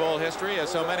Rose Bowl history, as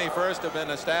so many firsts have been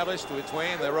established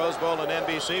between the Rose Bowl and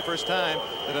NBC. First time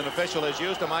that an official has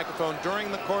used a microphone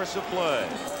during the course of play.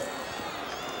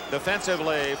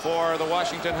 Defensively for the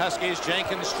Washington Huskies,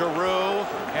 Jenkins, Giroux,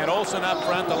 and Olsen up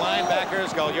front. The linebackers,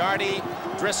 Gagliardi,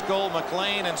 Driscoll,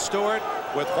 McLean, and Stewart,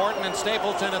 with Horton and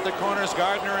Stapleton at the corners,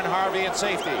 Gardner and Harvey at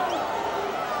safety.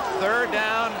 Third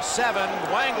down, 7.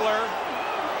 Wangler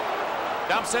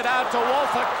dumps it out to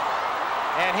Wolfolk,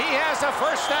 and he has a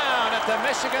first down at the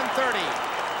Michigan 30.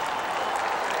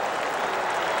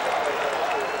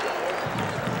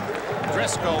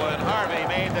 Driscoll and Harvey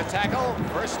made the tackle.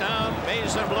 First down,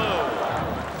 maize and blue.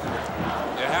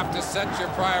 You have to set your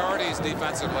priorities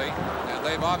defensively, and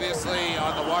they've obviously,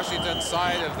 on the Washington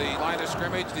side of the line of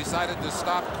scrimmage, decided to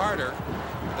stop Carter.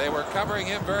 They were covering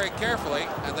him very carefully,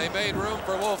 and they made room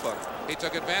for Wolfolk. He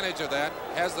took advantage of that,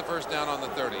 has the first down on the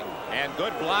 30. And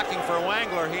good blocking for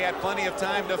Wangler. He had plenty of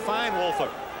time to find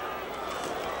Wolfolk.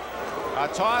 A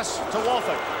toss to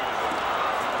Wolfolk.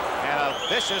 And a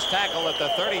vicious tackle at the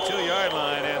 32-yard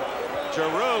line. And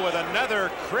Giroux with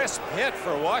another crisp hit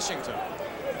for Washington.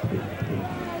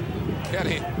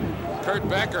 Kurt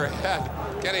Becker had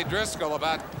Kenny Driscoll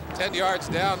about 10 yards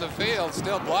down the field,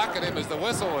 still blocking him as the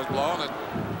whistle was blown. And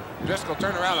Driscoll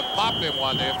turned around and popped him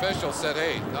one. The official said,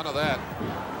 hey, none of that.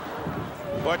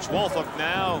 Butch Wolfolk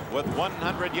now with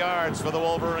 100 yards for the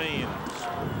Wolverines.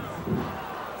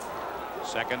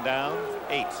 Second down,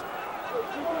 8.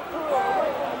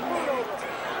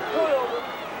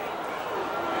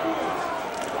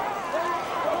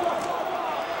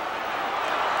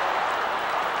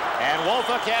 And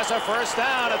Wolfolk has a first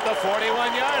down at the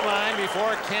 41-yard line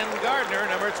before Ken Gardner,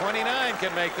 number 29,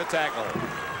 can make the tackle.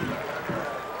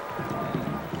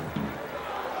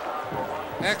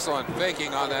 Excellent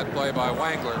faking on that play by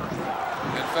Wangler.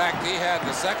 In fact, he had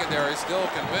the secondary still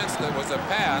convinced it was a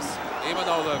pass, even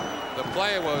though the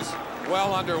play was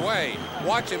well underway.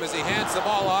 Watch him as he hands the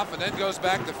ball off and then goes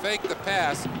back to fake the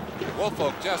pass.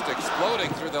 Wolfolk just exploding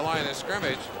through the line of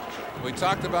scrimmage. We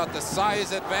talked about the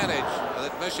size advantage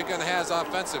that Michigan has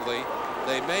offensively.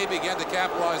 They may begin to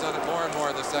capitalize on it more and more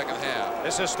in the second half.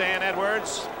 This is Stan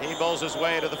Edwards. He bowls his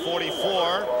way to the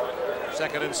 44.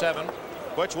 Second and 7.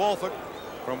 Butch Wolfolk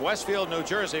from Westfield, New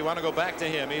Jersey. Want to go back to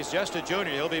him. He's just a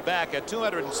junior. He'll be back at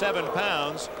 207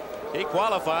 pounds. He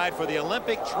qualified for the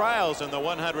Olympic trials in the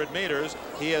 100 meters.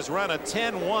 He has run a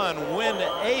 10-1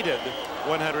 wind-aided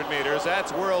 100 meters.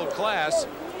 That's world class.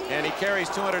 And he carries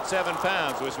 207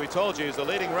 pounds, which we told you is the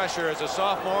leading rusher as a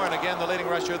sophomore, and again the leading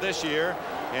rusher this year.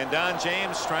 And Don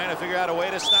James trying to figure out a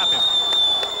way to stop him.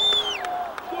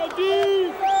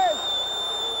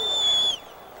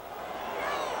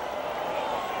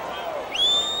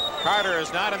 Carter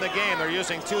is not in the game. They're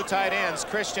using 2 tight ends,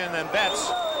 Christian and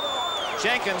Betts.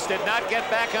 Jenkins did not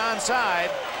get back onside.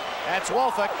 That's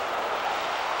Wolfolk.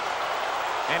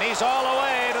 And he's all the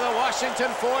way to the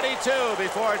Washington 42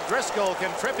 before Driscoll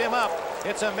can trip him up.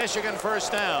 It's a Michigan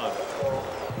first down.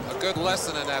 A good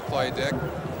lesson in that play, Dick.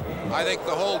 I think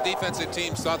the whole defensive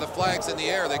team saw the flags in the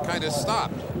air. They kind of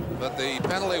stopped, but the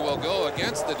penalty will go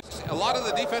against it. A lot of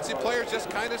the defensive players just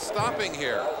kind of stopping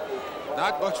here.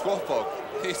 Not Butch Wolfolk.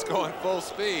 He's going full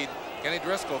speed. Kenny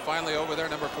Driscoll finally over there,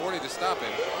 number 40, to stop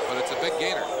him, but it's a big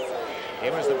gainer. He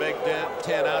was the Big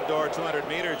Ten outdoor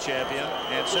 200-meter champion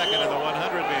and second in the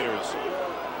 100 meters.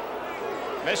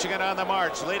 Michigan on the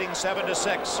march, leading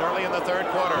 7-6 early in the third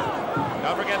quarter.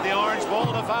 Don't forget the Orange Bowl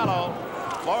to follow.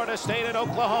 Florida State at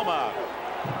Oklahoma.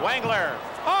 Wangler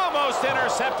almost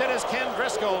intercepted as Ken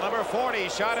Driscoll, number 40,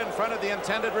 shot in front of the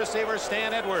intended receiver,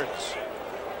 Stan Edwards.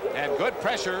 And good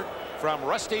pressure from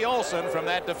Rusty Olson from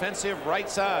that defensive right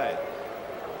side.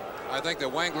 I think that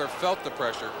Wangler felt the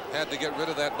pressure, had to get rid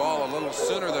of that ball a little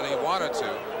sooner than he wanted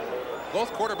to.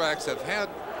 Both quarterbacks have had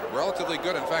relatively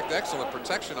good, in fact, excellent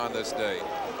protection on this day.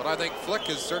 But I think Flick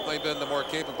has certainly been the more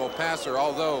capable passer,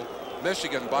 although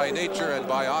Michigan, by nature and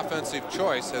by offensive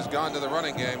choice, has gone to the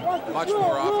running game much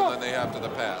more often than they have to the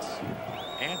pass.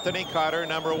 Anthony Carter,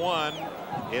 number 1,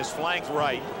 is flanked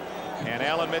right. And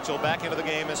Alan Mitchell back into the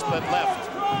game is split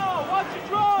left. Watch it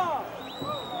draw!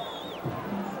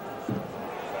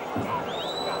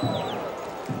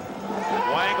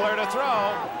 Wangler to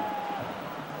throw.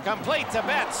 Complete to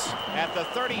Betts at the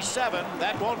 37.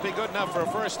 That won't be good enough for a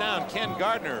first down. Ken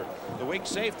Gardner, the weak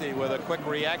safety, with a quick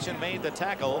reaction, made the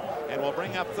tackle and will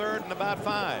bring up third and about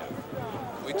 5.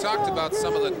 We talked about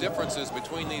some of the differences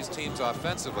between these teams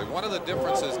offensively. One of the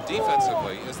differences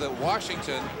defensively is that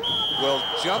Washington will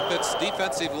jump its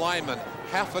defensive linemen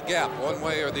half a gap one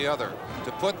way or the other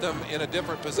to put them in a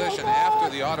different position after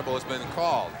the audible has been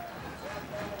called.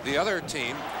 The other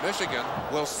team, Michigan,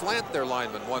 will slant their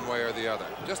linemen one way or the other.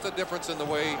 Just a difference in the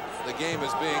way the game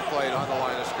is being played on the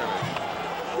line of scrimmage.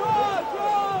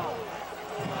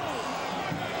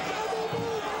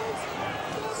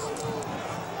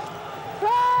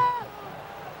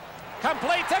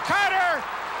 Complete to Carter.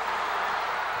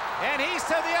 And he's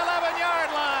to the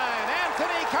 11-yard line.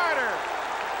 Anthony Carter.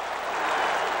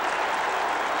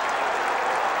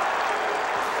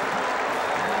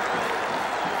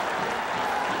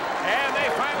 And they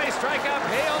finally strike up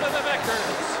Hail to the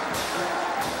Victors.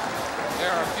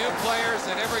 There are a few players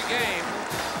in every game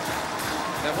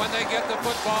that when they get the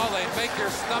football, they make your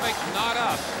stomach knot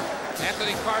up.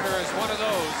 Anthony Carter is one of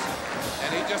those, and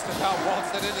he just about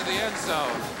waltzed it into the end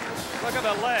zone. Look at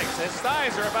the legs. His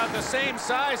thighs are about the same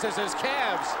size as his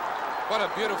calves. What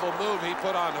a beautiful move he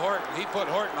put on Horton. He put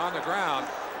Horton on the ground,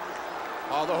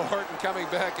 although Horton coming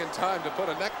back in time to put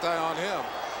a necktie on him.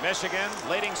 Michigan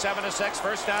leading 7-6,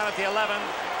 first down at the 11.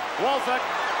 Wolford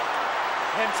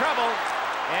in trouble,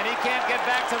 and he can't get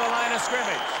back to the line of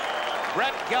scrimmage.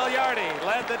 Brett Gagliardi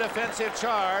led the defensive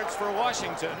charge for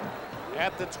Washington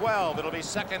at the 12. It'll be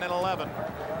 2nd and 11.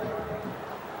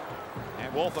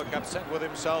 And Wolford upset with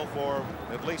himself for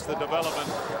at least the development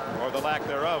or the lack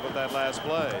thereof of that last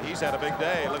play. He's had a big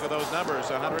day. Look at those numbers,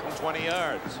 120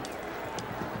 yards.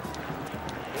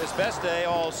 His best day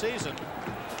all season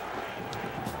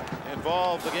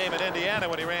involved the game in Indiana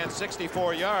when he ran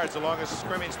 64 yards, the longest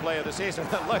scrimmage play of the season.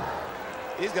 Look,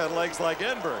 he's got legs like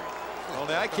Enberg.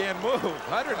 Only I can't move.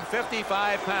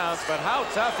 155 pounds, but how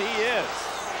tough he is.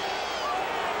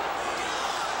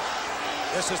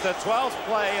 This is the 12th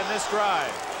play in this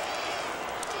drive.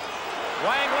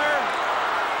 Wangler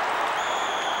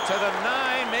to the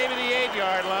 9, maybe the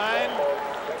 8-yard line.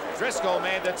 Driscoll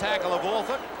made the tackle of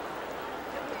Wolford.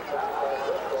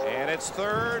 And it's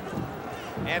 3rd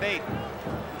and 8.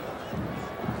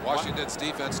 Washington's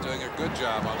defense doing a good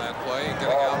job on that play,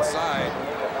 getting outside.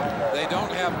 They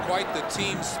don't have quite the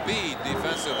team speed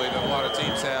defensively that a lot of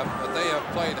teams have, but they have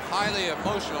played highly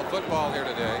emotional football here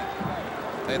today.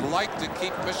 They'd like to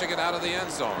keep Michigan out of the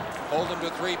end zone, hold them to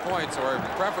 3 points, or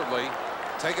preferably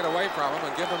take it away from them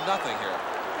and give them nothing here.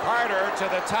 Carter to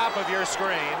the top of your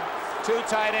screen. 2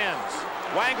 tight ends.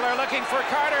 Wangler looking for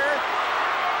Carter.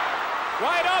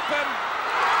 Wide open.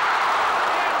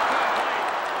 Incomplete.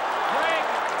 Greg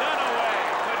Dunaway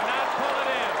could not pull it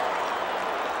in.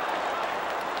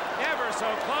 Ever so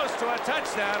close to a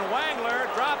touchdown. Wangler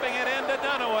dropping it into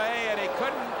Dunaway, and he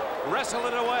couldn't wrestle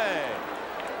it away.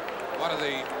 One of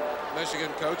the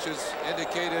Michigan coaches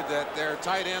indicated that their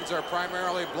tight ends are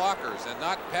primarily blockers and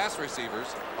not pass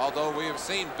receivers, although we have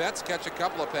seen Betts catch a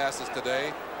couple of passes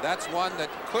today. That's one that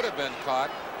could have been caught.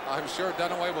 I'm sure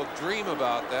Dunaway will dream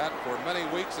about that for many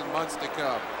weeks and months to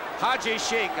come. Haji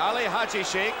Sheikh, Ali Haji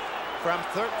Sheikh, from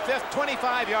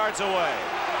 25 yards away.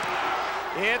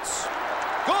 It's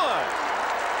good.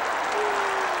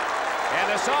 And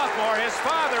the sophomore, his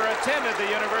father attended the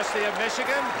University of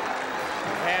Michigan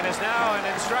and is now an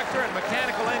instructor in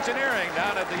mechanical engineering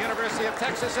down at the University of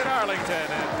Texas at Arlington.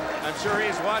 And I'm sure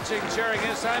he's watching, cheering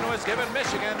his son, who has given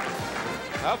Michigan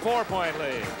a 4-point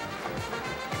lead.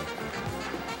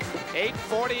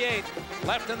 8:48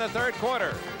 left in the third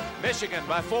quarter. Michigan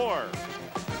by 4.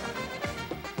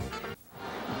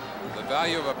 The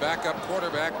value of a backup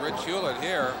quarterback, Rich Hewlett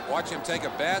here. Watch him take a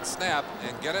bad snap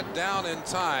and get it down in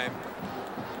time.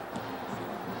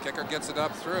 Kicker gets it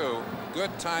up through.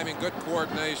 Good timing, good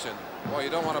coordination. Boy, you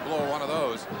don't want to blow one of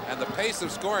those. And the pace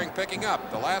of scoring picking up.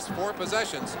 The last 4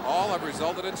 possessions all have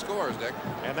resulted in scores, Dick.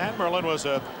 And that, Merlin, was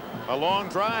a long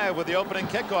drive with the opening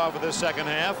kickoff of this second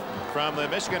half from the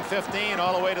Michigan 15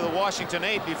 all the way to the Washington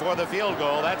 8 before the field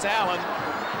goal. That's Allen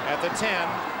at the 10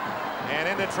 and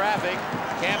into traffic.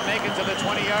 Can't make it to the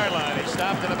 20-yard line. He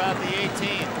stopped at about the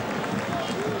 18.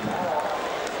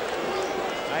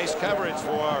 Nice coverage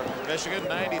for Michigan.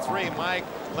 93, Mike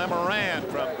Lemoran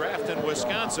from Grafton,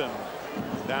 Wisconsin,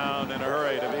 down in a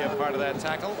hurry to be a part of that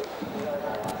tackle.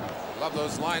 Love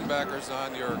those linebackers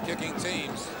on your kicking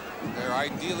teams. They're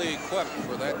ideally equipped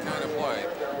for that kind of play.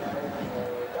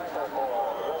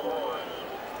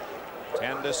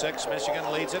 10-6,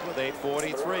 Michigan leads it with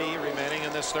 8:43 remaining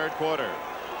in this third quarter.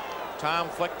 Tom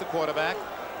Flick, the quarterback.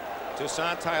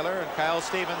 Toussaint Tyler and Kyle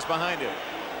Stevens behind him.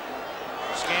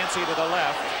 Scansey to the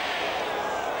left.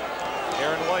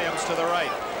 Aaron Williams to the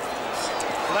right.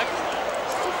 Flick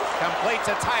complete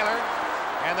to Tyler,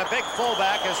 and the big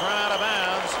fullback is run out of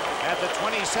bounds at the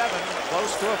 27,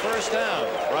 close to a first down.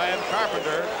 Brian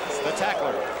Carpenter, the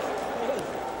tackler.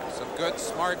 Some good,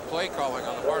 smart play calling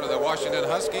on the part of the Washington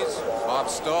Huskies. Bob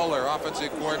Stoll, their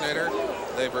offensive coordinator,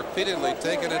 they've repeatedly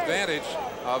taken advantage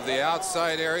of the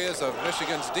outside areas of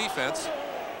Michigan's defense.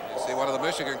 You see one of the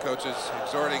Michigan coaches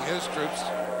exhorting his troops.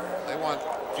 They want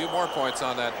a few more points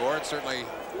on that board. Certainly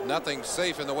nothing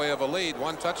safe in the way of a lead.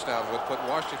 One touchdown would put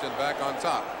Washington back on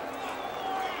top.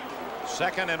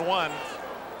 2nd and 1.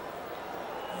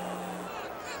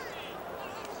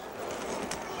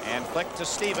 And Flick to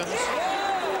Stevens.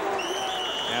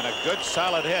 And a good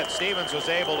solid hit. Stevens was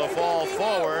able to fall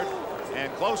forward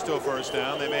and close to a first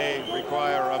down. They may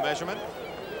require a measurement.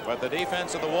 But the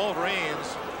defense of the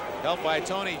Wolverines, helped by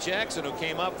Tony Jackson, who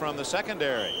came up from the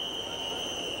secondary.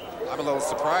 I'm a little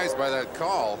surprised by that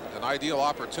call. An ideal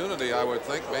opportunity, I would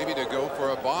think, maybe to go for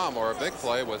a bomb or a big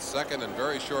play with second and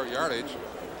very short yardage.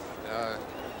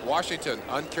 Washington,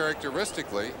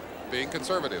 uncharacteristically, being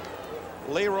conservative.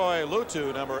 Leroy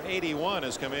Lutu, number 81,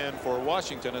 has come in for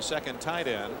Washington, a second tight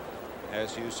end,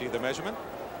 as you see the measurement.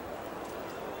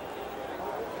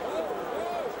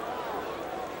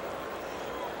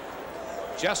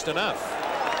 Just enough.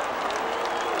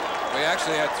 We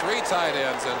actually had 3 tight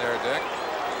ends in there, Dick.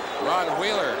 Ron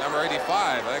Wheeler, number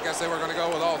 85. I guess they were going to go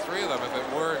with all 3 of them if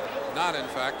it were not, in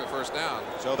fact, a first down.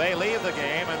 So they leave the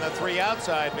game, and the 3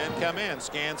 outside men come in,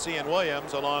 Scansey and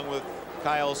Williams, along with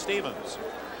Kyle Stevens.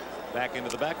 Back into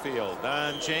the backfield.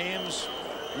 Don James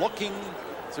looking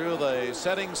through the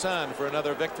setting sun for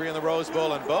another victory in the Rose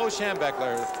Bowl. And Bo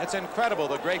Schembechler, it's incredible.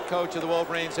 The great coach of the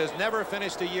Wolverines has never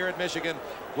finished a year at Michigan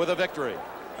with a victory.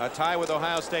 A tie with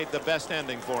Ohio State, the best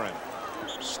ending for him.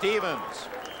 Stevens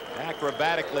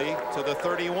acrobatically to the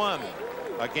 31,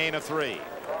 a gain of 3.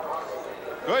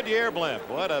 Goodyear blimp,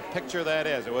 what a picture that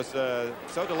is. It was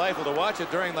so delightful to watch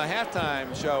it during the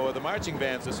halftime show of the marching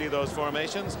bands, to see those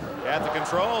formations. At the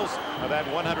controls of that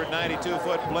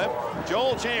 192-foot blimp,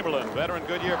 Joel Chamberlain, veteran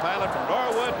Goodyear pilot from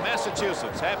Norwood,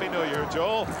 Massachusetts. Happy New Year,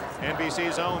 Joel.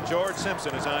 NBC's own George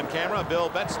Simpson is on camera. Bill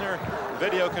Betzner,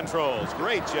 video controls.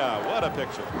 Great job, what a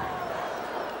picture.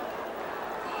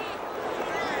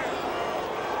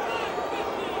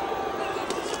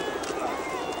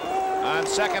 On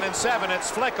 2nd and 7,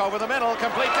 it's Flick over the middle,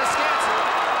 complete to Scansey.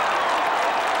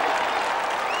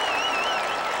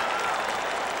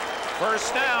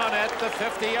 First down at the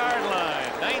 50-yard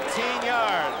line. 19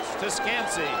 yards to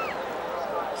Scansey.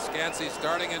 Scansey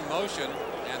starting in motion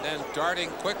and then darting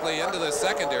quickly into the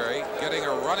secondary, getting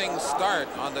a running start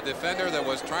on the defender that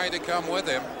was trying to come with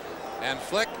him. And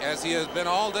Flick, as he has been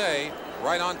all day,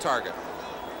 right on target.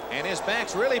 And his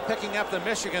backs really picking up the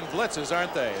Michigan blitzes,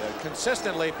 aren't they? They're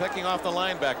consistently picking off the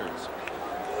linebackers.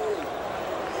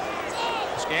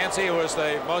 Scansey was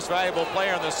the most valuable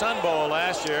player in the Sun Bowl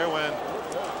last year when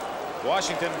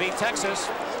Washington beat Texas.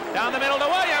 Down the middle to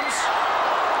Williams.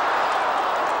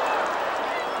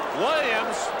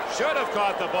 Williams should have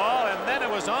caught the ball, and then it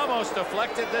was almost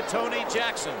deflected to Tony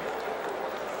Jackson.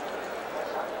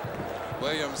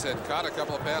 Williams had caught a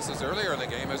couple of passes earlier in the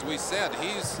game. As we said,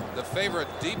 he's the favorite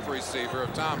deep receiver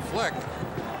of Tom Flick.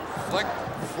 Flick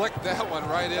flicked that one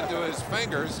right into his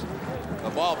fingers. The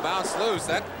ball bounced loose.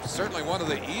 That's certainly one of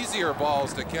the easier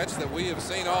balls to catch that we have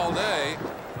seen all day.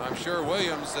 I'm sure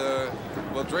Williams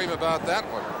will dream about that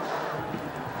one.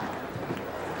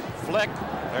 Flick,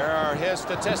 there are his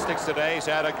statistics today. He's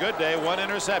had a good day, 1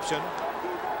 interception.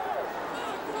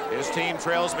 His team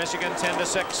trails Michigan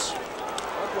 10-6.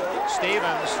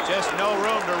 Stevens, just no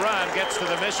room to run, gets to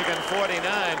the Michigan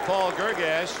 49. Paul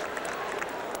Gergash,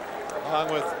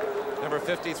 along with number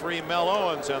 53 Mel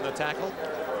Owens on the tackle.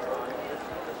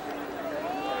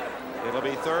 It'll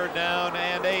be 3rd down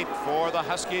and 8 for the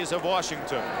Huskies of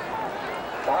Washington.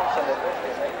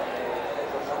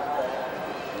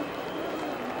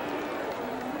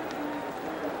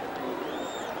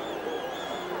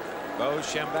 Bo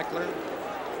Schembechler.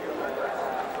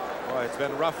 Boy, it's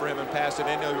been rough for him in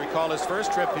Pasadena. You recall his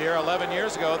first trip here 11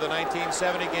 years ago, the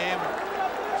 1970 game.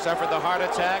 Suffered the heart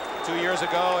attack 2 years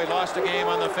ago. He lost a game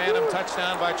on the phantom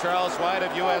touchdown by Charles White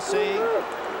of USC.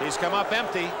 He's come up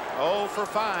empty, 0 for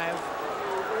 5.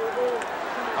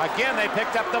 Again, they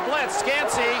picked up the blitz.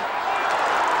 Scansey,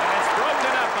 and it's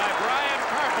broken up by Brian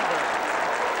Carpenter.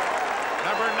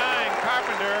 Number 9,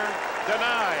 Carpenter,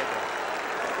 denied.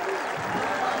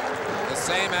 The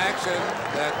same action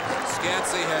that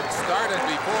Scansey had started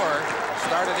before,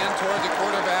 started in toward the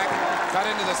quarterback, cut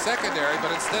into the secondary,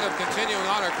 but instead of continuing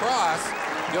on across,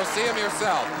 you'll see him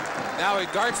yourself. Now he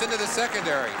darts into the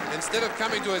secondary. Instead of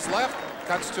coming to his left,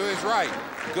 cuts to his right.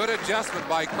 Good adjustment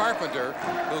by Carpenter,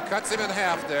 who cuts him in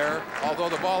half there, although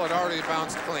the ball had already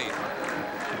bounced clean.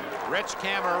 Rich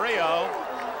Camarillo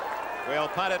will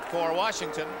punt it for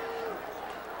Washington.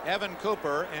 Evan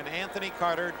Cooper and Anthony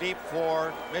Carter deep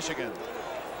for Michigan.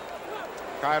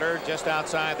 Carter just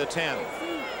outside the 10.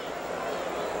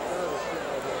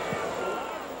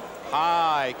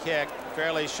 High kick,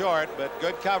 fairly short, but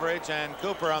good coverage, and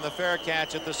Cooper on the fair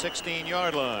catch at the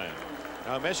 16-yard line.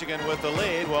 Now Michigan with the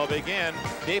lead will begin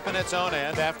deep in its own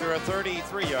end after a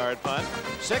 33-yard punt.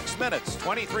 6 minutes,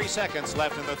 23 seconds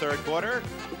left in the 3rd quarter.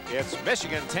 It's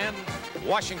Michigan 10,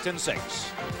 Washington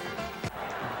 6.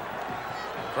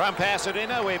 From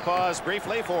Pasadena, we pause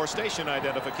briefly for station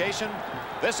identification.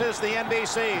 This is the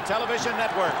NBC Television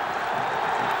Network.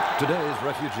 Today's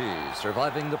refugees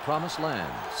surviving the Promised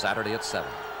Land, Saturday at 7.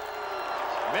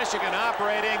 Michigan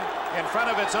operating in front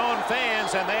of its own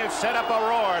fans, and they've set up a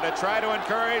roar to try to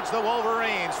encourage the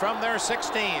Wolverines from their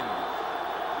 16.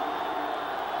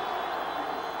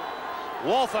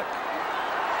 Wolfak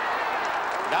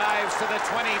dives to the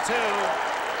 22.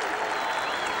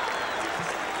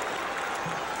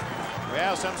 We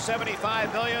have some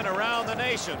 75 million around the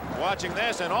nation watching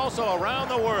this, and also around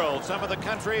the world. Some of the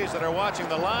countries that are watching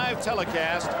the live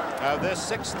telecast of this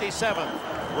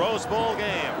 67th Rose Bowl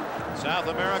game. South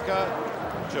America,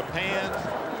 Japan,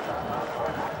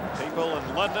 people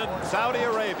in London, Saudi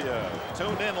Arabia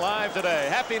tuned in live today.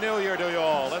 Happy New Year to you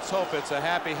all. Let's hope it's a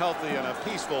happy, healthy, and a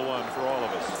peaceful one for all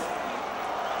of us.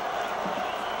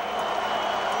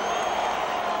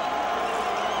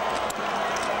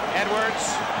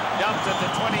 Edwards dumped at the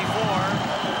 24.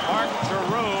 Mark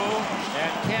Giroux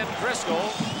and Ken Driscoll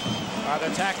are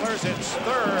the tacklers. It's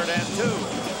 3rd and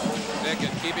 2. Nick,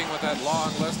 in keeping with that long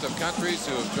list of countries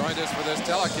who have joined us for this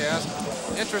telecast,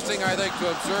 interesting, I think, to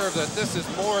observe that this is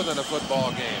more than a football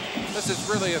game. This is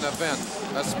really an event,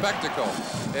 a spectacle.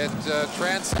 It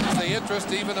transcends the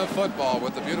interest even of football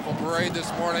with the beautiful parade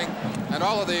this morning and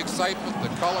all of the excitement, the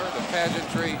color, the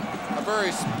pageantry. A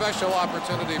very special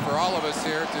opportunity for all of us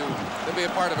here to be a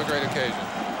part of a great occasion.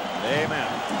 Amen.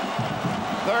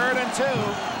 3rd and 2.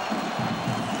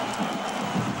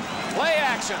 Play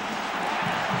action.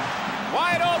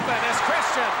 Wide open is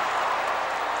Christian,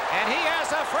 and he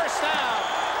has a 1st down.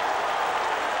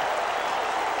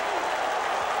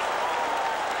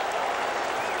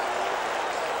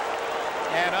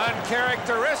 An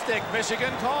uncharacteristic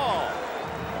Michigan call.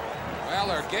 Well,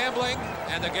 they're gambling,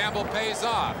 and the gamble pays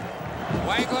off.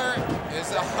 Wangler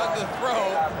is on the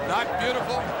throw. Not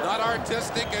beautiful, not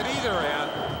artistic at either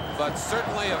end, but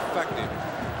certainly effective.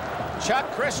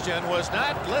 Chuck Christian was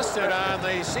not listed on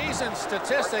the season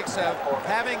statistics of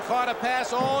having caught a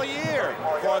pass all year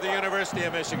for the University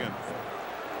of Michigan.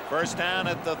 1st down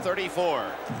at the 34.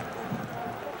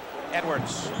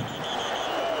 Edwards.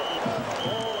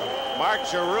 Mark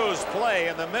Giroux's play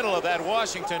in the middle of that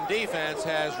Washington defense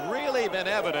has really been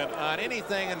evident on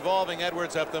anything involving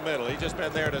Edwards up the middle. He's just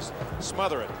been there to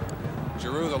smother it.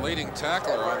 Giroux, the leading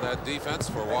tackler on that defense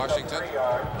for Washington.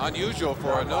 Unusual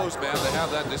for a nose man to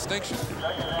have that distinction.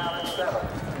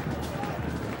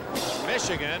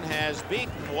 Michigan has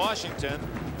beaten Washington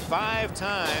 5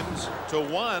 times to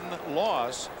 1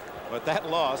 loss, but that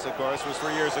loss, of course, was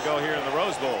 3 years ago here in the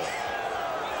Rose Bowl.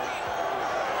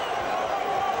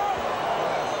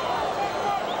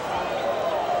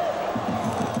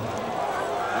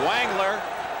 Wangler,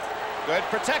 good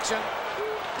protection.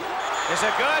 Is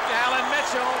it good? Alan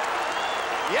Mitchell.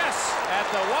 Yes, at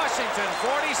the Washington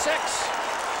 46.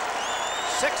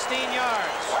 16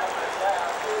 yards.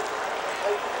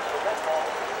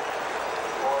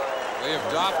 We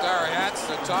have doffed our hats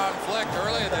to Tom Flick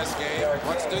early in this game.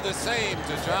 Let's do the same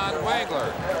to John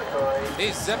Wangler.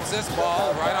 He zips this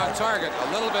ball right on target,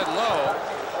 a little bit low,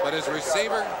 but his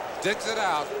receiver digs it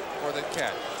out for the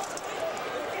catch.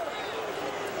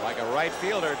 Like a right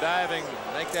fielder diving,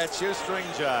 make that shoestring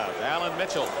job. Alan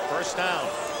Mitchell, first down.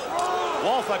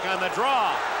 Woolfolk on the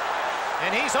draw.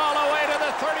 And he's all the way to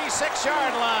the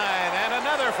 36-yard line. And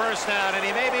another first down, and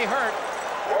he may be hurt.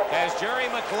 As Jerry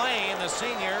McLean, the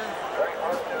senior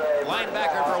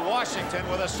linebacker for Washington,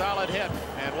 with a solid hit.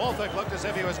 And Woolfolk looked as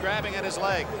if he was grabbing at his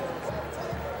leg.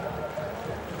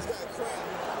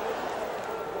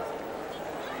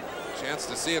 Chance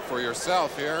to see it for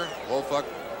yourself here. Woolfolk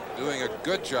doing a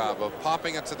good job of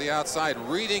popping it to the outside,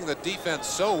 reading the defense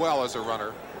so well as a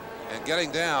runner, and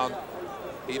getting down.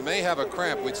 He may have a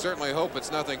cramp. We'd certainly hope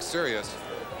it's nothing serious.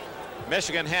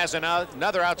 Michigan has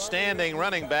another outstanding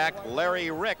running back,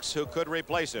 Larry Ricks, who could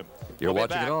replace him. You're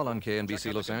watching it all on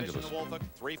KNBC Los Angeles.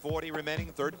 3:40 remaining,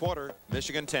 third quarter.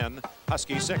 Michigan 10,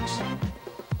 Huskies 6.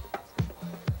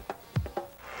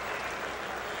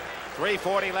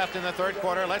 3:40 left in the third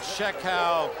quarter. Let's check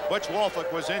how Butch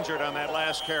Woolfolk was injured on that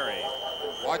last carry.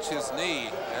 Watch his knee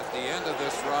at the end of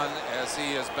this run as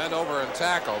he is bent over and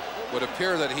tackled. Would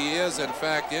appear that he is in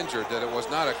fact injured, that it was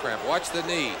not a cramp. Watch the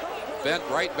knee. Bent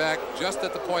right back just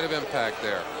at the point of impact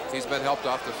there. He's been helped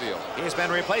off the field. He's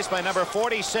been replaced by number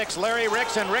 46, Larry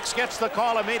Ricks, and Ricks gets the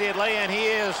call immediately, and he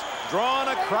is drawing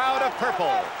a crowd of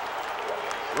purple.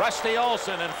 Rusty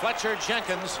Olson and Fletcher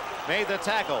Jenkins made the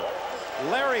tackle.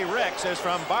 Larry Ricks is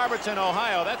from Barberton,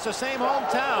 Ohio. That's the same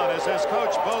hometown as his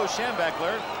coach, Bo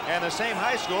Schembechler, and the same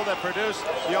high school that produced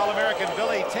the All-American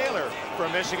Billy Taylor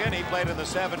from Michigan. He played in the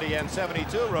 70 and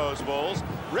 72 Rose Bowls.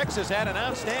 Ricks has had an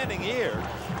outstanding year.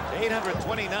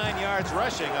 829 yards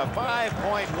rushing, a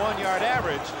 5.1-yard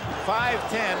average,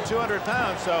 5'10", 200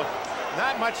 pounds. So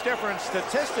not much difference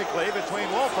statistically between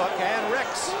Woolfolk and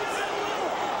Ricks.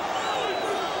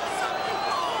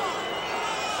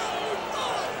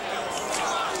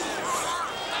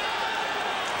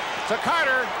 To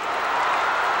Carter.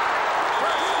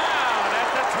 First down at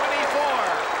the 24.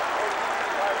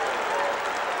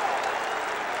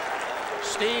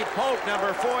 Steve Pope,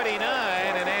 number 49,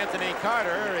 and Anthony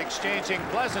Carter exchanging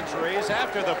pleasantries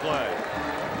after the play.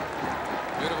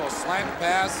 Beautiful slant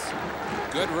pass,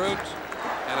 good route,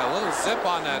 and a little zip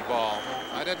on that ball.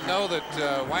 I didn't know that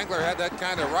Wangler had that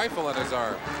kind of rifle in his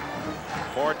arm.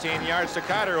 14 yards to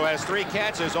Carter, who has 3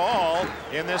 catches all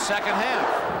in this second half.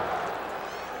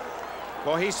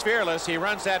 Well, he's fearless. He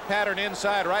runs that pattern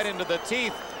inside right into the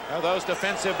teeth of those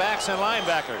defensive backs and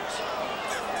linebackers.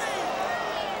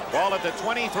 Ball at the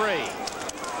 23.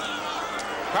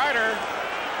 Carter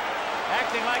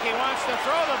acting like he wants to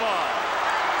throw the ball.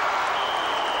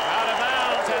 Out of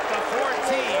bounds at the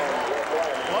 14.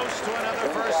 Close to another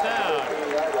first down.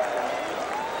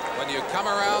 When you come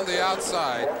around the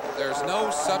outside, there's no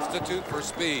substitute for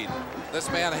speed. This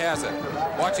man has it.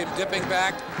 Watch him dipping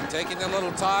back, taking the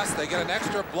little toss. They get an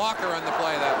extra blocker on the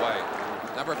play that way.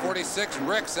 Number 46,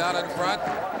 Ricks, out in front,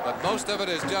 but most of it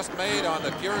is just made on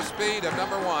the pure speed of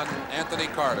number 1, Anthony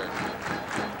Carter.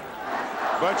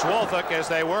 Butch Woolfolk, as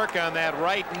they work on that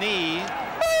right knee.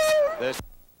 This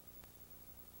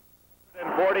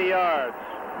 40 yards.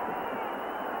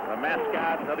 The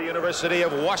mascot of the University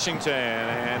of Washington,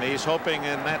 and he's hoping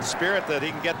in that spirit that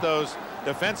he can get those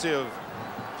defensive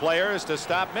players to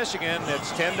stop Michigan.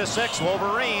 It's 10-6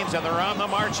 Wolverines, and they're on the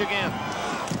march again.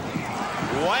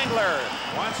 Wangler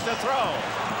wants to throw,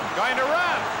 going to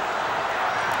run.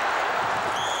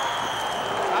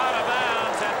 Out of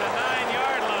bounds at the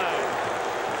 9-yard line.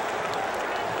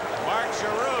 Mark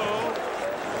Giroux,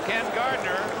 Ken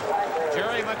Gardner,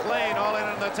 Jerry McLean all in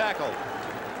on the tackle.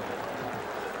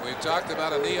 We talked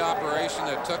about a knee operation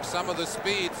that took some of the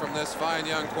speed from this fine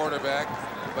young quarterback,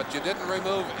 but you didn't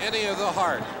remove any of the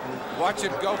heart. Watch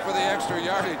him go for the extra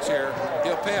yardage here.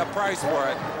 He'll pay a price for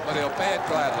it, but he'll pay it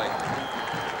gladly.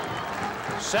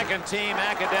 Second team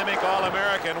academic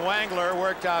All-American Wangler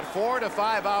worked out 4 to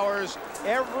 5 hours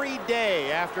every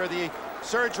day after the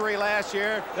surgery last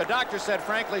year. The doctor said,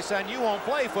 frankly, son, you won't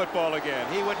play football again.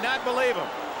 He would not believe him.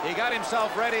 He got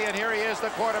himself ready, and here he is, the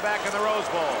quarterback in the Rose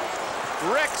Bowl.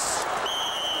 Ricks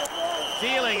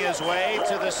feeling his way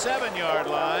to the 7-yard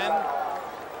line,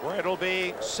 where it'll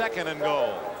be 2nd and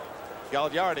goal.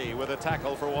 Gagliardi with a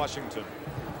tackle for Washington.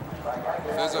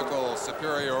 Physical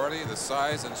superiority, the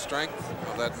size and strength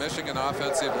of that Michigan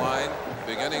offensive line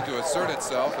beginning to assert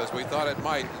itself as we thought it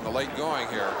might in the late going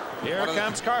here. Here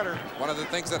comes Carter. One of the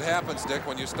things that happens, Dick,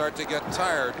 when you start to get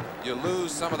tired, you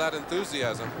lose some of that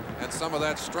enthusiasm and some of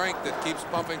that strength that keeps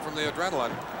pumping from the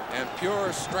adrenaline, and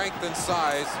pure strength and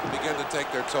size begin to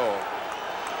take their toll.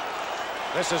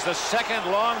 This is the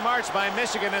second long march by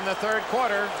Michigan in the third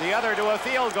quarter. The other to a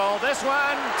field goal. This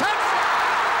one, touchdown!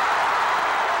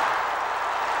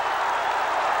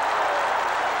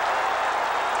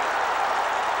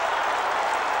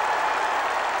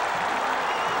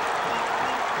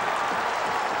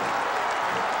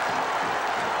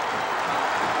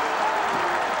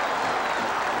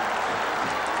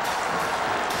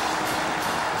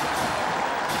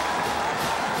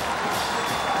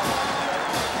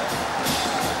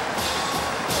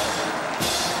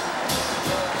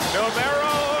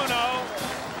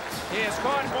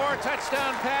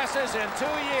 passes in 2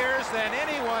 years than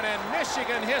anyone in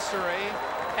Michigan history,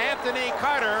 Anthony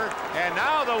Carter, and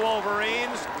now the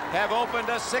Wolverines have opened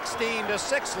a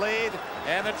 16-6 lead,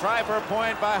 and the try for a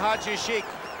point by Haji Sheikh.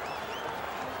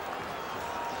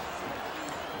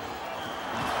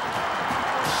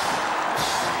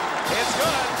 It's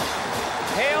good.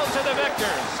 Hail to the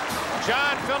victors.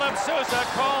 John Philip Sousa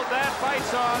called that fight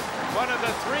song one of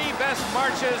the 3 best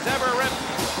marches ever written.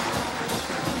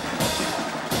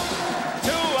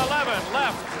 2:11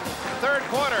 left. Third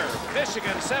quarter.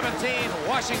 Michigan 17,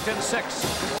 Washington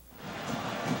 6.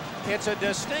 It's a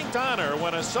distinct honor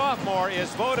when a sophomore is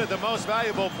voted the most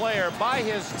valuable player by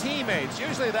his teammates.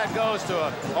 Usually that goes to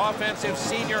an offensive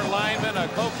senior lineman, a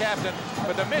co-captain,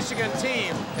 but the Michigan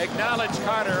team acknowledged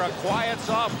Carter, a quiet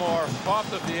sophomore, off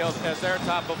the field as their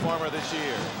top performer this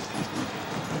year.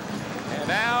 And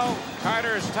now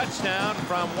Carter's touchdown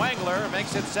from Wangler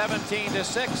makes it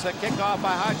 17-6. The kickoff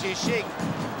by Haji Sheikh,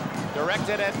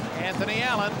 directed at Anthony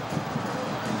Allen.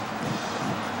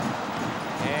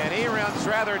 And he runs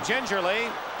rather gingerly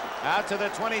out to the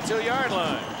 22-yard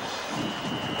line.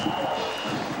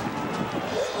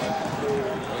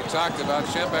 We talked about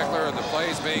Schembechler and the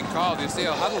plays being called. You see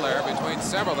a huddle there between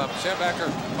several of them.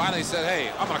 Schembechler finally said,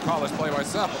 hey, I'm going to call this play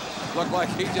myself. Looked like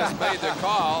he just made the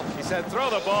call. He said, throw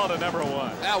the ball to number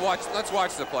 1. Now let's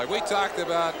watch the play. We talked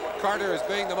about Carter as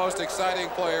being the most exciting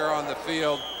player on the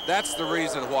field. That's the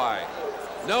reason why.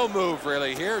 No move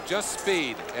really here, just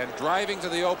speed and driving to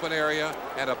the open area,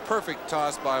 and a perfect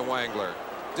toss by Wangler.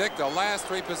 Dick, the last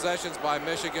 3 possessions by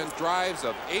Michigan, drives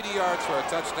of 80 yards for a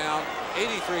touchdown,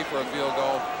 83 for a field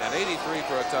goal, and 83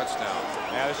 for a touchdown.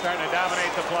 Now they're starting to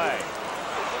dominate the play.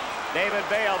 David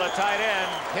Bale, the tight end,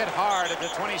 hit hard at the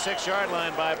 26-yard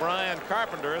line by Brian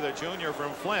Carpenter, the junior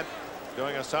from Flint,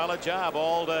 doing a solid job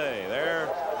all day. They're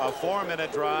a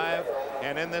 4-minute drive,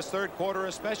 and in this third quarter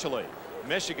especially,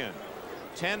 Michigan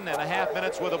 10.5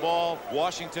 minutes with the ball.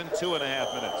 Washington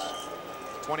 2.5 minutes.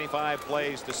 25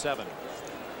 plays to 7.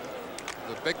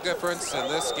 The big difference in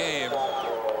this game,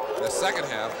 the second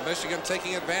half, Michigan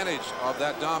taking advantage of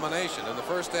that domination. In the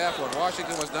first half, when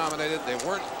Washington was dominated, they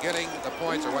weren't getting the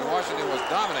points, or when Washington was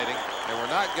dominating, they were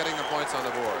not getting the points on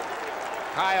the board.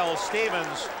 Kyle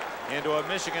Stevens into a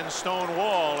Michigan stone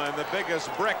wall, and the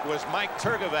biggest brick was Mike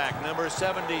Turgovac, number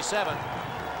 77.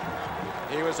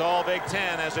 He was all Big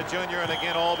Ten as a junior, and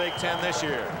again all Big Ten this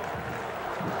year.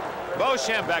 Bo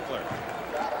Schembechler.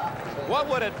 What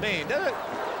would it mean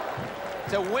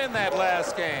to win that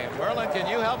last game? Merlin, can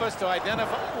you help us to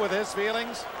identify with his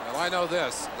feelings? Well, I know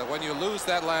this, that when you lose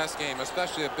that last game,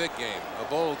 especially a big game, a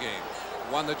bowl game,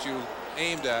 one that you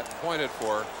aimed at, pointed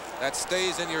for, that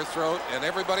stays in your throat, and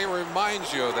everybody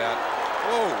reminds you of that.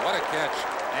 Whoa, what a catch.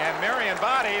 And Marion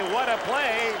Body, what a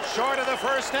play, short of the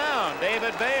first down.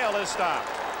 David Bale is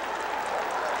stopped.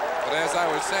 But as I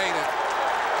was saying,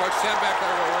 Coach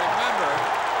Schembechler will remember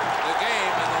the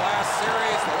game in the last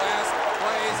series, the last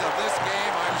plays of this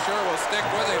game. I'm sure will stick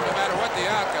with him no matter what the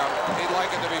outcome. He'd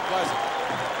like it to be pleasant.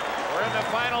 We're in the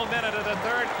final minute of the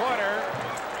third quarter.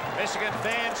 Michigan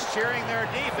fans cheering their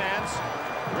defense.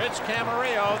 Rich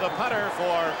Camarillo, the punter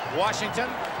for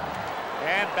Washington.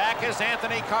 And back is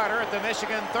Anthony Carter at the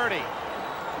Michigan 30.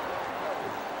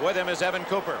 With him is Evan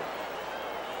Cooper.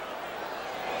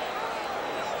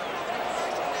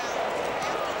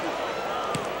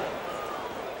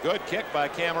 Good kick by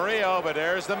Camarillo, but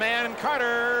there's the man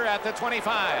Carter at the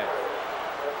 25.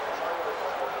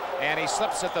 And he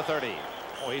slips at the 30.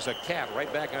 Oh, he's a cat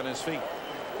right back on his feet.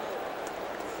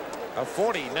 A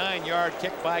 49-yard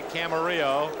kick by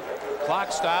Camarillo.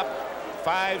 Clock stop.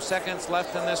 5 seconds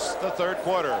left in the third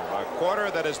quarter. A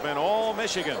quarter that has been all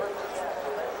Michigan.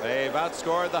 They've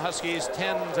outscored the Huskies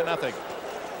 10-0.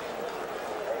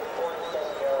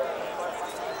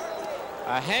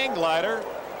 A hang glider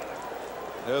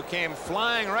who came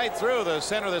flying right through the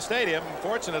center of the stadium.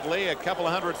 Fortunately, a couple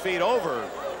of 100 feet over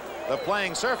the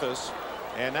playing surface,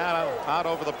 and now out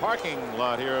over the parking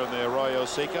lot here in the Arroyo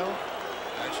Seco.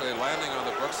 Actually landing on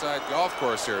the Brookside Golf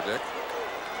Course here, Dick.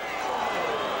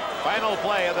 Final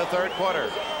play of the third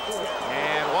quarter,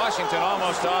 and Washington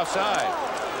almost offside.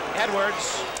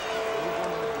 Edwards,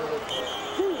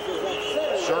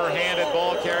 sure-handed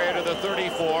ball carrier to the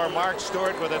 34. Mark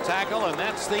Stewart with a tackle, and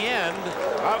that's the end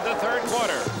of the third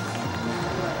quarter.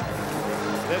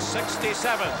 The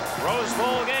 67th Rose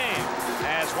Bowl game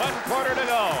has 1 quarter to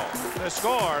go. The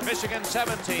score, Michigan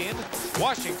 17,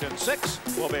 Washington 6.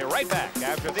 We'll be right back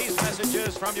after these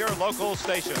messages from your local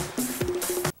station.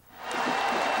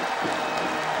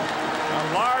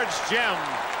 A large gem,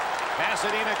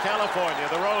 Pasadena, California,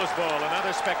 the Rose Bowl.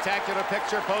 Another spectacular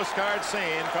picture postcard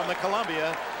scene from the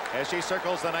Columbia as she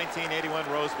circles the 1981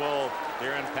 Rose Bowl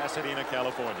here in Pasadena,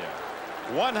 California.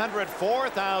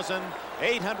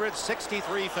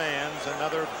 104,863 fans,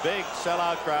 another big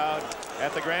sellout crowd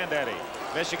at the Granddaddy.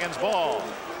 Michigan's ball,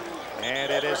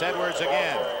 and it is Edwards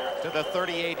again to the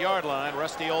 38-yard line.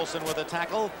 Rusty Olson with a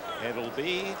tackle. It'll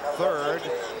be third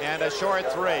and a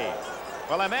short 3.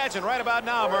 Well, imagine right about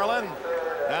now, Merlin,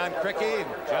 Don Criqui,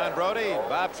 John Brody,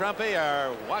 Bob Trumpy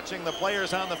are watching the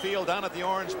players on the field down at the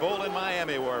Orange Bowl in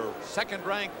Miami, where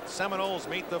second-ranked Seminoles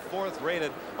meet the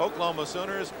 4th-rated Oklahoma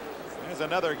Sooners. There's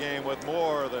another game with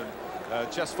more than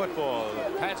just football, the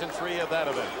pageantry of that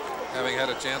event. Having had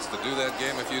a chance to do that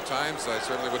game a few times, I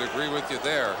certainly would agree with you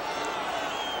there.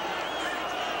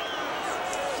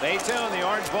 Stay tuned, the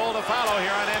Orange Bowl to follow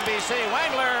here on NBC.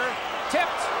 Wangler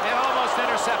tipped and almost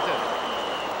intercepted.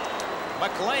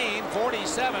 McLean,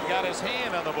 47, got his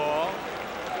hand on the ball,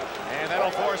 and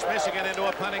that'll force Michigan into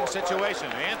a punting situation.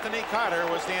 Anthony Carter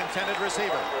was the intended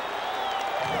receiver.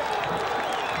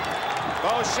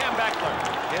 Bo Schembechler,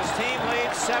 his team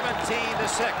leads 17-6.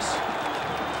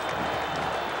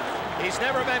 He's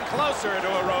never been closer to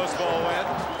a Rose Bowl win.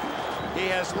 He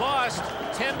has lost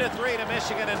 10-3 to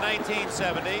Michigan in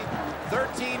 1970,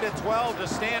 13-12 to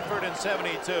Stanford in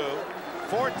 72,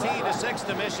 14-6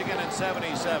 to Michigan in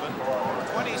 77,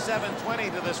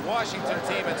 27-20 to this Washington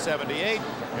team in 78,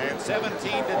 and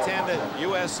 17-10 to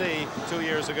USC 2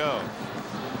 years ago.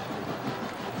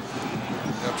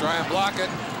 They'll try and block it.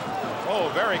 Oh,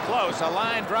 very close. A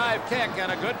line drive kick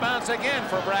and a good bounce again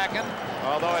for Bracken,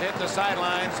 although it hit the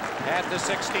sidelines at the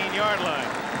 16-yard line.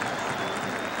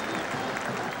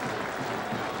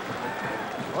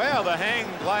 Well, the hang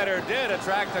glider did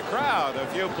attract a crowd, a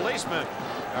few policemen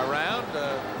around.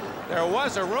 There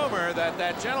was a rumor that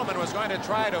that gentleman was going to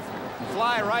try to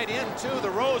fly right into the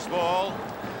Rose Bowl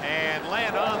and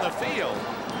land on the field,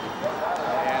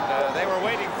 and they were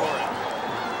waiting for it.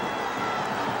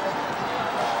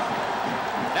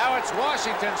 Now it's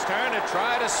Washington's turn to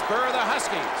try to spur the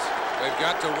Huskies. We've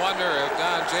got to wonder if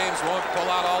Don James won't pull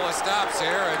out all the stops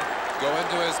here and go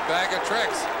into his bag of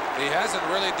tricks. He hasn't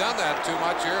really done that too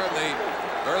much here in the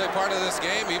early part of this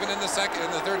game, even in the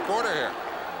third quarter here.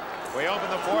 We open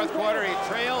the 4th quarter. He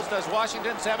trails, does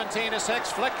Washington, 17-6.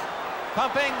 Flick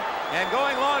pumping and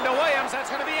going long to Williams. That's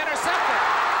going to be intercepted.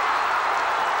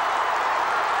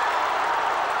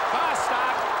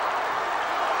 Bostock.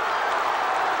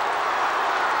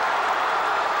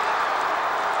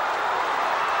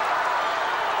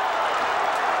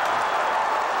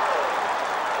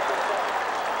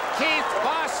 Keith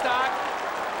Bostock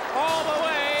all the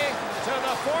way to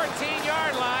the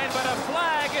 14-yard line, but a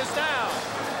flag is down.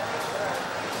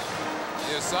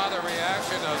 You saw the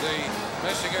reaction of the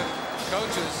Michigan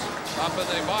coaches up in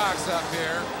the box up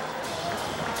here.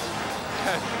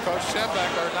 Coach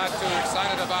Schembechler not too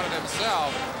excited about it himself.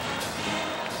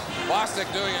 Bostock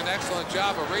doing an excellent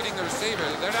job of reading the receiver.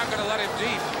 They're not going to let him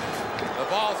deep. The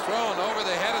ball thrown over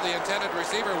the head of the intended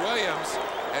receiver, Williams,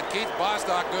 and Keith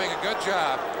Bostock doing a good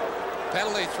job.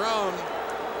 Penalty thrown.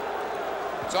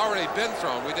 It's already been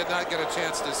thrown. We did not get a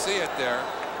chance to see it there,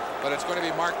 but it's going to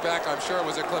be marked back. I'm sure it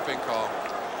was a clipping call.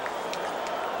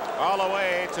 All the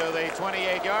way to the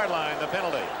 28-yard line, the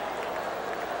penalty.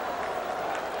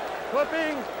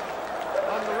 Clipping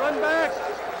on the run back.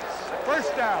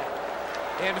 First down.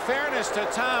 In fairness to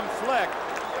Tom Flick,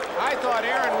 I thought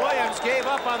Aaron Williams gave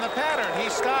up on the pattern. He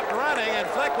stopped running, and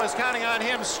Flick was counting on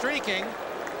him streaking.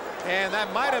 And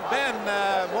that might have been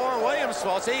more Williams'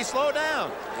 fault. See, he slowed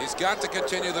down. He's got to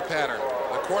continue the pattern.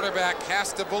 The quarterback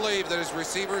has to believe that his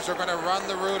receivers are going to run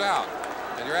the route out.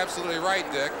 And you're absolutely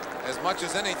right, Dick. As much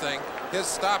as anything, his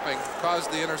stopping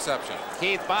caused the interception.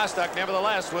 Keith Bostock,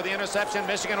 nevertheless, with the interception.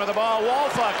 Michigan with the ball.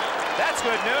 Wolfuck. That's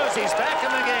good news. He's back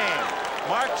in the game.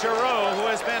 Mark Giroux, who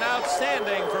has been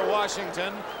outstanding for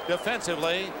Washington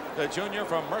defensively, the junior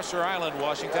from Mercer Island,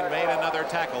 Washington, made another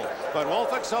tackle. But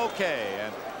Wolfuck's okay,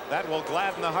 and that will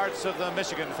gladden the hearts of the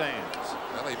Michigan fans.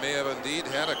 Well, he may have indeed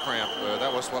had a cramp.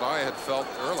 That was what I had felt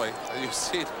early. You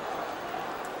see,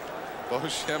 Bo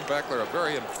Schembechler, a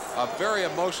very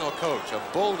emotional coach, a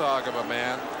bulldog of a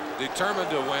man, determined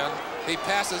to win. He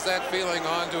passes that feeling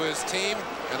on to his team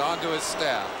and on to his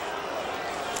staff.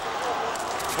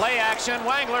 Play action,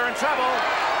 Wangler in trouble.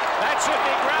 That should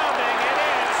be grounding. It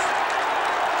is.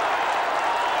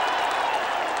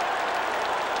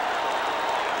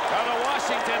 Well, the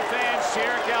Washington fans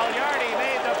cheer. Gagliardi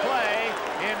made the play,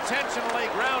 intentionally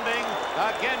grounding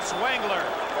against Wangler.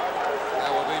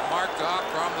 That will be marked off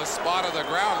from the spot of the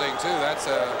grounding, too. That's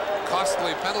a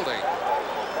costly penalty.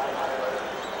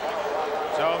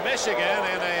 So Michigan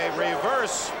in a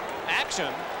reverse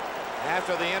action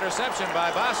after the interception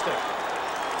by Bostock.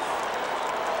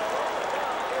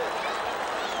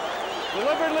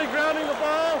 Deliberately grounding the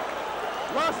ball,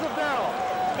 loss of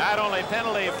down. Not only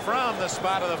penalty from the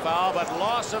spot of the foul, but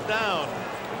loss of down.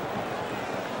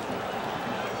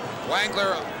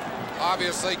 Wangler,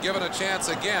 obviously given a chance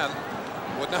again,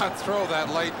 would not throw that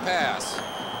late pass.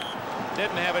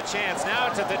 Didn't have a chance. Now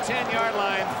it's at the 10-yard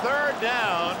line, 3rd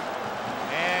down,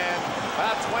 and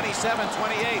about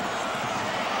 27-28.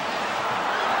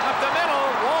 Up the middle,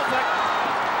 Wolford,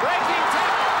 breaking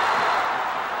tackle.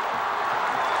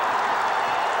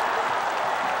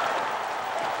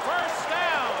 First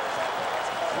down,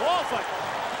 Wolford.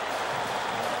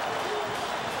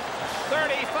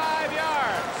 35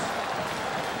 yards.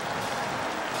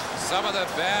 Some of the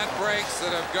bad breaks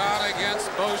that have gone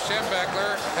against Bo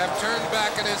Schembechler have turned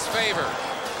back in his favor.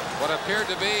 What appeared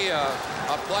to be a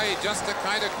play just to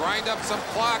kind of grind up some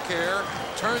clock here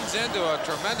turns into a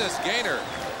tremendous gainer.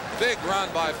 Big run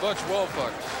by Butch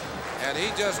Wolford. And he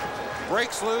just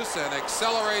breaks loose and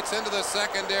accelerates into the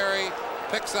secondary,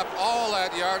 picks up all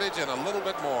that yardage and a little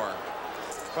bit more.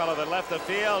 Fellow that left the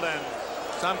field, and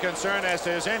some concern as to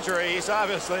his injury. He's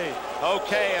obviously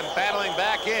okay and battling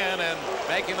back in and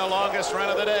making the longest run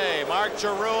of the day. Mark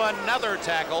Giroux, another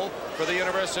tackle for the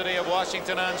University of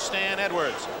Washington on Stan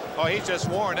Edwards. Oh, he's just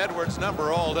worn Edwards'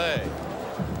 number all day.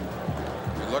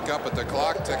 You look up at the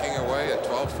clock ticking away at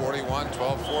 12:41,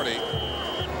 12:40.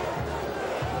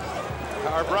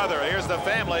 Our brother, here's the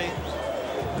family.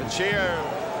 The cheer,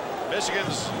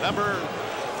 Michigan's number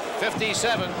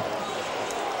 57.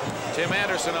 Tim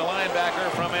Anderson, a linebacker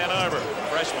from Ann Arbor,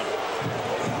 freshman.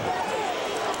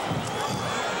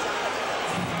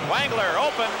 Wangler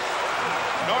open.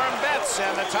 Norm Betts,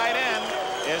 and the tight end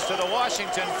is to the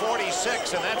Washington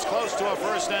 46, and that's close to a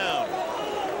first down.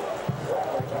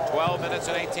 12 minutes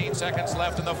and 18 seconds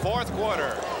left in the 4th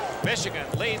quarter. Michigan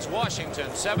leads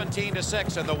Washington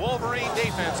 17-6, and the Wolverine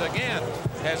defense again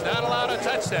has not allowed a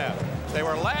touchdown. They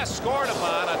were last scored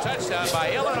upon a touchdown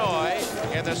by Illinois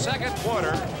in the 2nd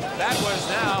quarter. That was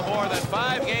now more than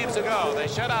 5 games ago. They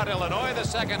shut out Illinois the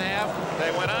 2nd half.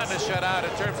 They went on to shut out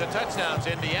in terms of touchdowns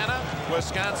Indiana,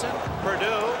 Wisconsin,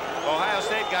 Purdue. Ohio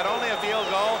State got only a field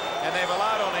goal, and they've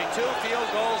allowed only 2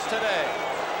 field goals today.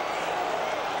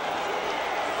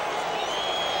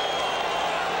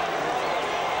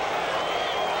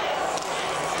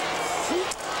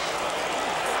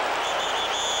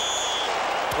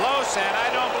 Close, and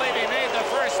I don't believe he made the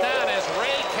first down as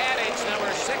Ray Kadich,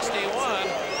 number 61,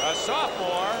 a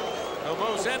sophomore who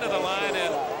moves into the line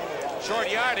in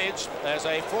short yardage as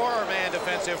a 4-man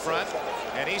defensive front,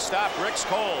 and he stopped Ricks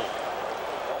Cole.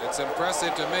 It's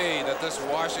impressive to me that this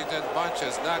Washington bunch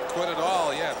has not quit at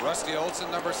all yet. Rusty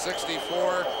Olson, number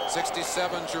 64,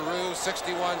 67 Giroux,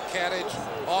 61 Kadich,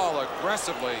 all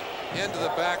aggressively into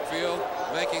the backfield,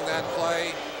 making that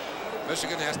play.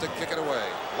 Michigan has to kick it away.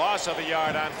 Loss of a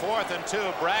yard on 4th and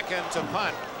 2. Bracken to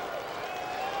punt.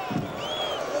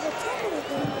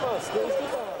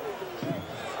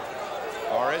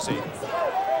 Or is he?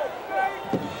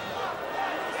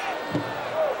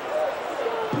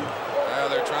 Well,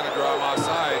 they're trying to draw him off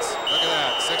sides. Look at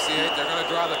that, 68. They're going to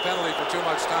draw the penalty for too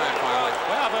much time finally.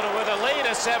 Well, but with a lead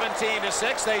of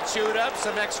 17-6, they chewed up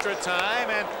some extra time,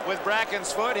 and with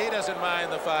Bracken's foot, he doesn't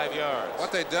mind the 5 yards.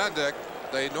 What they've done, Dick,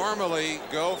 they normally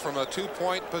go from a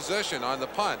 2-point position on the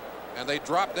punt, and they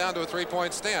drop down to a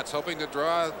 3-point stance, hoping to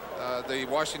draw the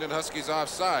Washington Huskies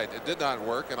offside. It did not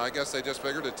work, and I guess they just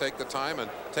figured to take the time and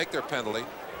take their penalty.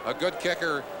 A good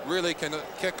kicker really can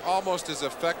kick almost as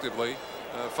effectively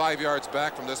 5 yards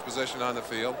back from this position on the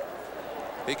field.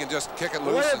 He can just kick it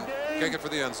loose and kick it for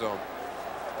the end zone.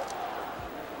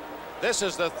 This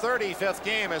is the 35th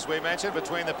game, as we mentioned,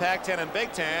 between the Pac-10 and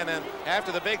Big Ten, and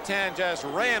after the Big Ten just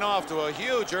ran off to a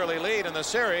huge early lead in the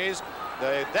series,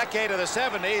 the decade of the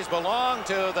 70s belonged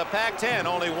to the Pac-10.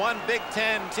 Only one Big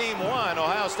Ten team won,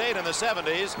 Ohio State in the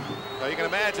 70s. So you can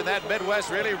imagine that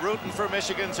Midwest really rooting for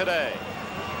Michigan today.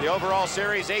 The overall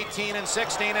series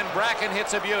 18-16, and Bracken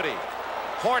hits a beauty.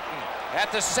 Horton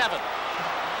at the 7.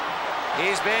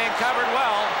 He's being covered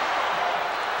well.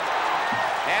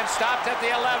 And stopped at the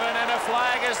 11, and a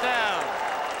flag is down.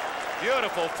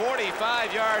 Beautiful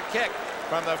 45-yard kick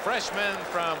from the freshman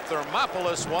from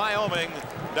Thermopolis, Wyoming,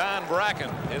 Don Bracken.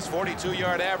 His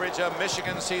 42-yard average, a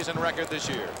Michigan season record this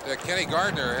year. Kenny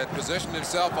Gardner had positioned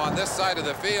himself on this side of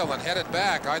the field and headed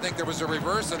back. I think there was a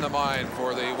reverse in the mind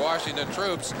for the Washington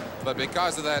troops, but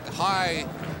because of that high,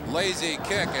 lazy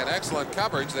kick and excellent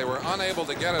coverage, they were unable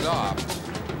to get it off.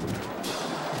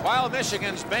 While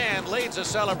Michigan's band leads a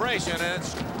celebration, and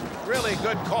it's really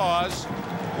good cause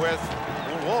with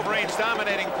Wolverines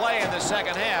dominating play in the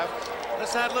 2nd half,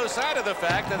 let's not lose sight of the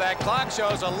fact that that clock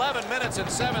shows 11 minutes and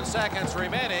 7 seconds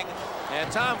remaining.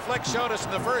 And Tom Flick showed us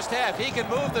in the first half he can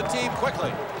move the team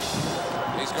quickly.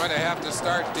 He's going to have to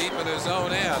start deep in his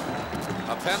own end.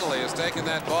 A penalty has taken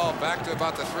that ball back to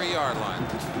about the 3-yard line.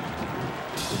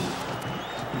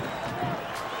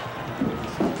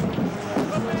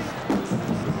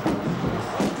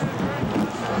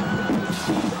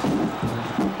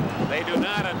 They do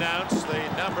not announce the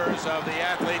numbers of the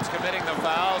athletes committing the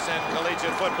fouls in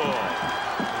collegiate football.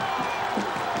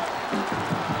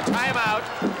 Timeout.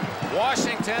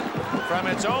 Washington from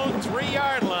its own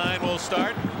 3-yard line will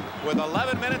start with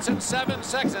 11 minutes and 7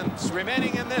 seconds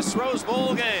remaining in this Rose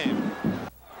Bowl game.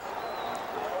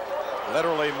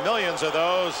 Literally millions of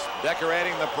those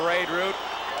decorating the parade route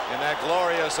in that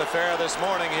glorious affair this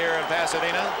morning here in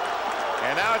Pasadena.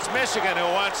 And now it's Michigan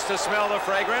who wants to smell the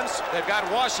fragrance. They've got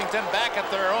Washington back at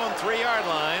their own 3-yard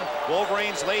line.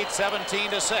 Wolverines lead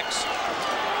 17-6.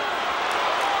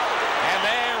 And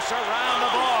they surround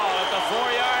the ball at the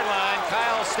 4-yard line.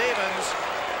 Kyle Stevens,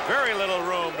 very little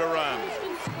room to run.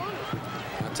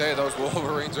 I tell you, those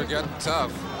Wolverines are getting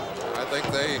tough. I think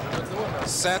they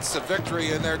sets the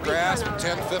victory in their grasp.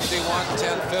 10:51,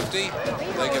 10:50.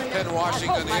 They can pin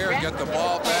Washington here and get the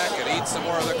ball back and eat some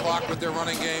more of the clock with their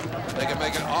running game. They can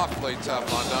make it awfully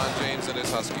tough on Don James and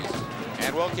his Huskies.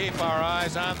 And we'll keep our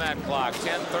eyes on that clock.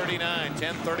 10:39,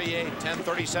 10:38,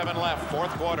 10:37 left,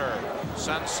 fourth quarter.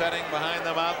 Sun setting behind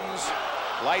the mountains.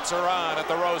 Lights are on at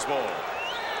the Rose Bowl.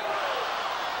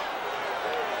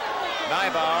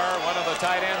 Neibauer, one of the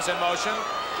tight ends in motion.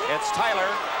 It's Tyler.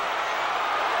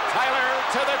 Tyler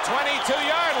to the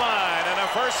 22-yard line and a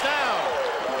first down.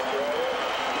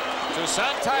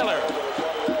 Toussaint Tyler.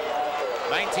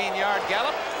 19-yard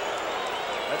gallop.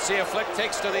 Let's see if Flick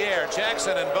takes to the air.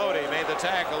 Jackson and Bodie made the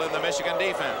tackle in the Michigan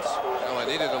defense. Well,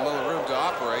 they needed a little room to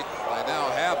operate. They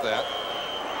now have that.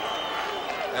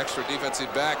 Extra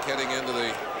defensive back heading into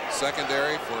the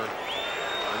secondary for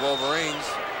the Wolverines.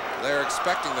 They're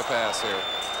expecting the pass here.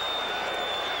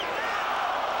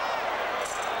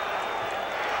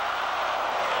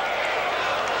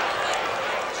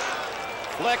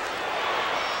 Flick.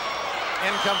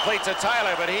 Incomplete to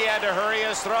Tyler, but he had to hurry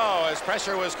his throw as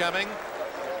pressure was coming.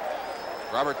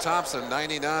 Robert Thompson,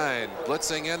 99,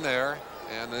 blitzing in there.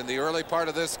 And in the early part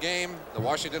of this game, the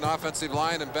Washington offensive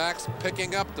line and backs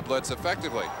picking up the blitz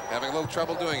effectively, having a little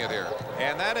trouble doing it here.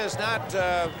 And that is not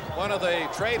one of the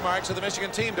trademarks of the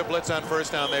Michigan team to blitz on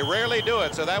first down. They rarely do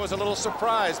it, so that was a little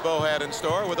surprise Bo had in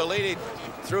store with a lead. He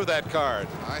threw that card.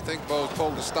 I think Bo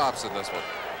pulled the stops in this one.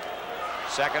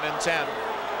 2nd and 10.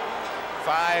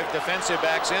 5 defensive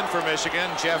backs in for Michigan.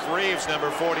 Jeff Reeves,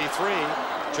 number 43,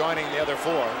 joining the other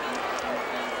 4.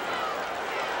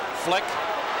 Flick.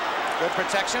 Good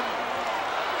protection.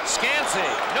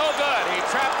 Scansey, no good. He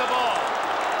trapped the ball.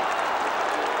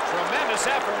 Tremendous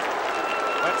effort,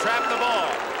 but trapped the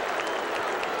ball.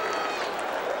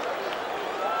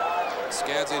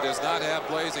 Scansey does not have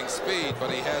blazing speed,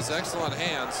 but he has excellent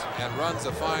hands and runs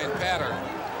a fine pattern.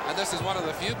 And this is one of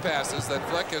the few passes that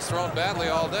Flick has thrown badly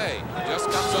all day. He just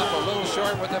comes up a little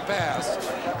short with the pass,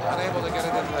 unable to get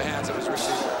it into the hands of his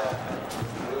receiver.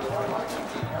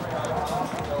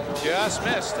 Just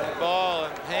missed. That ball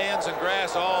and hands and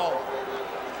grass all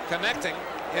connecting.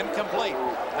 Incomplete.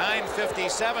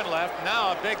 9:57 left.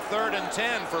 Now a big 3rd and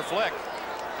 10 for Flick.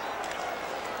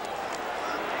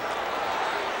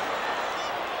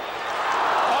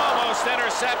 Almost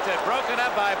intercepted. Broken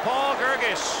up by Paul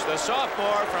Gergish, the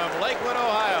sophomore from Lakewood,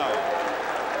 Ohio.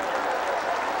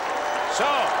 So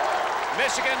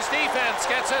Michigan's defense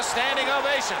gets a standing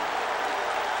ovation.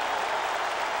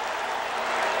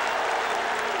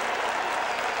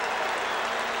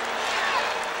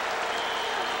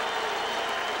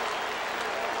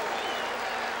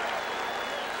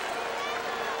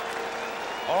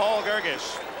 Paul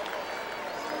Gergish.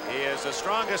 He is the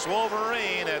strongest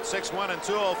Wolverine at 6'1" and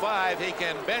 205. He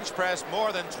can bench press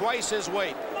more than twice his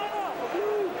weight.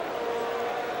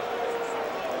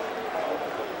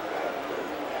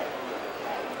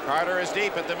 Carter is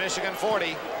deep at the Michigan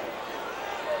 40.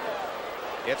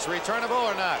 It's returnable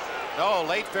or not? No,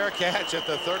 late fair catch at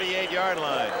the 38-yard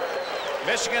line.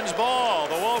 Michigan's ball.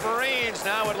 The Wolverines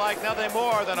now would like nothing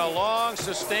more than a long,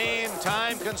 sustained,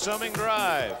 time-consuming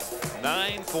drive.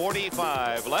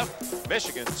 9:45 left.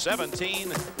 Michigan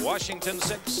 17, Washington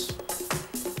 6.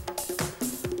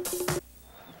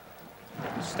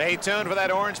 Stay tuned for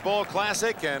that Orange Bowl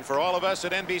Classic, and for all of us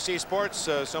at NBC Sports,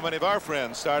 so many of our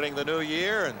friends starting the new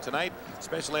year, and tonight,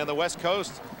 especially on the West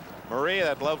Coast, Maria,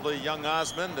 that lovely young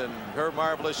Osmond, and her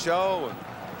marvelous show.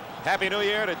 Happy New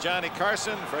Year to Johnny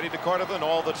Carson, Freddie DeCordova, and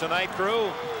all the Tonight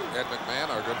crew. Ed McMahon,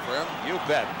 our good friend. You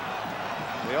bet.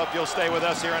 We hope you'll stay with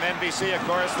us here on NBC, of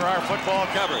course, for our football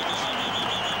coverage.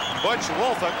 Butch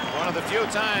Wolford, one of the few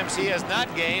times he has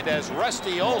not gained as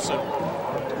Rusty Olson.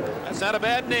 That's not a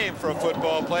bad name for a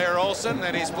football player, Olson,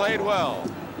 and he's played well.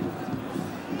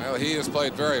 Well, he has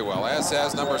played very well, as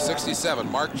has number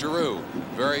 67, Mark Giroux.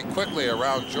 Very quickly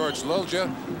around George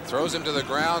Lilja, throws him to the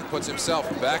ground, puts himself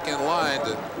back in line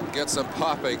to get some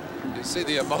popping. You see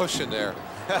the emotion there.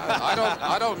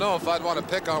 I don't know if I'd want to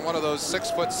pick on one of those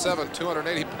 6'7",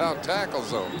 280-pound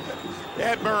tackles, though.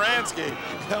 Ed Moransky.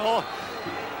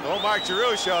 Old Mark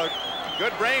Giroux showed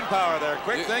good brain power there,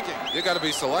 quick thinking. You got to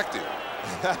be selective.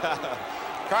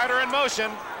 Carter in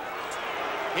motion.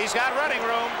 He's got running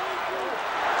room.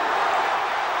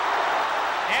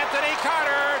 Anthony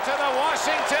Carter to the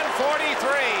Washington 43.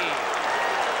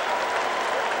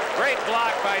 Great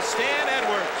block by Stan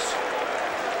Edwards.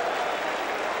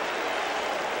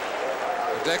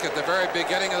 Dick, at the very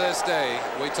beginning of this day,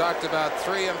 we talked about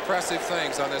three impressive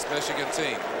things on this Michigan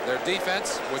team. Their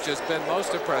defense, which has been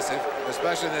most impressive,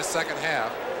 especially in this second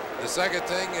half. The second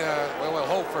thing, well, we'll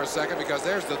hold for a second because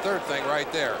there's the third thing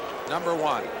right there. Number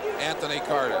one, Anthony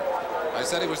Carter. I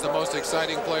said he was the most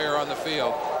exciting player on the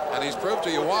field, and he's proved to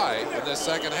you why in this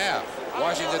second half.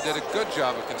 Washington did a good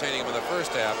job of containing him in the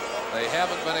first half. They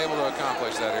haven't been able to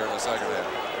accomplish that here in the second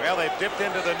half. Well, they've dipped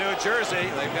into the New Jersey.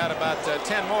 They've got about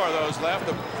 10 more of those left,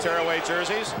 the tearaway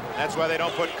jerseys. That's why they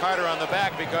don't put Carter on the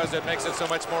back, because it makes it so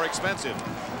much more expensive.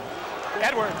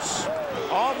 Edwards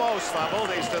almost fumbled.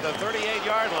 He's to the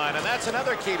 38-yard line, and that's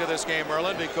another key to this game,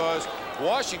 Merlin, because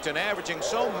Washington averaging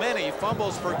so many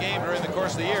fumbles per game during the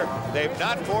course of the year, they've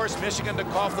not forced Michigan to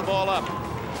cough the ball up.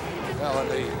 Well,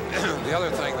 and the other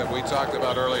thing that we talked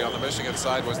about early on the Michigan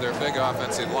side was their big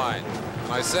offensive line.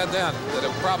 And I said then that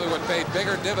it probably would pay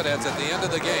bigger dividends at the end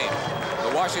of the game.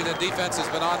 The Washington defense has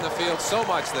been on the field so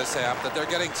much this half that they're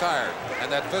getting tired,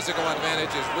 and that physical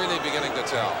advantage is really beginning to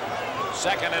tell.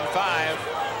 2nd and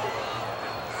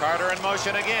 5. Carter in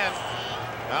motion again.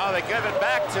 Now they give it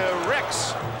back to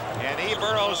Ricks, and he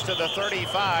burrows to the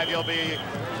 35. He'll be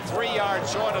 3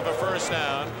 yards short of the first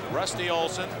down. Rusty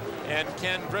Olson and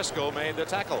Ken Driscoll made the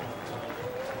tackle.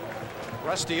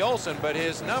 Rusty Olson, but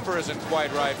his number isn't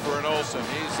quite right for an Olson.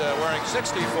 He's wearing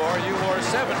 64. You wore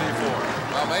 74.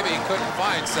 Well, maybe he couldn't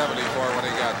find 74 when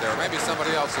he got there. Maybe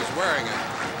somebody else is wearing it.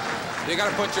 You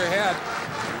got to put your head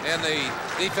in the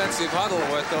defensive huddle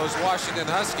with those Washington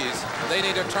Huskies. They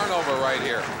need a turnover right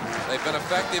here. They've been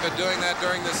effective at doing that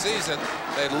during the season.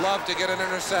 They'd love to get an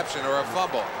interception or a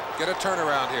fumble. Get a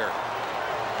turnaround here.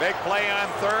 Big play on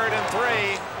 3rd and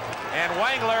 3. And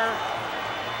Wangler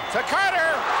to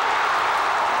Carter.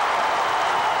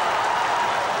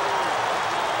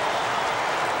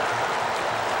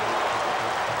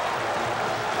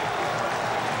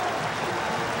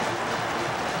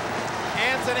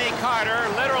 Anthony Carter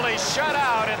literally shut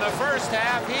out in the first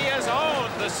half. He has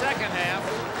owned the second half.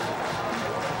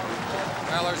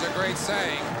 Well, there's a great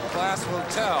saying, class will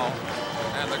tell.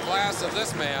 And the class of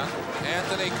this man,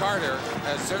 Anthony Carter,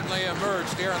 has certainly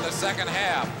emerged here in the second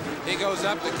half. He goes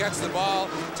up to catch the ball,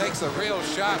 takes a real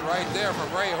shot right there from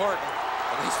Ray Horton,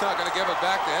 but he's not going to give it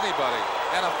back to anybody.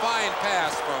 And a fine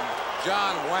pass from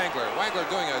John Wangler. Wangler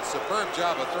doing a superb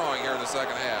job of throwing here in the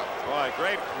second half. Boy,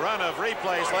 great run of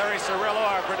replays. Larry Cirillo,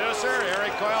 our producer,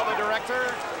 Eric Coyle, the director,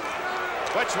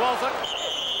 Butch Wolford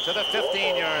to the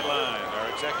 15-yard line. Our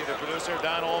executive producer,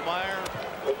 Don Ohlmeyer.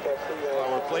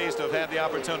 Well, we're pleased to have had the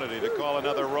opportunity to call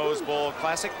another Rose Bowl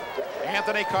classic.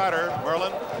 Anthony Carter,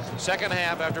 Merlin, second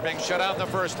half after being shut out in the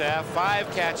first half. 5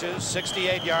 catches,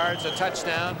 68 yards, a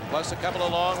touchdown, plus a couple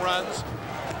of long runs.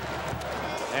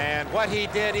 And what he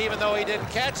did, even though he didn't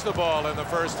catch the ball in the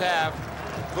first half,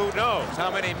 who knows how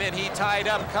many men he tied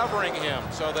up covering him,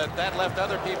 so that left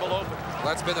other people open.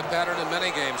 That's been the pattern in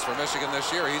many games for Michigan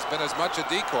this year. He's been as much a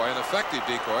decoy, an effective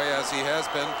decoy, as he has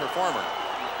been performer.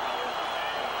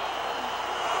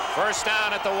 First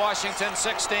down at the Washington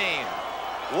 16.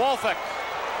 Wolford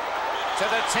to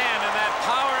the 10, and that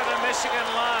power of the Michigan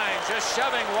line just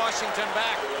shoving Washington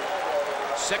back.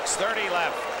 6:30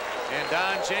 left, and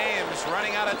Don James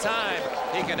running out of time.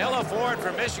 He can ill afford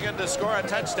for Michigan to score a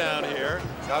touchdown here.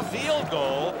 A field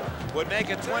goal would make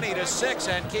it 20-6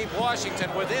 and keep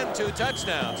Washington within 2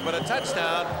 touchdowns, but a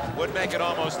touchdown would make it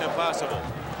almost impossible.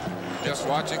 Just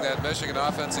watching that Michigan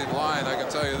offensive line, I can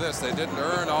tell you this, they didn't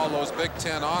earn all those Big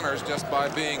Ten honors just by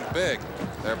being big.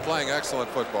 They're playing excellent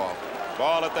football.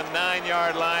 Ball at the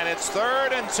 9-yard line. It's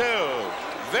 3rd and 2.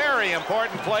 Very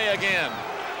important play again.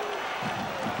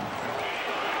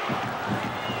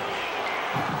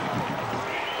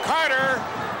 Carter.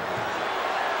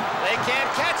 They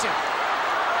can't catch him.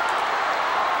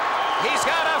 He's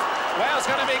got a Well, it's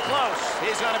going to be close.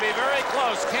 He's going to be very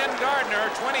close. Ken Gardner,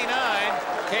 29,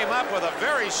 came up with a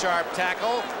very sharp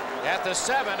tackle at the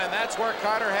 7, and that's where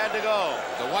Carter had to go.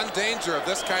 The one danger of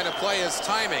this kind of play is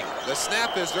timing. The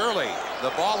snap is early. The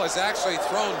ball is actually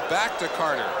thrown back to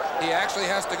Carter. He actually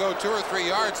has to go 2 or 3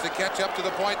 yards to catch up to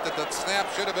the point that the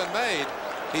snap should have been made.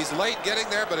 He's late getting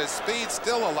there, but his speed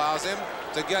still allows him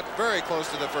to get very close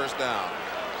to the first down.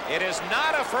 It is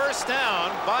not a first down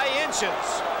by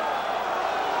inches.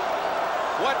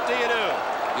 What do you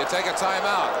do? You take a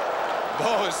timeout.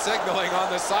 Bo is signaling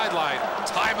on the sideline.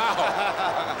 Timeout.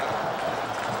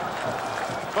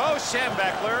 Bo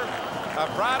Schembechler, a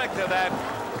product of that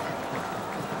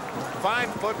fine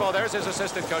football. There's his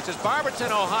assistant coaches.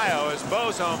 Barberton, Ohio is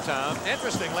Bo's hometown.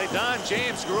 Interestingly, Don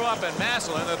James grew up in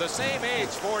Massillon. They're the same age,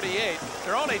 48.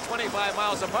 They're only 25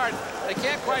 miles apart. They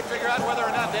can't quite figure out whether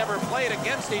or not they ever played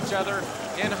against each other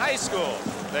in high school.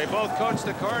 They both coached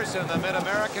the course in the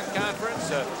Mid-American Conference.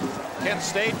 Kent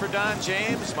State for Don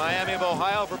James, Miami of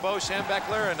Ohio for Bo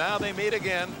Schembechler, and now they meet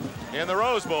again in the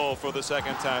Rose Bowl for the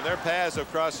second time. Their paths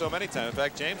have crossed so many times. In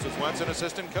fact, James was once an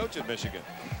assistant coach at Michigan.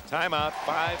 Timeout,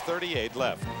 5:38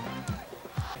 left.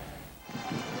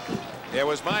 It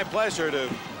was my pleasure to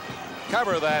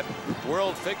cover that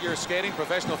World Figure Skating,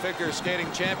 Professional Figure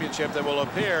Skating Championship that will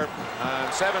appear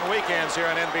on 7 weekends here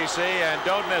on NBC, and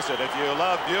don't miss it. If you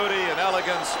love beauty and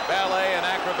elegance, ballet and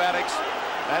acrobatics,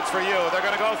 that's for you. They're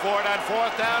going to go for it on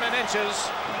 4th down and inches.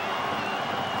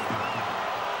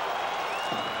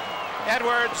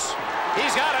 Edwards,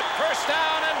 he's got it. First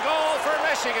down and goal for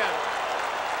Michigan.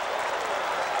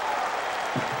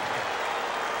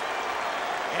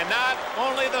 And not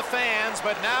only the fans,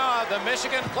 but now the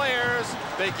Michigan players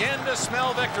begin to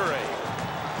smell victory.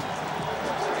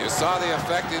 You saw the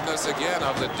effectiveness again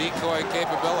of the decoy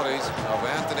capabilities of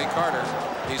Anthony Carter.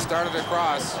 He started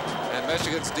across, and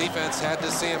Michigan's defense had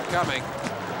to see him coming.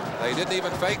 They didn't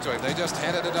even fake to him. They just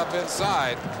handed it up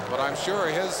inside. But I'm sure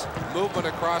his movement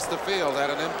across the field had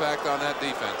an impact on that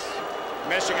defense.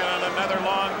 Michigan on another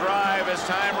long drive as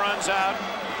time runs out.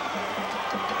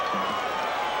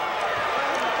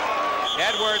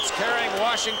 Edwards carrying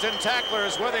Washington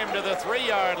tacklers with him to the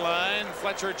 3-yard line.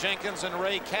 Fletcher Jenkins and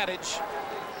Ray Kadich.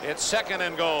 It's 2nd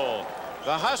and goal.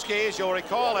 The Huskies, you'll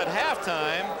recall at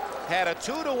halftime, had a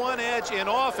 2-to-1 edge in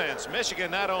offense.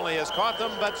 Michigan not only has caught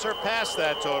them, but surpassed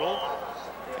that total.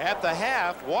 At the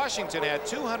half, Washington had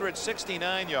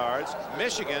 269 yards.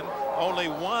 Michigan only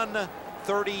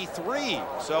 133.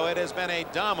 So it has been a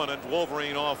dominant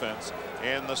Wolverine offense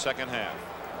in the second half.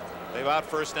 They've out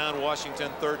first down Washington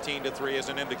 13-3 as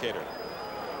an indicator.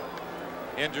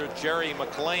 Injured Jerry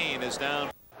McLean is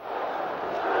down.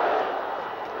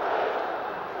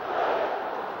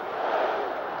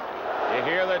 You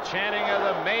hear the chanting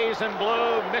of the maize and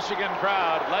blue Michigan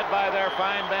crowd led by their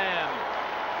fine band.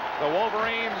 The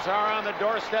Wolverines are on the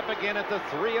doorstep again at the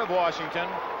 3 of Washington.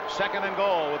 2nd and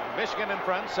goal with Michigan in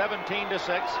front,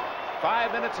 17-6.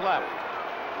 5 minutes left.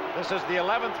 This is the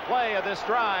 11th play of this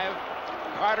drive.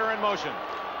 Carter in motion.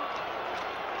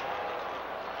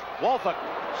 Wolfak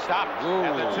stopped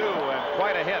at the 2, and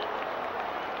quite a hit.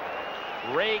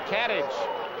 Ray Kadich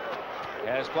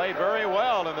has played very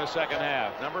well in the second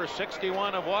half. Number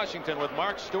 61 of Washington with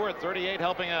Mark Stewart, 38,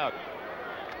 helping out.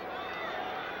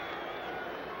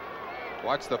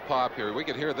 Watch the pop here. We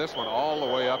could hear this one all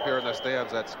the way up here in the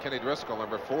stands. That's Kenny Driscoll,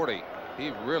 number 40.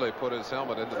 He really put his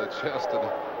helmet into the chest of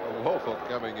Wolfak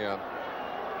coming in.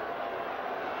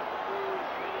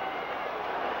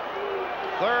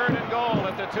 3rd and goal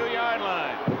at the 2-yard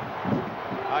line.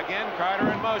 Again, Carter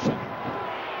in motion.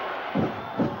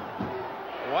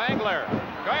 Wangler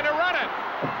going to run it.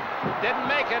 Didn't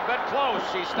make it, but close.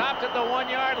 He stopped at the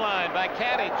 1-yard line by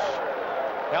Kadich.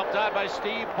 Helped out by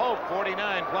Steve Pope, 49,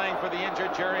 playing for the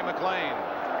injured Jerry McLean.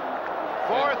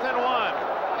 4th and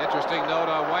 1. Interesting note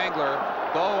on Wangler.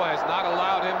 Bo has not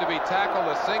allowed him to be tackled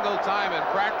a single time in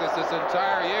practice this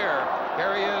entire year.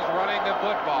 Here he is running the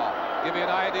football. Give you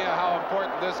an idea how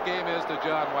important this game is to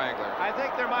John Wangler. I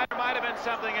think there might have been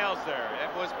something else there. It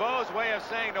was Bo's way of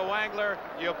saying to Wangler,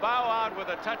 you bow out with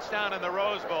a touchdown in the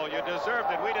Rose Bowl. You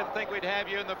deserved it. We didn't think we'd have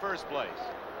you in the first place.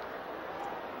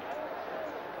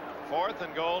 4th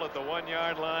and goal at the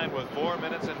 1-yard line with 4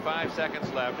 minutes and 5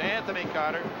 seconds left. Anthony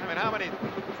Carter. I mean, how many?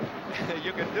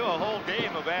 You can do a whole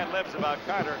game of ad-libs about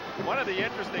Carter. One of the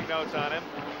interesting notes on him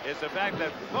is the fact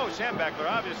that Bo Schembechler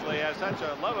obviously has such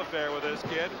a love affair with this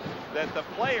kid that the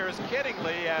players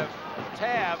kiddingly have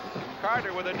tabbed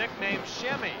Carter with a nickname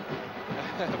Shemmy,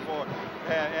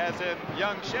 as in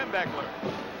young Schembechler.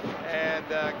 And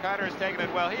Carter's taken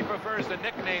it well. He prefers the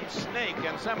nickname Snake,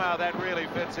 and somehow that really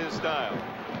fits his style.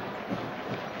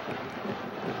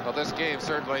 Well, this game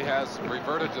certainly has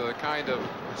reverted to the kind of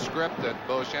script that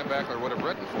Bo Schembechler would have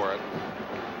written for it.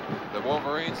 The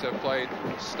Wolverines have played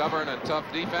stubborn and tough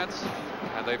defense,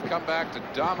 and they've come back to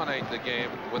dominate the game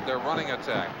with their running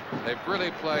attack. They've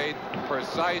really played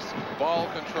precise ball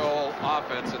control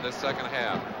offense in this second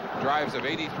half. Drives of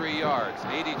 83 yards,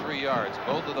 83 yards.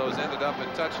 Both of those ended up in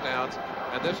touchdowns,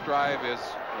 and this drive is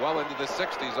well into the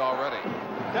 60s already.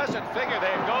 Doesn't figure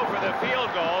they'd go for the field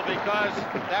goal because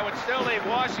that would still leave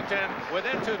Washington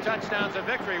within 2 touchdowns of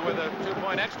victory with a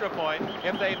 2-point extra point.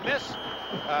 If they miss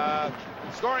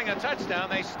scoring a touchdown,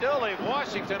 they still leave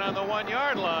Washington on the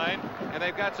 1-yard line, and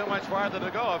they've got so much farther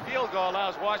to go. A field goal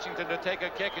allows Washington to take a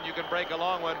kick, and you can break a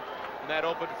long one in that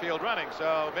open field running.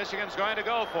 So Michigan's going to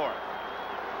go for it.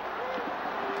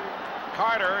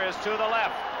 Carter is to the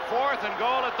left. 4th and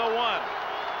goal at the 1.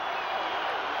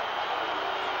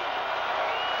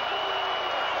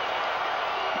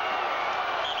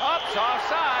 Ups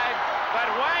offside, but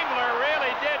Wangler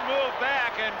really did move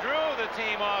back and drew the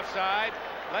team offside.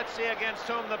 Let's see against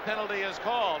whom the penalty is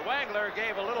called. Wangler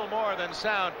gave a little more than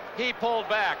sound. He pulled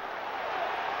back,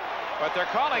 but they're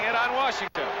calling it on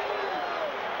Washington.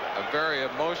 A very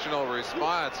emotional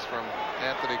response from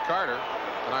Anthony Carter,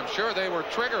 and I'm sure they were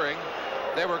triggering.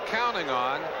 They were counting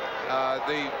on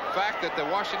the fact that the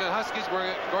Washington Huskies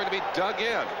were going to be dug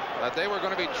in, that they were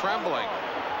going to be trembling.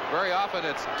 Very often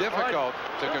it's difficult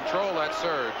to control that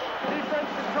surge.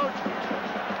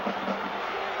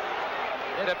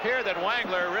 It appeared that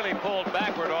Wangler really pulled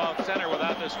backward off center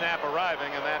without the snap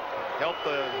arriving, and that helped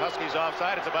the Huskies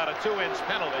offside. It's about a 2-inch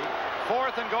penalty.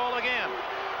 4th and goal again.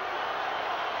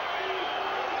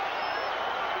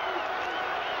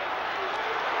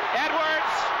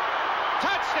 Edwards,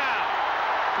 touchdown.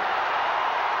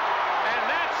 And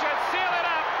that should seal it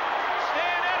up.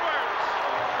 Stan Edwards.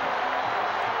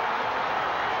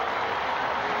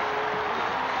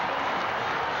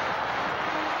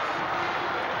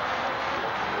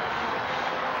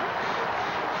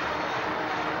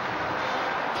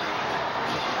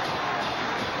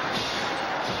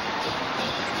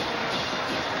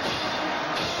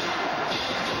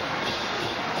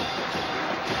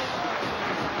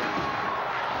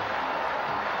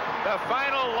 The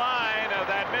final line of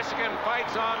that Michigan fight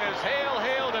song is "Hail,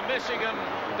 hail to Michigan,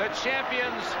 the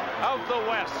champions of the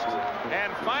West."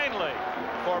 And finally,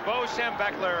 for Bo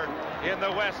Schembechler in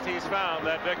the West, he's found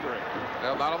that victory.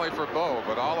 Well, not only for Bo,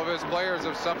 but all of his players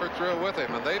have suffered through it with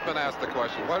him, and they've been asked the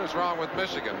question, what is wrong with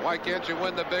Michigan? Why can't you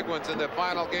win the big ones in the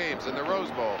final games, in the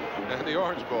Rose Bowl and the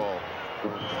Orange Bowl?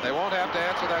 They won't have to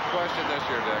answer that question this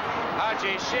year, Dick.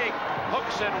 Haji Sheikh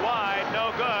hooks it wide,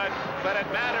 no good, but it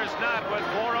matters not with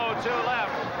 4:02 left.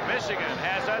 Michigan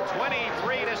has a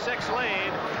 23-6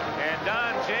 lead, and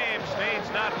Don James needs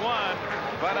not one,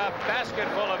 but a basket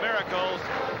full of miracles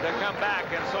to come back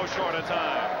in so short a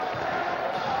time.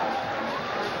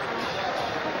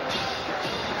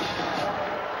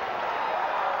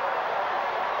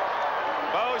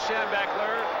 Bo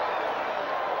Schembechler.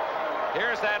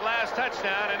 Here's that last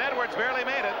touchdown, and Edwards barely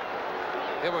made it.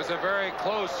 It was a very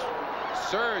close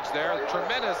surge there.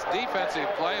 Tremendous defensive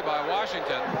play by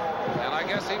Washington. And I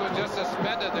guess he was just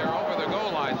suspended there over the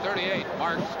goal line. 38,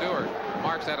 Mark Stewart.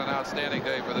 Mark's had an outstanding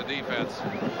day for the defense.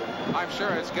 I'm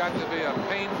sure it's got to be a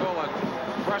painful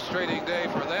and frustrating day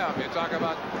for them. You talk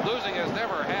about losing is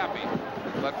never happy.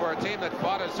 But for a team that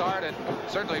fought as hard and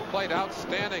certainly played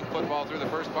outstanding football through the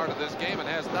first part of this game and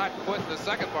has not quit the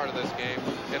second part of this game,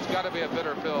 it's got to be a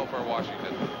bitter pill for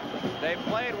Washington. They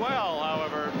played well,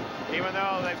 however, even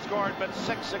though they've scored but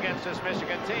 6 against this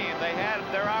Michigan team. They had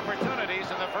their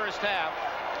opportunities in the first half.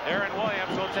 Aaron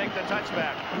Williams will take the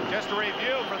touchback. Just a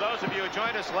review for those of you who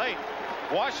joined us late.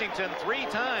 Washington 3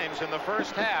 times in the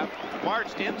first half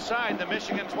marched inside the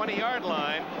Michigan 20-yard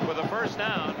line with a first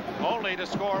down, only to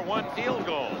score 1 field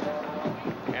goal.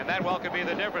 And that well could be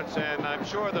the difference, and I'm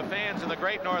sure the fans in the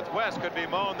great Northwest could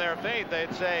bemoan their fate.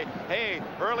 They'd say, hey,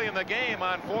 early in the game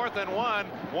on 4th and 1,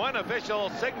 one official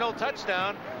signaled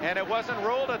touchdown, and it wasn't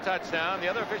ruled a touchdown. The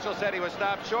other official said he was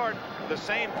stopped short. The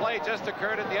same play just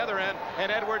occurred at the other end,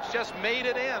 and Edwards just made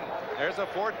it in. There's a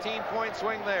 14-point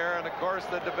swing there, and of course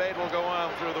the debate will go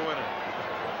on through the winter.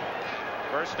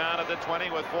 First down at the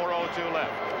 20 with 4:02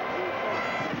 left.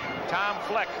 Tom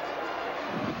Fleck.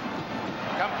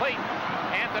 Complete.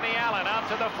 Anthony Allen out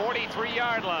to the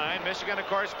 43-yard line. Michigan, of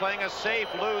course, playing a safe,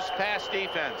 loose pass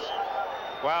defense.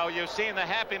 While you've seen the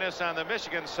happiness on the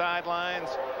Michigan sidelines,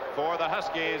 for the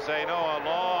Huskies, they know a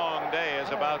long day is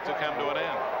about to come to an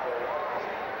end.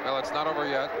 Well, it's not over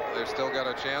yet. They've still got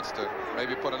a chance to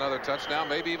maybe put another touchdown,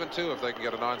 maybe even 2 if they can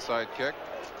get an onside kick.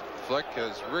 Flick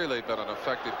has really been an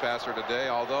effective passer today,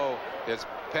 although his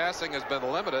passing has been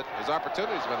limited. His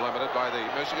opportunities have been limited by the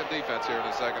Michigan defense here in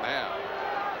the second half.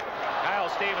 Kyle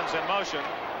Stevens in motion.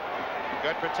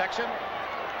 Good protection.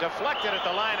 Deflected at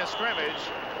the line of scrimmage.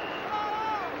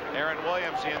 Aaron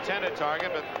Williams, the intended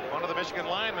target, but one of the Michigan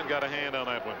linemen got a hand on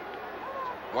that one.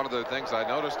 One of the things I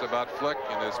noticed about Flick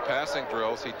in his passing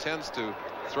drills, he tends to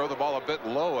throw the ball a bit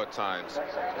low at times.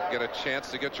 Get a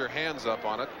chance to get your hands up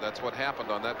on it. That's what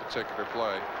happened on that particular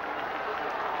play.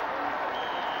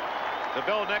 To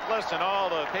Bill Nicholas and all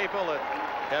the people that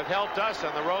have helped us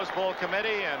on the Rose Bowl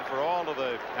committee, and for all of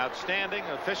the outstanding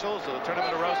officials of the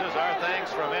Tournament of Roses, our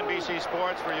thanks from NBC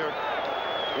Sports for your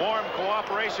warm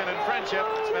cooperation and friendship.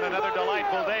 It's been another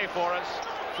delightful day for us.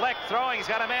 Flick throwing. He's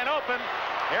got a man open.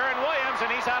 Aaron Williams,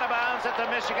 and he's out of bounds at the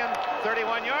Michigan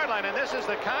 31-yard line. And this is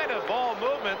the kind of ball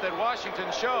movement that Washington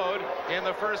showed in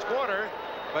the first quarter,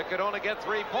 but could only get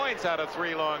 3 points out of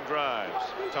 3 long drives.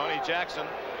 Tony Jackson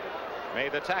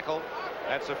made the tackle.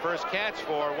 That's the first catch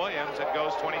for Williams. It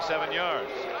goes 27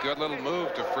 yards. Good little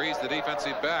move to freeze the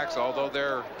defensive backs, although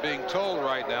they're being told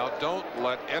right now, don't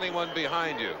let anyone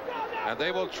behind you. And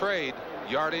they will trade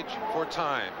yardage for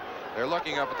time. They're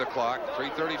looking up at the clock,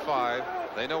 3:35.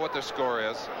 They know what the score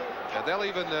is, and they'll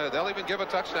even give a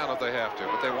touchdown if they have to,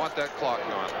 but they want that clock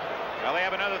going. Well, they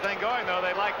have another thing going, though.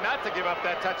 They'd like not to give up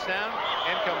that touchdown.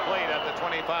 Incomplete at the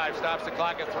 25. Stops the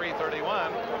clock at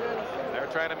 3:31. They're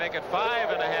trying to make it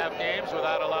 5.5 games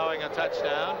without allowing a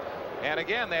touchdown. And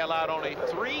again, they allowed only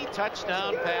 3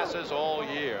 touchdown passes all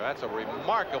year. That's a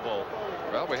remarkable.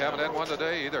 Well, we haven't had one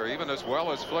today either. Even as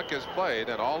well as Flick has played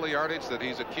and all the yardage that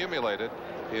he's accumulated,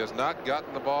 he has not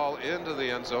gotten the ball into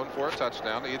the end zone for a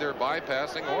touchdown, either by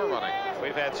passing or running.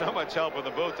 We've had so much help in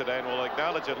the booth today, and we'll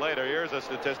acknowledge it later. Here's a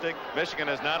statistic. Michigan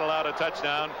has not allowed a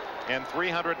touchdown in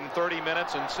 330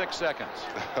 minutes and 6 seconds.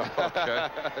 Okay.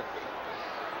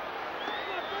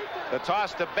 The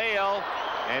toss to Bale,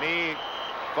 and he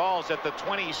falls at the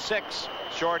 26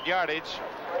 short yardage.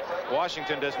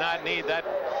 Washington does not need that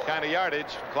kind of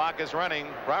yardage. Clock is running.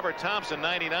 Robert Thompson,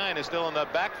 99, is still in the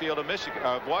backfield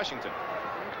of Washington.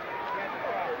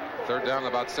 Third down,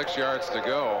 about 6 yards to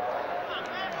go.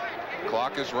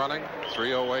 Clock is running.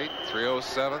 3:08,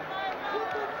 3:07.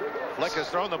 Flick has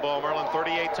thrown the ball, Merlin,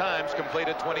 38 times,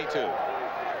 completed 22.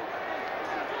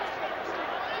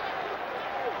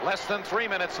 Less than 3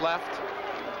 minutes left.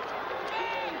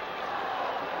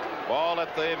 Ball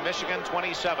at the Michigan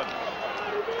 27.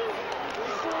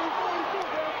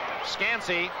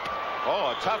 Scansey.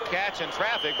 Oh, a tough catch in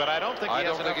traffic, but I don't think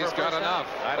he's got enough.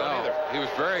 I don't either. He was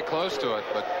very close to it,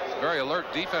 but very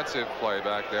alert defensive play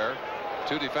back there.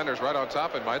 2 defenders right on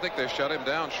top of him. I think they shut him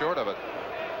down short of it.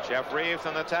 Jeff Reeves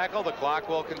on the tackle. The clock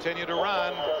will continue to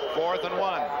run. 4th and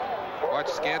 1. Watch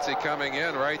Scansey coming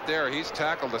in right there. He's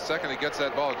tackled the second he gets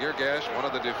that ball. Girgash, one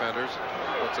of the defenders,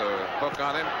 puts a hook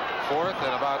on him. 4th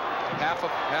and about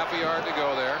half a yard to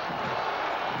go there.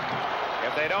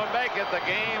 If they don't make it, the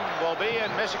game will be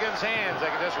in Michigan's hands. They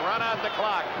can just run out the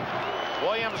clock.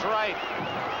 Williams right.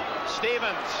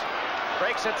 Stevens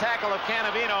breaks a tackle of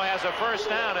Canavino, has a first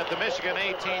down at the Michigan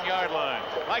 18-yard line.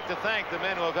 I'd like to thank the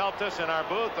men who have helped us in our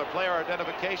booth, our player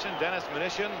identification, Dennis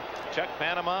Mnuchin, Chuck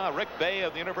Panama, Rick Bay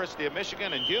of the University of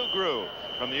Michigan, and Hugh Grew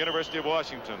from the University of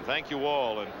Washington. Thank you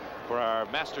all. And for our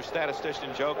master statistician,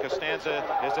 Joe Costanza,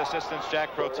 his assistants, Jack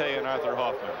Prote and Arthur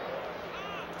Hoffman.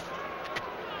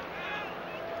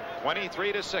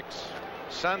 23-6.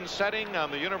 Sun setting on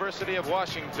the University of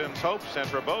Washington's hopes, and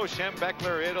for Bo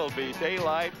Schembechler, it'll be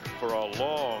daylight for a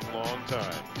long, long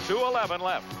time. 2:11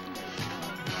 left.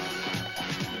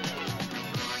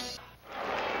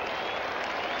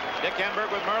 Dick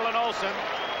Enberg with Merlin Olsen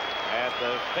at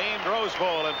the famed Rose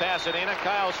Bowl in Pasadena.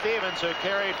 Kyle Stevens, who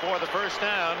carried for the first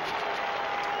down,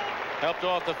 helped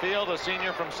off the field, a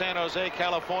senior from San Jose,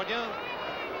 California,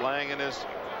 playing in his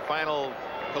final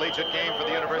collegiate game for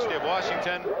the University of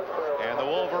Washington. And the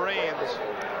Wolverines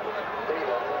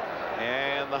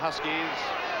and the Huskies,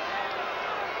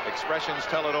 expressions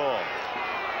tell it all.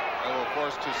 And of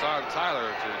course, Tucson Tyler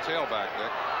to the tailback,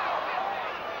 Dick.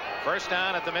 First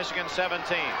down at the Michigan 17.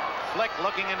 Flick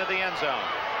looking into the end zone.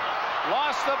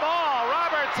 Lost the ball.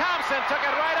 Robert Thompson took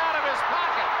it right out of his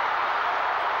pocket.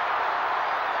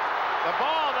 The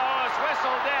ball, though, is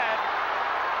whistled dead.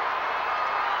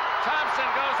 Thompson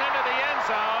goes into the end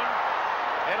zone.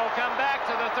 It'll come back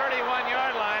to the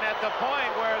 31-yard line at the point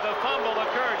where the fumble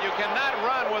occurred. You cannot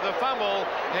run with a fumble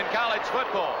in college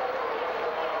football.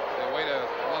 They wait a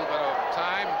little bit of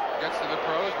time, gets to the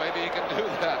pros, maybe he can do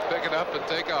that, pick it up and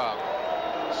take off.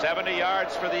 70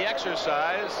 yards for the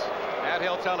exercise. Matt,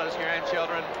 he'll tell his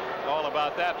grandchildren all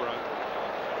about that run.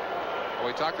 Well,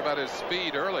 we talked about his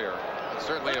speed earlier. It's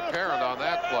certainly apparent on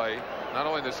that play. Not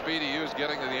only the speed he used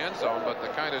getting to the end zone, but the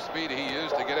kind of speed he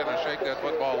used to get in and shake that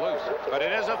football loose. But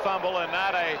it is a fumble and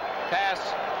not a pass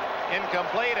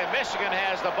incomplete, and Michigan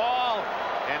has the ball,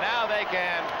 and now they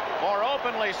can more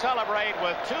openly celebrate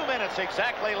with 2 minutes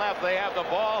exactly left. They have the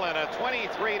ball in a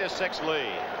 23-6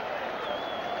 lead.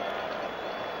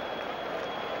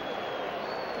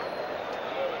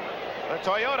 The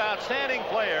Toyota outstanding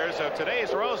players of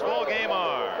today's Rose Bowl game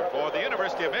are, for the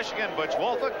University of Michigan, Butch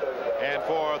Wolford, and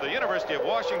for the University of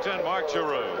Washington, Mark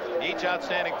Giroux. Each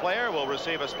outstanding player will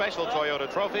receive a special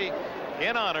Toyota trophy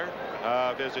in honor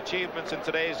of his achievements in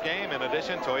today's game. In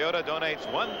addition, Toyota donates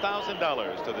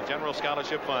 $1,000 to the General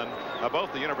Scholarship Fund of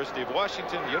both the University of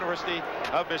Washington, University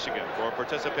of Michigan for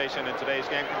participation in today's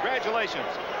game. Congratulations,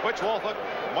 Butch Wolford,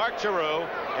 Mark Giroux,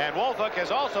 and Wolford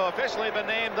has also officially been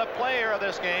named the player of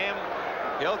this game.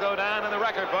 He'll go down in the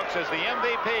record books as the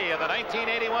MVP of the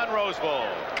 1981 Rose Bowl.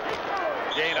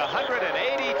 Gained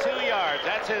 182 yards.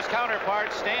 That's his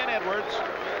counterpart, Stan Edwards.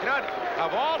 You know,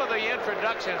 of all of the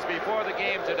introductions before the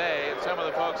game today, and some of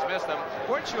the folks missed them,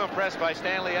 weren't you impressed by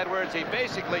Stanley Edwards? He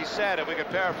basically said, if we could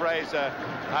paraphrase,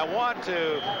 I want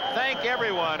to thank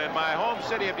everyone in my home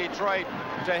city of Detroit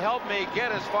to help me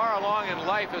get as far along in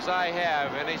life as I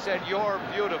have. And he said, you're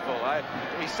beautiful.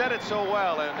 He said it so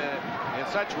well and in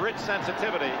such rich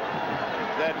sensitivity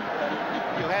that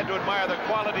you had to admire the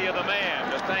quality of the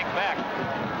man to thank back.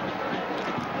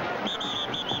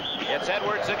 It's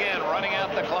Edwards again running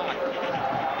out the clock.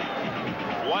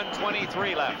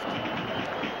 1:23 left.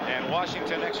 And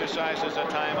Washington exercises a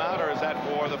timeout, or is that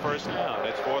for the first down?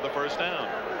 It's for the first down.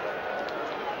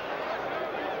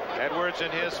 Edwards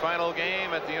in his final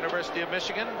game at the University of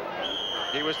Michigan.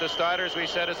 He was the starter, as we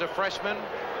said, as a freshman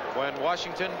when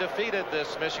Washington defeated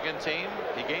this Michigan team.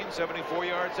 He gained 74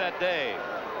 yards that day.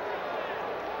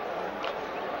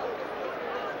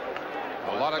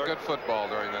 A lot of good football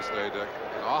during this day, Dick.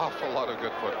 An awful lot of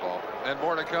good football. And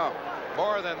more to come.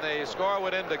 More than the score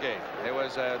would indicate. It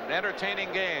was an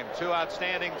entertaining game. Two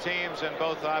outstanding teams and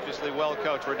both obviously well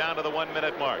coached. We're down to the 1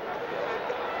 minute mark.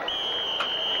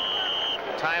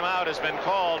 Timeout has been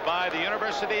called by the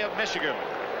University of Michigan.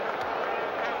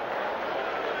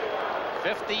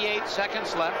 58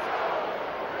 seconds left.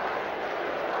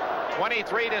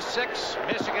 23-6.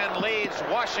 Michigan leads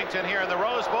Washington here in the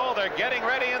Rose Bowl. They're getting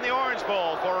ready in the Orange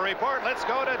Bowl. For a report, let's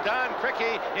go to Don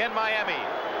Criqui in Miami.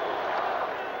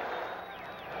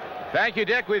 Thank you,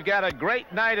 Dick. We've got a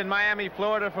great night in Miami,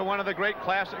 Florida for one of the great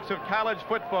classics of college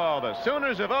football. The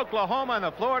Sooners of Oklahoma and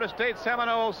the Florida State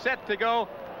Seminoles set to go.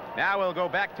 Now we'll go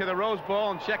back to the Rose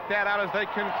Bowl and check that out as they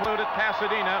conclude at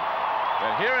Pasadena.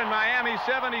 But here in Miami,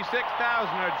 76,000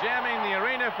 are jamming the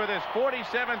arena for this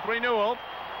 47th renewal.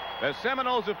 The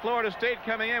Seminoles of Florida State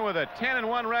coming in with a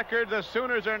 10-1 record. The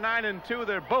Sooners are 9-2.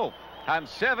 They're both on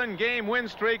 7-game win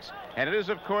streaks. And it is,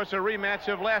 of course, a rematch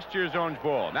of last year's Orange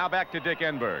Bowl. Now back to Dick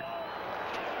Enberg.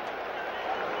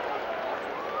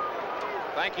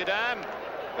 Thank you, Don.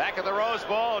 Back at the Rose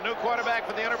Bowl, a new quarterback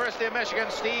for the University of Michigan,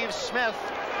 Steve Smith.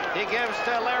 He gives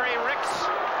to Larry Ricks,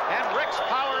 and Ricks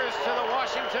powers to the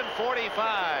Washington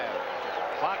 45.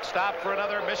 Clock stopped for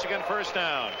another Michigan first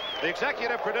down. The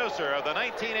executive producer of the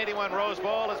 1981 Rose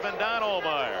Bowl has been Don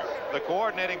Ohlmeyer. The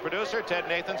coordinating producer, Ted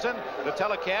Nathanson. The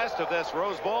telecast of this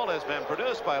Rose Bowl has been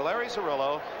produced by Larry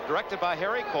Zerillo, directed by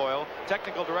Harry Coyle,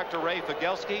 technical director Ray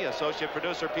Figelski, associate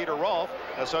producer Peter Rolfe,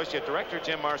 associate director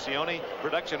Jim Marcioni,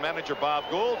 production manager Bob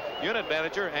Gould, unit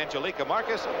manager Angelica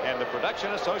Marcus, and the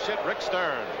production associate Rick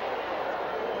Stern.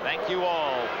 Thank you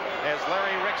all as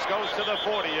Larry Ricks goes to the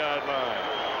 40-yard line.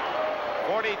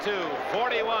 42,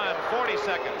 41, 40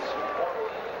 seconds.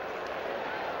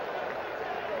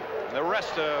 The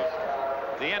rest of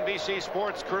the NBC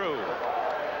Sports crew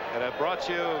that have brought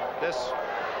you this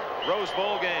Rose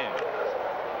Bowl game.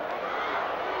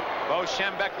 Bo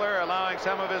Schembechler allowing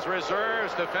some of his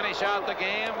reserves to finish out the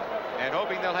game and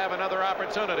hoping they'll have another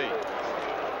opportunity.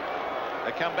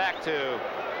 They come back to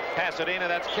Pasadena.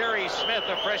 That's Kerry Smith,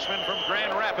 a freshman from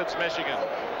Grand Rapids, Michigan.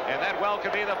 And that well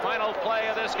could be the final play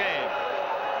of this game.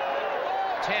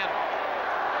 10, 8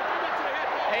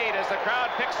 as the crowd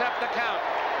picks up the count.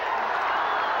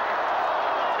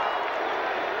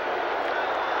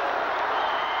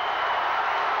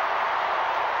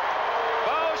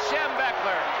 Bo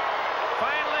Schembechler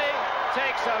finally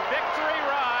takes a victory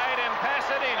ride in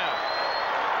Pasadena.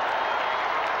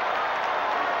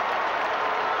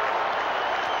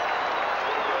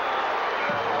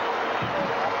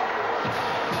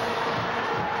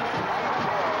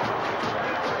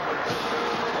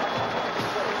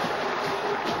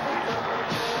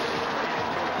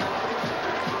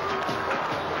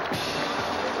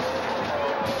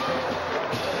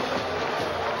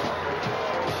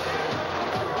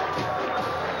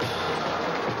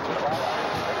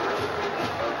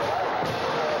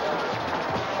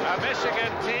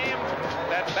 Michigan team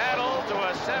that battled to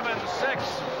a 7-6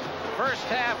 first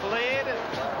half lead,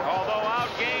 although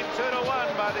outgained 2-1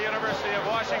 by the University of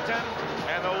Washington,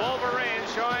 and the Wolverines,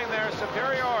 showing their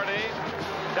superiority,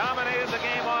 dominated the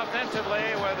game offensively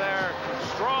with their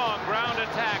strong ground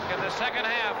attack in the second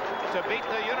half to beat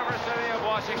the University of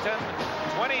Washington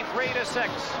 23-6.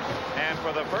 And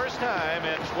for the first time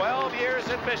in 12 years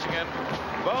at Michigan,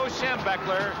 Bo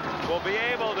Schembechler will be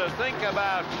able to think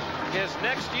about his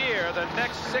next year, the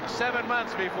next 6-7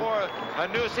 months before a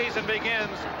new season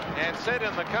begins, and sit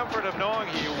in the comfort of knowing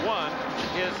he won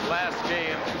his last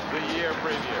game the year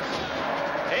previous.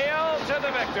 Hail to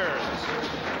the victors!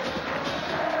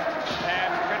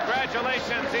 And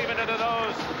congratulations even to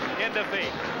those in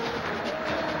defeat.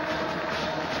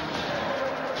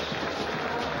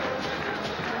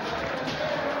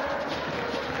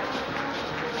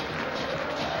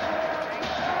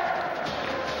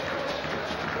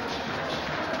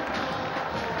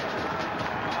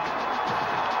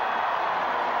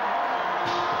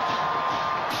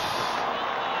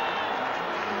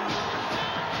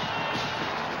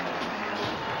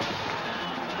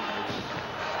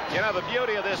 The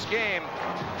beauty of this game,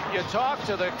 you talk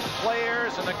to the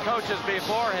players and the coaches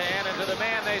beforehand, and to the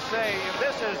man they say,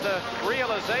 this is the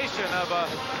realization of a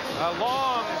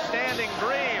long-standing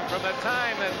dream from the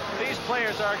time that these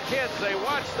players are kids. They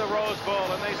watch the Rose Bowl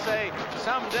and they say,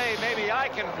 someday maybe I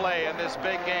can play in this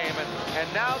big game.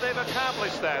 And now they've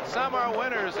accomplished that. Some are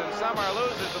winners and some are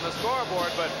losers in the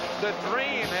scoreboard, but the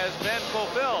dream has been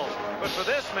fulfilled. But for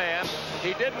this man,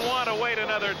 he didn't want to wait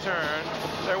another turn.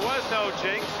 There was no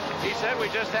jinx. He said we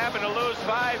just happened to lose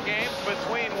 5 games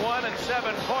between 1 and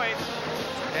 7 points.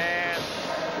 And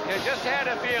you just had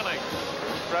a feeling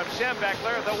from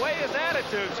Schembechler, the way his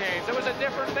attitude changed. There was a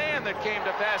different man that came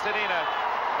to Pasadena,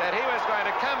 that he was going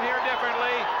to come here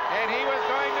differently, and he was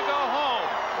going to go home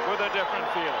with a different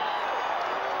feeling.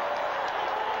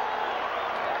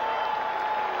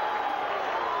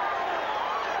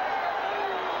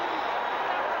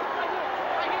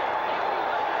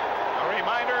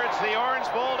 The Orange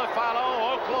Bowl to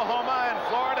follow, Oklahoma and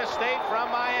Florida State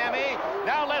from Miami.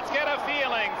 Now let's get a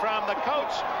feeling from the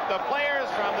coach, the players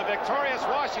from the victorious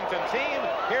Washington team.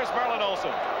 Here's Merlin Olsen.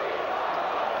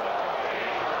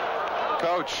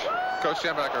 Coach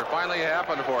Schembechler, finally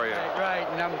happened for you. Right,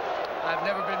 and I've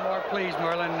never been more pleased,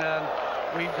 Merlin.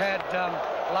 We've had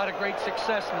a lot of great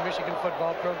success in the Michigan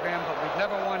football program, but we've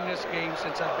never won this game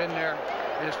since I've been there,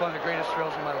 and it's one of the greatest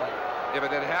thrills of my life. If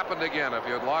it had happened again, if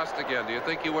you had lost again, do you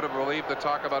think you would have believed the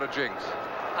talk about a jinx?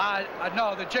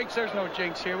 No, the jinx, there's no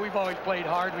jinx here. We've always played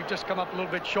hard. We've just come up a little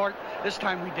bit short. This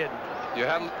time we didn't.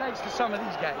 Thanks to some of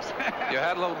these guys. You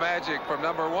had a little magic from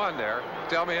number 1 there.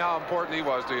 Tell me how important he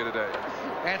was to you today.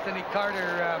 Anthony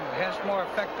Carter has more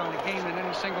effect on the game than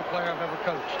any single player I've ever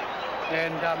coached.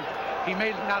 And he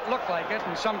may not look like it,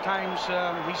 and sometimes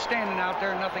he's standing out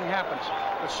there and nothing happens.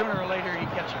 But sooner or later, he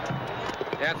gets it.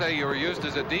 Anthony, you were used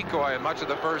as a decoy in much of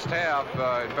the first half.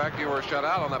 In fact, you were shut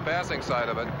out on the passing side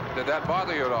of it. Did that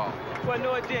bother you at all? Well,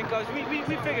 no, it didn't, because we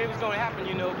figured it was going to happen,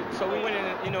 you know. So we went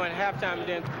in, in halftime and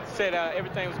then said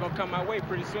everything was going to come my way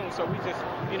pretty soon. So we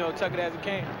just, took it as it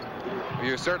came.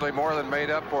 You certainly more than made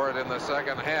up for it in the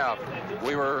second half.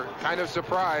 We were kind of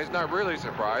surprised, not really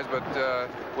surprised, but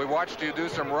we watched you do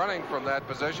some running from that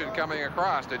position coming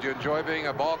across. Did you enjoy being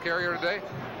a ball carrier today?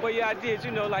 Well, yeah, I did.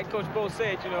 Like Coach Bo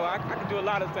said, I can do a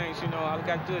lot of things, All I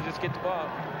got to do is just get the ball.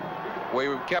 We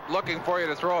kept looking for you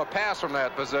to throw a pass from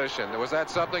that position. Was that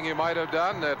something you might have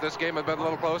done if this game had been a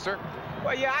little closer?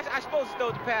 Well, yeah, I supposed to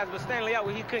throw the pass, but Stanley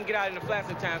Atwood, he couldn't get out in the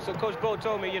flats in time. So Coach Bo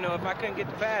told me, if I couldn't get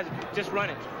the pass, just run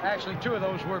it. Actually, 2 of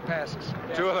those were passes.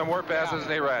 Yeah. 2 of them were passes,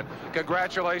 and he ran.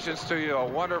 Congratulations to you. A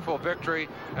wonderful victory,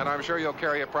 and I'm sure you'll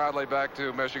carry it proudly back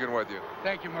to Michigan with you.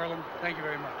 Thank you, Merlin. Thank you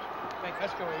very much.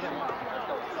 Let's go.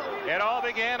 It all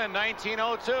began in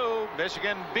 1902.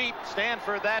 Michigan beat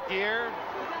Stanford that year.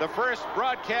 The first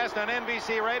broadcast on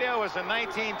NBC radio was in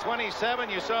 1927.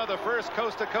 You saw the first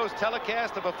coast-to-coast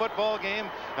telecast of a football game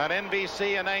on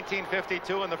NBC in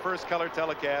 1952 and the first color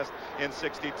telecast in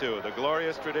 62. The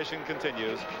glorious tradition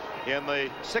continues. In the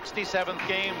 67th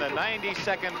game, the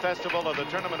 92nd Festival of the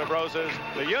Tournament of Roses,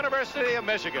 the University of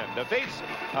Michigan defeats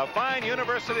a fine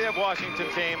University of Washington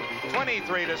team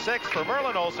 23-6. For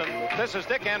Merlin Olsen, this is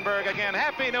Dick Enberg. Again,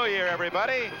 Happy New Year,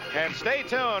 everybody, and stay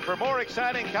tuned for more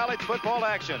exciting college football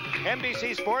action.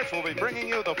 NBC Sports will be bringing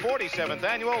you the 47th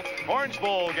annual Orange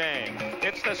Bowl game.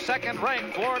 It's the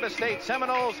second-ranked Florida State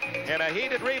Seminoles in a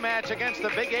heated rematch against the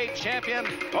Big 8 champion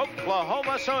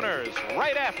Oklahoma Sooners,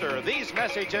 right after these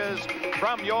messages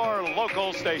from your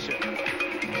local station.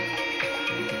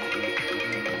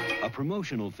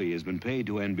 promotional fee has been paid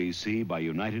to NBC by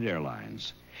United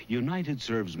Airlines. United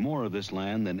serves more of this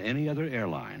land than any other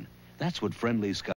airline. That's what Friendly Skies